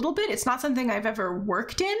read in a little bit. It's not something I've ever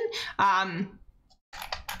worked in.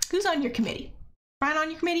 Who's on your committee? Brian on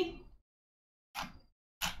your committee?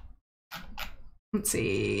 Let's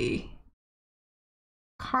see.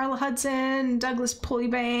 Carla Hudson, Douglas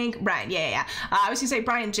Pulleybank, Brian, yeah. I was gonna say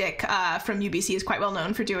Brian Jick from UBC is quite well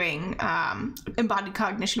known for doing embodied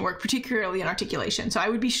cognition work, particularly in articulation. So I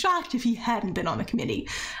would be shocked if he hadn't been on the committee.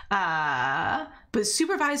 But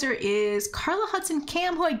supervisor is Carla Hudson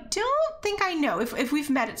Cam, who I don't think I know. If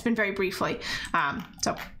we've met, it's been very briefly.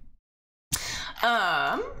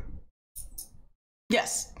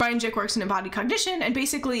 Yes, Brian Jick works in embodied cognition, and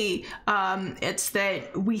basically it's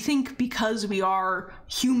that we think because we are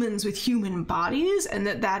humans with human bodies, and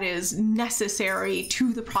that is necessary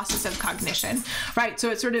to the process of cognition, right? So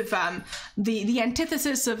it's sort of the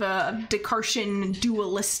antithesis of a Descartesian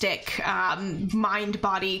dualistic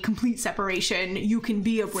mind-body complete separation, you can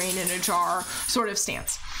be a brain in a jar sort of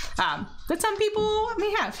stance that some people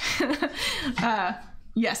may have.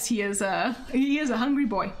 Yes, he is a hungry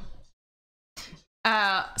boy.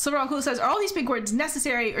 Silver Cool says, are all these big words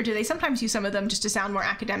necessary, or do they sometimes use some of them just to sound more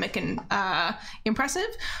academic and impressive?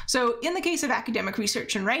 So in the case of academic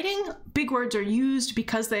research and writing, big words are used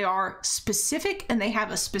because they are specific and they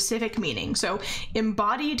have a specific meaning. So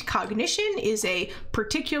embodied cognition is a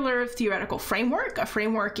particular theoretical framework. A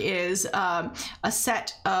framework is a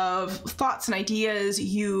set of thoughts and ideas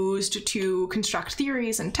used to construct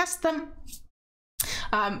theories and test them.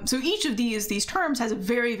 So each of these terms has a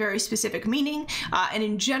very, very specific meaning, and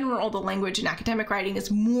in general, the language in academic writing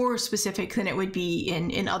is more specific than it would be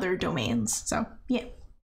in other domains. So yeah.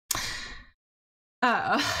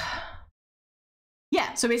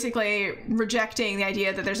 Yeah, so basically rejecting the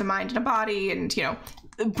idea that there's a mind and a body, and, you know,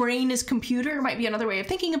 the brain is computer might be another way of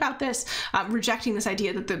thinking about this. Rejecting this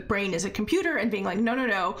idea that the brain is a computer and being like, no, no,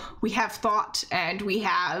 no, we have thought and we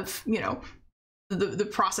have, you know, the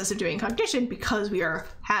process of doing cognition because we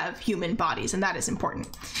have human bodies, and that is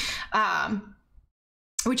important.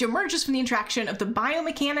 Which emerges from the interaction of the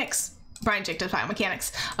biomechanics, Brian Jacobs'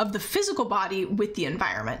 biomechanics, of the physical body with the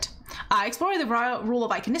environment. Explore the role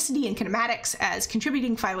of iconicity and kinematics as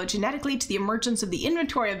contributing phylogenetically to the emergence of the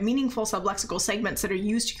inventory of meaningful sublexical segments that are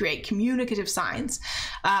used to create communicative signs.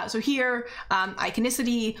 So here,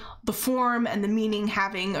 iconicity, the form and the meaning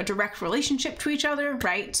having a direct relationship to each other,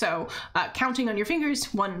 right? So counting on your fingers,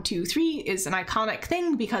 1, 2, 3 is an iconic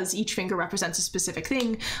thing because each finger represents a specific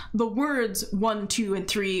thing. The words 1, 2, and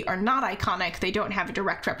 3 are not iconic. They don't have a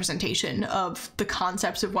direct representation of the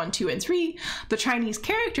concepts of 1, 2, and 3. The Chinese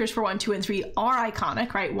characters for 1, 2, and 3 are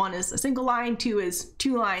iconic, right? 1 is a single line, 2 is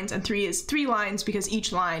 2 lines, and 3 is 3 lines because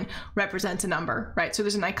each line represents a number, right? So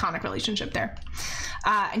there's an iconic relationship there.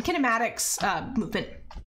 And kinematics movement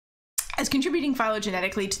as contributing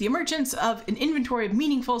phylogenetically to the emergence of an inventory of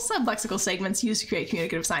meaningful sublexical segments used to create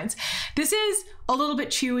communicative signs. This is a little bit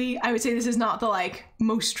chewy. I would say this is not the like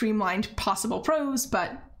most streamlined possible prose,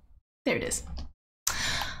 but there it is.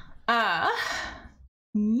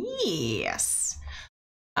 Yes.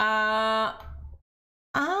 I'm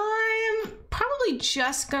probably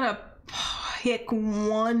just gonna pick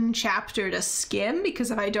one chapter to skim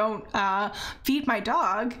because if I don't feed my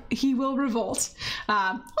dog, he will revolt.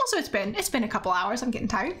 Also, it's been a couple hours. I'm getting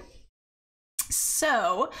tired.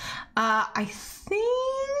 So I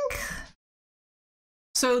think.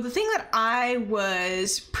 So the thing that I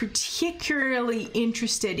was particularly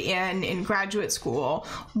interested in graduate school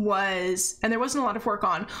was, and there wasn't a lot of work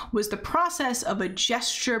on, was the process of a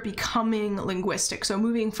gesture becoming linguistic. So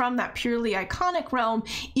moving from that purely iconic realm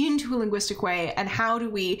into a linguistic way, and how do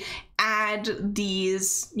we add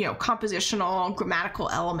these, you know, compositional, grammatical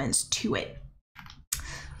elements to it.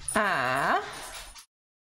 And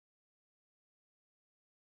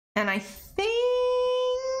I think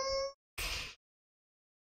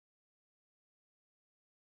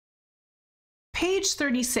page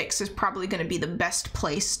 36 is probably going to be the best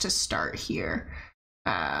place to start here.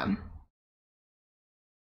 Lexi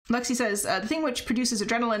says, the thing which produces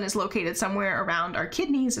adrenaline is located somewhere around our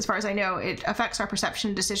kidneys. As far as I know, it affects our perception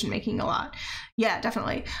and decision making a lot. Yeah,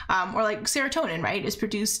 definitely. Or like serotonin, right, is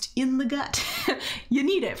produced in the gut. You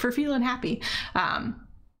need it for feeling happy.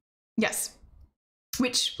 Yes.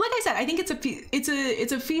 Which, like I said, I think it's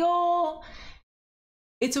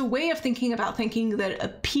a way of thinking about thinking that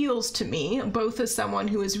appeals to me, both as someone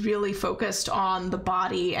who is really focused on the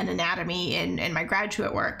body and anatomy in my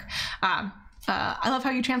graduate work. I love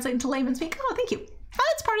how you translate into layman's speak. Oh, thank you.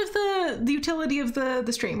 That's part of the utility of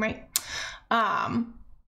the stream, right?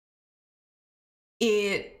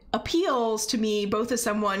 It appeals to me both as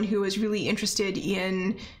someone who is really interested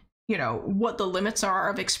in, you know, what the limits are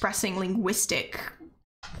of expressing linguistic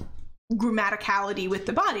grammaticality with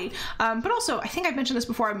the body, but also I think I've mentioned this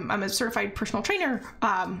before, I'm a certified personal trainer,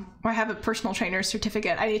 or I have a personal trainer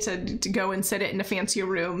certificate. I need to go and sit it in a fancier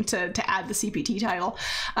room to add the CPT title,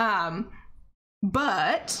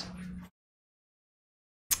 but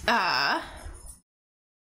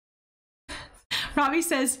Robbie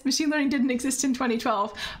says machine learning didn't exist in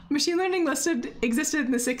 2012. Machine learning existed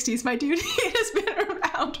in the 60s, my dude. It has been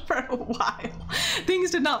around for a while.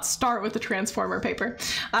 Things did not start with the transformer paper,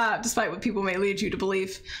 despite what people may lead you to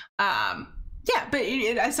believe. Yeah, but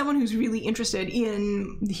as someone who's really interested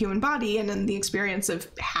in the human body and in the experience of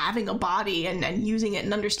having a body and using it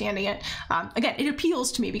and understanding it, again, it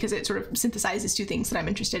appeals to me because it sort of synthesizes two things that I'm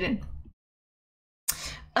interested in.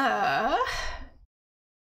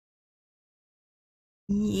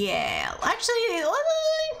 Yeah, actually,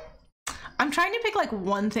 I'm trying to pick like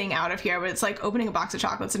one thing out of here, but it's like opening a box of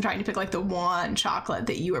chocolates and trying to pick like the one chocolate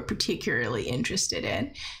that you are particularly interested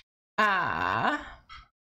in.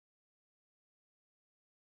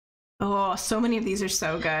 Oh, so many of these are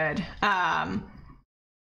so good.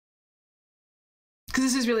 because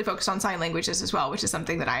this is really focused on sign languages as well, which is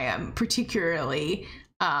something that I am particularly,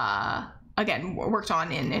 again, worked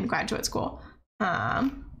on in graduate school.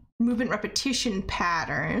 Movement repetition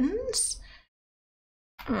patterns.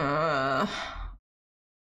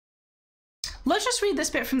 Let's just read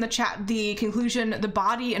this bit from the chat, the conclusion, the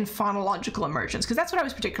body and phonological emergence, because that's what I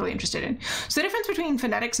was particularly interested in. So the difference between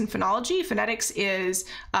phonetics and phonology, phonetics is,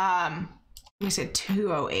 we said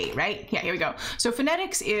 208, right? Yeah, here we go. So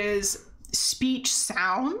phonetics is speech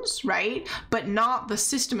sounds, right? But not the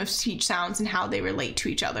system of speech sounds and how they relate to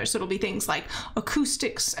each other. So it'll be things like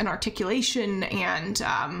acoustics and articulation and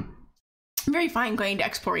very fine-grained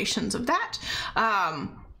explorations of that.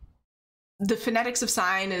 The phonetics of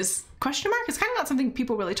sign is question mark. It's kind of not something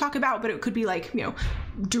people really talk about, but it could be like, you know,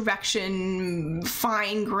 direction,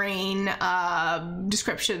 fine grain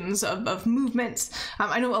descriptions of movements.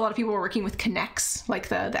 I know a lot of people were working with connects, like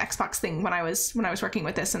the Xbox thing when I was working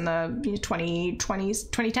with this in the 2020s,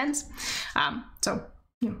 2010s. So,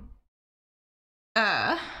 you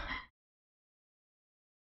know.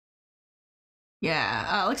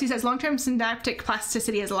 Yeah, Lexi says long-term synaptic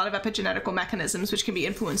plasticity has a lot of epigenetical mechanisms which can be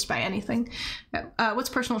influenced by anything. What's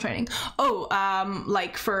personal training? Oh,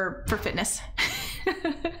 like for fitness. You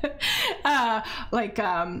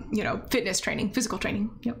know, fitness training, physical training.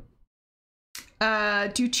 Yep.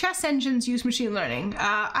 Do chess engines use machine learning?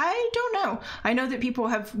 I don't know. I know that people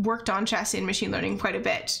have worked on chess in machine learning quite a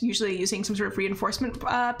bit, usually using some sort of reinforcement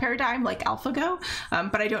paradigm like AlphaGo,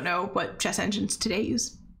 but I don't know what chess engines today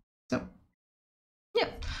use. So. Yeah.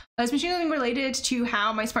 Is machine learning related to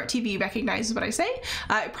how my smart TV recognizes what I say?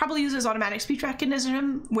 It probably uses automatic speech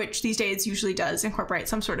recognition, which these days usually does incorporate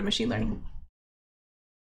some sort of machine learning.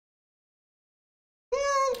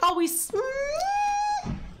 Always.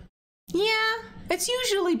 Yeah, it's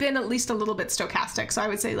usually been at least a little bit stochastic, so I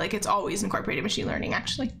would say like it's always incorporated machine learning,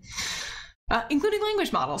 actually. Including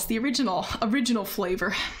language models, the original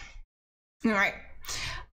flavor. All right.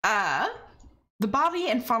 The body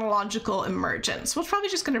and phonological emergence. We're probably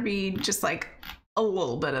just going to read just like a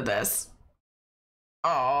little bit of this. Oh,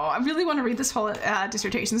 I really want to read this whole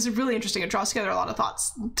dissertation. This is really interesting. It draws together a lot of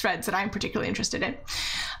threads that I'm particularly interested in.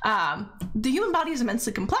 The human body is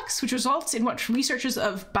immensely complex, which results in what researchers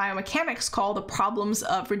of biomechanics call the problems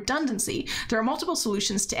of redundancy. There are multiple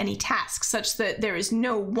solutions to any task, such that there is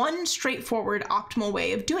no one straightforward optimal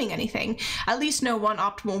way of doing anything, at least no one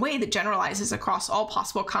optimal way that generalizes across all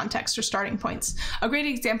possible contexts or starting points. A great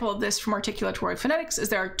example of this from articulatory phonetics is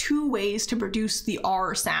there are two ways to produce the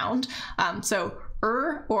R sound. So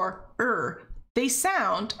or they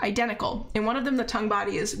sound identical. In one of them, the tongue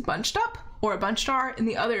body is bunched up or a bunched R. In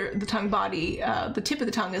the other, the tongue body, the tip of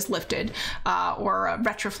the tongue is lifted or a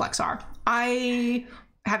retroflex R. I,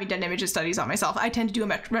 having done image studies on myself, I tend to do a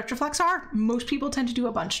retroflex R. Most people tend to do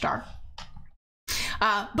a bunched R.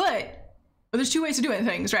 But there's two ways of doing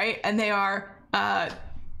things, right? And they are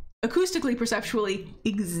acoustically, perceptually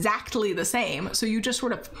exactly the same. So you just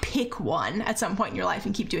sort of pick one at some point in your life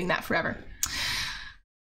and keep doing that forever.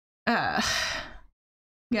 Yeah.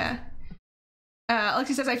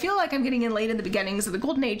 Alexi says, I feel like I'm getting in late in the beginnings of the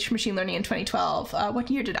golden age for machine learning in 2012. What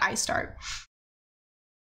year did I start?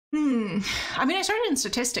 I mean, I started in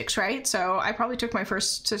statistics, right? So I probably took my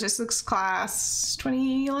first statistics class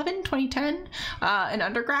 2011, 2010 in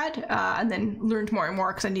undergrad, and then learned more and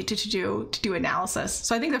more because I needed to do analysis.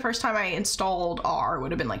 So I think the first time I installed R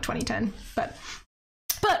would have been like 2010, but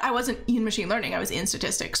I wasn't in machine learning. I was in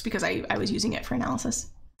statistics because I was using it for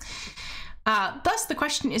analysis. Thus, the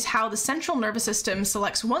question is how the central nervous system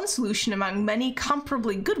selects one solution among many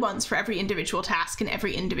comparably good ones for every individual task in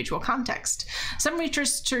every individual context. Some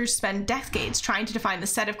researchers spend decades trying to define the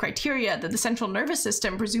set of criteria that the central nervous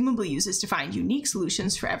system presumably uses to find unique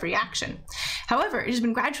solutions for every action. However, it has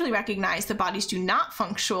been gradually recognized that bodies do not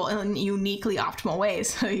function in uniquely optimal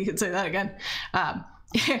ways. You could say that again.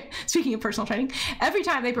 Speaking of personal training, every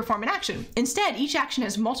time they perform an action. Instead, each action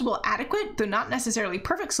has multiple adequate, though not necessarily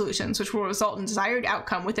perfect solutions, which will result in desired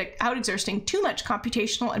outcome without exerting too much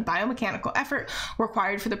computational and biomechanical effort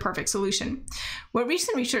required for the perfect solution. What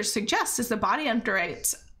recent research suggests is the body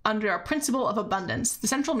operates under a principle of abundance. The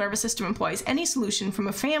central nervous system employs any solution from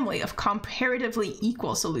a family of comparatively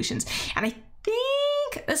equal solutions. And I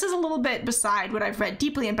think this is a little bit beside what I've read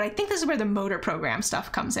deeply in, but I think this is where the motor program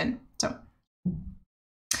stuff comes in. So.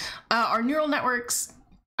 Are neural networks,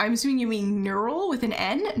 I'm assuming you mean neural with an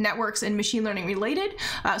N, networks and machine learning related.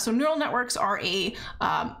 So neural networks are a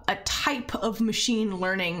type of machine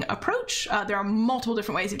learning approach. There are multiple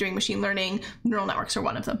different ways of doing machine learning. Neural networks are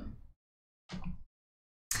one of them.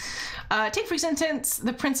 Take, for instance,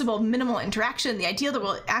 the principle of minimal interaction, the idea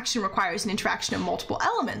that action requires an interaction of multiple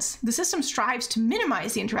elements. The system strives to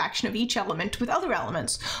minimize the interaction of each element with other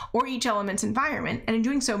elements, or each element's environment, and in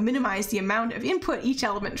doing so minimize the amount of input each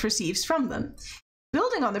element receives from them.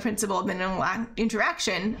 Building on the principle of minimal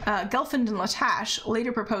interaction, Gelfand and Latache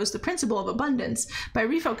later proposed the principle of abundance by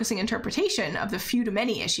refocusing interpretation of the few to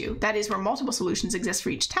many issue, that is, where multiple solutions exist for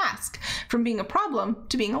each task, from being a problem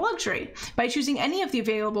to being a luxury. By choosing any of the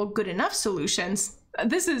available good enough solutions,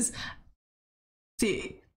 this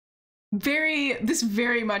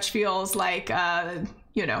very much feels like,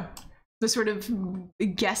 you know, the sort of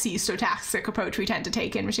guessy stochastic approach we tend to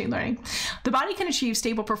take in machine learning. The body can achieve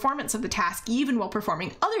stable performance of the task even while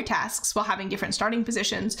performing other tasks, while having different starting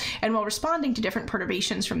positions, and while responding to different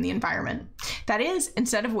perturbations from the environment. That is,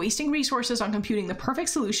 instead of wasting resources on computing the perfect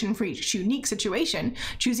solution for each unique situation,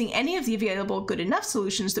 choosing any of the available good enough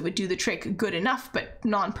solutions that would do the trick good enough but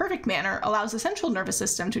non-perfect manner allows the central nervous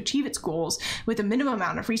system to achieve its goals with a minimum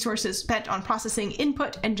amount of resources spent on processing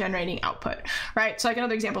input and generating output, right? So like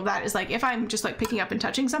another example of that is like, if I'm just like picking up and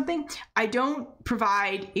touching something, I don't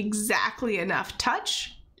provide exactly enough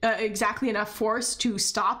touch, exactly enough force to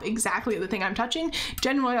stop exactly the thing I'm touching.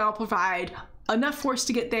 Generally, I'll provide enough force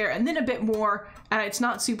to get there and then a bit more, and it's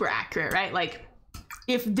not super accurate, right? Like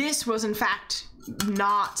if this was in fact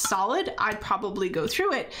not solid, I'd probably go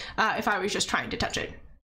through it if I was just trying to touch it.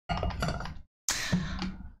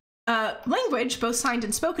 Language, both signed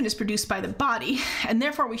and spoken, is produced by the body, and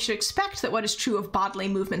therefore we should expect that what is true of bodily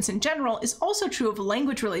movements in general is also true of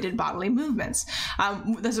language-related bodily movements.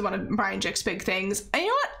 This is one of Brian Jick's big things. And you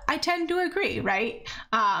know what? I tend to agree, right?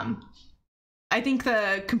 I think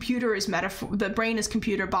the computer is metaphor, the brain is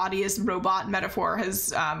computer, body is robot metaphor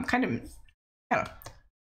has I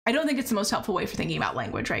don't think it's the most helpful way for thinking about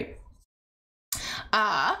language, right?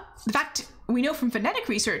 The fact we know from phonetic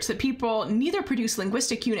research that people neither produce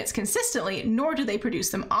linguistic units consistently, nor do they produce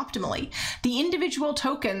them optimally. The individual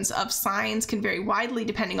tokens of signs can vary widely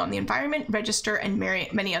depending on the environment, register, and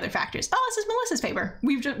many other factors. Oh, this is Melissa's paper.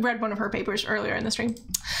 We've just read one of her papers earlier in the stream.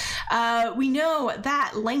 We know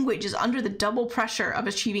that language is under the double pressure of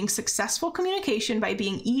achieving successful communication by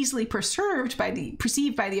being easily perceived by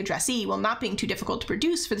the addressee while not being too difficult to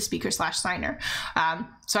produce for the speaker/signer.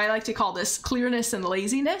 So I like to call this clearness and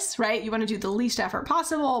laziness, right? You want to do the least effort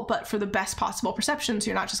possible, but for the best possible perception, so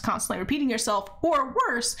you're not just constantly repeating yourself, or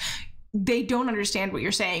worse, they don't understand what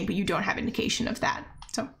you're saying, but you don't have indication of that.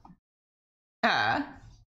 So,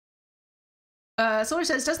 Solar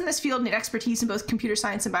says, doesn't this field need expertise in both computer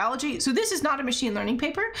science and biology? So this is not a machine learning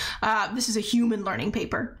paper. This is a human learning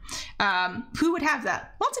paper. Who would have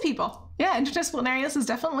that? Lots of people. Yeah, interdisciplinary is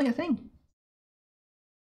definitely a thing.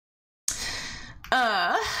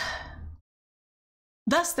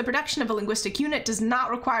 Thus, the production of a linguistic unit does not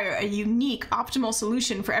require a unique, optimal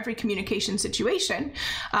solution for every communication situation,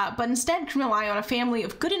 but instead can rely on a family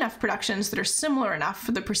of good enough productions that are similar enough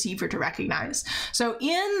for the perceiver to recognize. So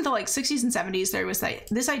in the 60s and 70s, there was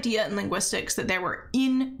this idea in linguistics that there were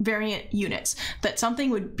invariant units, that something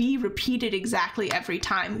would be repeated exactly every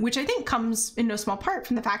time, which I think comes in no small part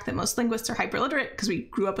from the fact that most linguists are hyperliterate because we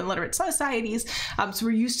grew up in literate societies. So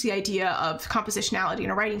we're used to the idea of compositionality in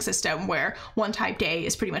a writing system where one type day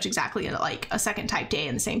is pretty much exactly like a second type day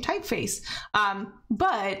in the same typeface.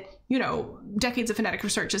 But, you know, decades of phonetic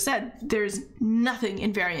research has said there's nothing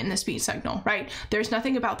invariant in the speech signal, right? There's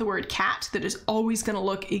nothing about the word cat that is always going to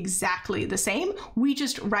look exactly the same. We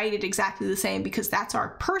just write it exactly the same because that's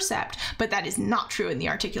our percept, but that is not true in the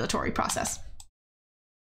articulatory process.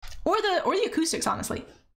 Or the acoustics, honestly.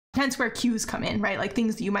 Hence where cues come in, right? Like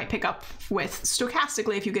things that you might pick up with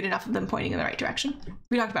stochastically if you get enough of them pointing in the right direction.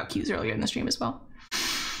 We talked about cues earlier in the stream as well.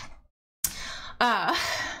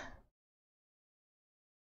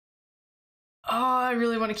 I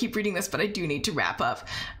really want to keep reading this, but I do need to wrap up.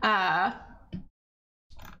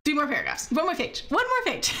 3 more paragraphs. One more page.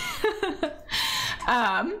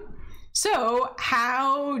 So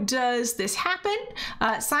how does this happen?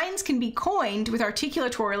 Signs can be coined with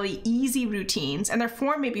articulatorily easy routines, and their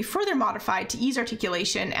form may be further modified to ease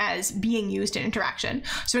articulation as being used in interaction.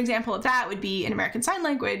 So an example of that would be in American Sign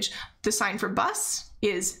Language, the sign for bus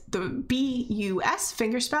is the B-U-S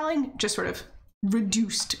finger spelling, just sort of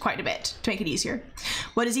reduced quite a bit to make it easier.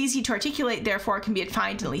 What is easy to articulate, therefore, can be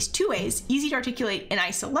defined in at least 2 ways. Easy to articulate in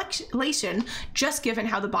isolation, just given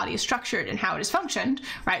how the body is structured and how it is functioned,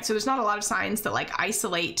 right? So there's not a lot of signs that like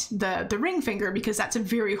isolate the ring finger because that's a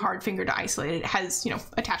very hard finger to isolate. It has, you know,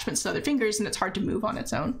 attachments to other fingers and it's hard to move on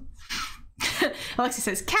its own. Alexi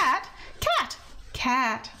says, cat.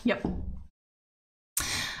 Yep.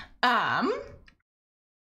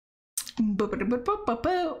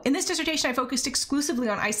 In this dissertation, I focused exclusively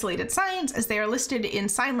on isolated signs as they are listed in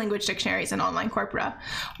sign language dictionaries and online corpora.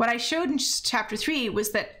 What I showed in chapter 3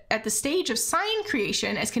 was that at the stage of sign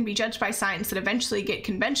creation, as can be judged by signs that eventually get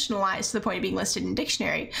conventionalized to the point of being listed in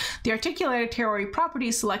dictionary, the articulatory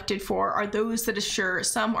properties selected for are those that assure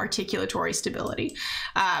some articulatory stability.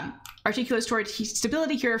 Articulatory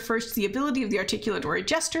stability here refers to the ability of the articulatory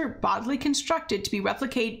gesture, bodily constructed to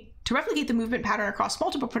replicate the movement pattern across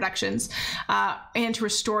multiple productions and to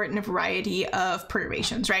restore it in a variety of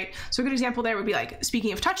perturbations, right? So a good example there would be like,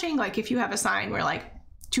 speaking of touching, like if you have a sign where like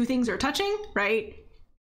two things are touching, right?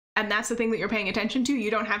 And that's the thing that you're paying attention to.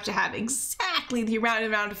 You don't have to have exactly the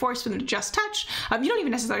amount of force for them to just touch. You don't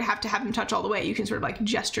even necessarily have to have them touch all the way. You can sort of like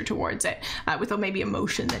gesture towards it with maybe a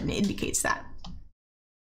motion that indicates that.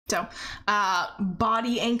 So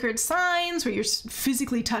body anchored signs where you're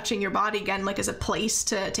physically touching your body, again, like as a place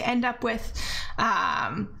to end up with.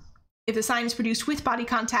 If the sign is produced with body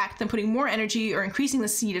contact, then putting more energy or increasing the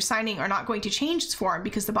speed of signing are not going to change its form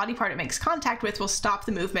because the body part it makes contact with will stop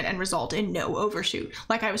the movement and result in no overshoot,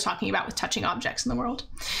 like I was talking about with touching objects in the world.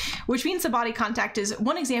 Which means the body contact is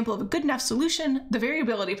one example of a good enough solution. The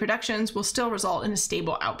variability of productions will still result in a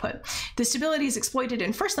stable output. The stability is exploited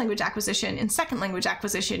in first language acquisition, in second language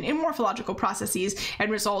acquisition, in morphological processes,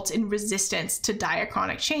 and results in resistance to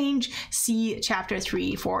diachronic change. See chapter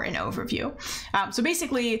 3 for an overview. So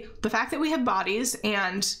basically, the fact that we have bodies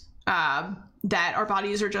and that our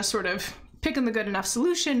bodies are just sort of picking the good enough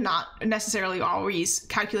solution, not necessarily always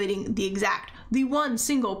calculating the one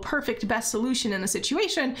single perfect best solution in the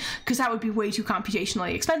situation, because that would be way too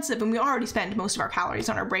computationally expensive, and we already spend most of our calories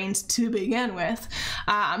on our brains to begin with.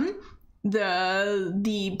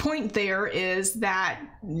 The point there is that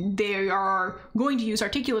they are going to use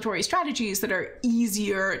articulatory strategies that are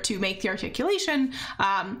easier to make the articulation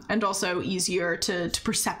and also easier to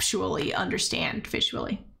perceptually understand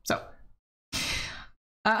visually. So,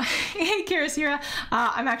 hey, Kirasira,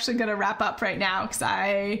 I'm actually going to wrap up right now because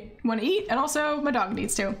I want to eat and also my dog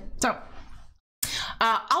needs to. So,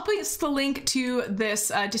 I'll paste the link to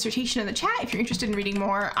this dissertation in the chat if you're interested in reading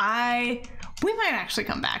more. We might actually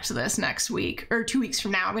come back to this next week or 2 weeks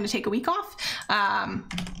from now. I'm going to take a week off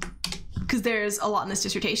because there's a lot in this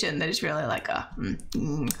dissertation that is really like,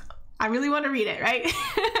 I really want to read it, right?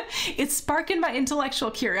 It's sparking my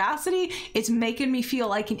intellectual curiosity. It's making me feel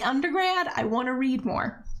like an undergrad. I want to read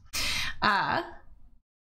more.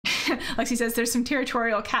 Lexi says there's some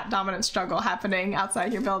territorial cat dominant struggle happening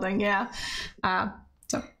outside your building. Yeah.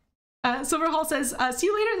 Silverhall says, see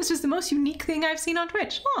you later. This is the most unique thing I've seen on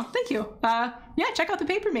Twitch. Oh, thank you. Yeah, check out the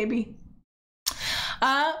paper maybe.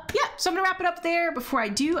 Yeah, so I'm gonna wrap it up there. Before I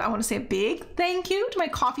do, I want to say a big thank you to my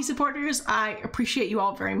coffee supporters. I appreciate you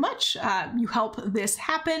all very much. You help this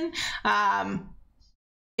happen.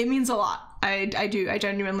 It means a lot. I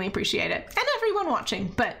genuinely appreciate it. And everyone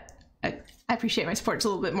watching, but I appreciate my supporters a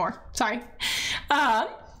little bit more. Sorry.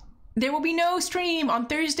 There will be no stream on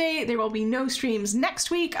Thursday. There will be no streams next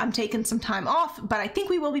week. I'm taking some time off, but I think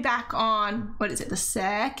we will be back on, what is it, the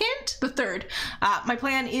 2nd? The 3rd. My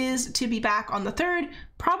plan is to be back on the 3rd,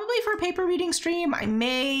 probably for a paper reading stream. I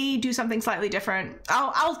may do something slightly different.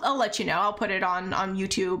 I'll let you know. I'll put it on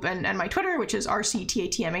YouTube and my Twitter, which is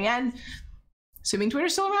RCTATMAN. Assuming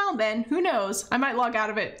Twitter's still around, then who knows? I might log out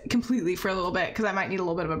of it completely for a little bit because I might need a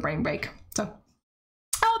little bit of a brain break. So.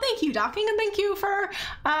 Oh, thank you, Docking, and thank you for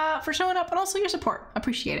showing up and also your support.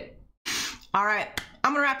 Appreciate it. All right,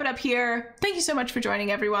 I'm gonna wrap it up here. Thank you so much for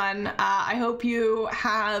joining, everyone. I hope you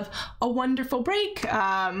have a wonderful break.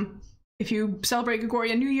 If you celebrate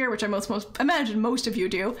Gregorian New Year, which I imagine most of you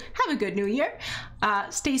do, have a good New Year.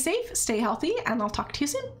 Stay safe, stay healthy, and I'll talk to you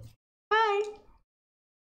soon. Bye.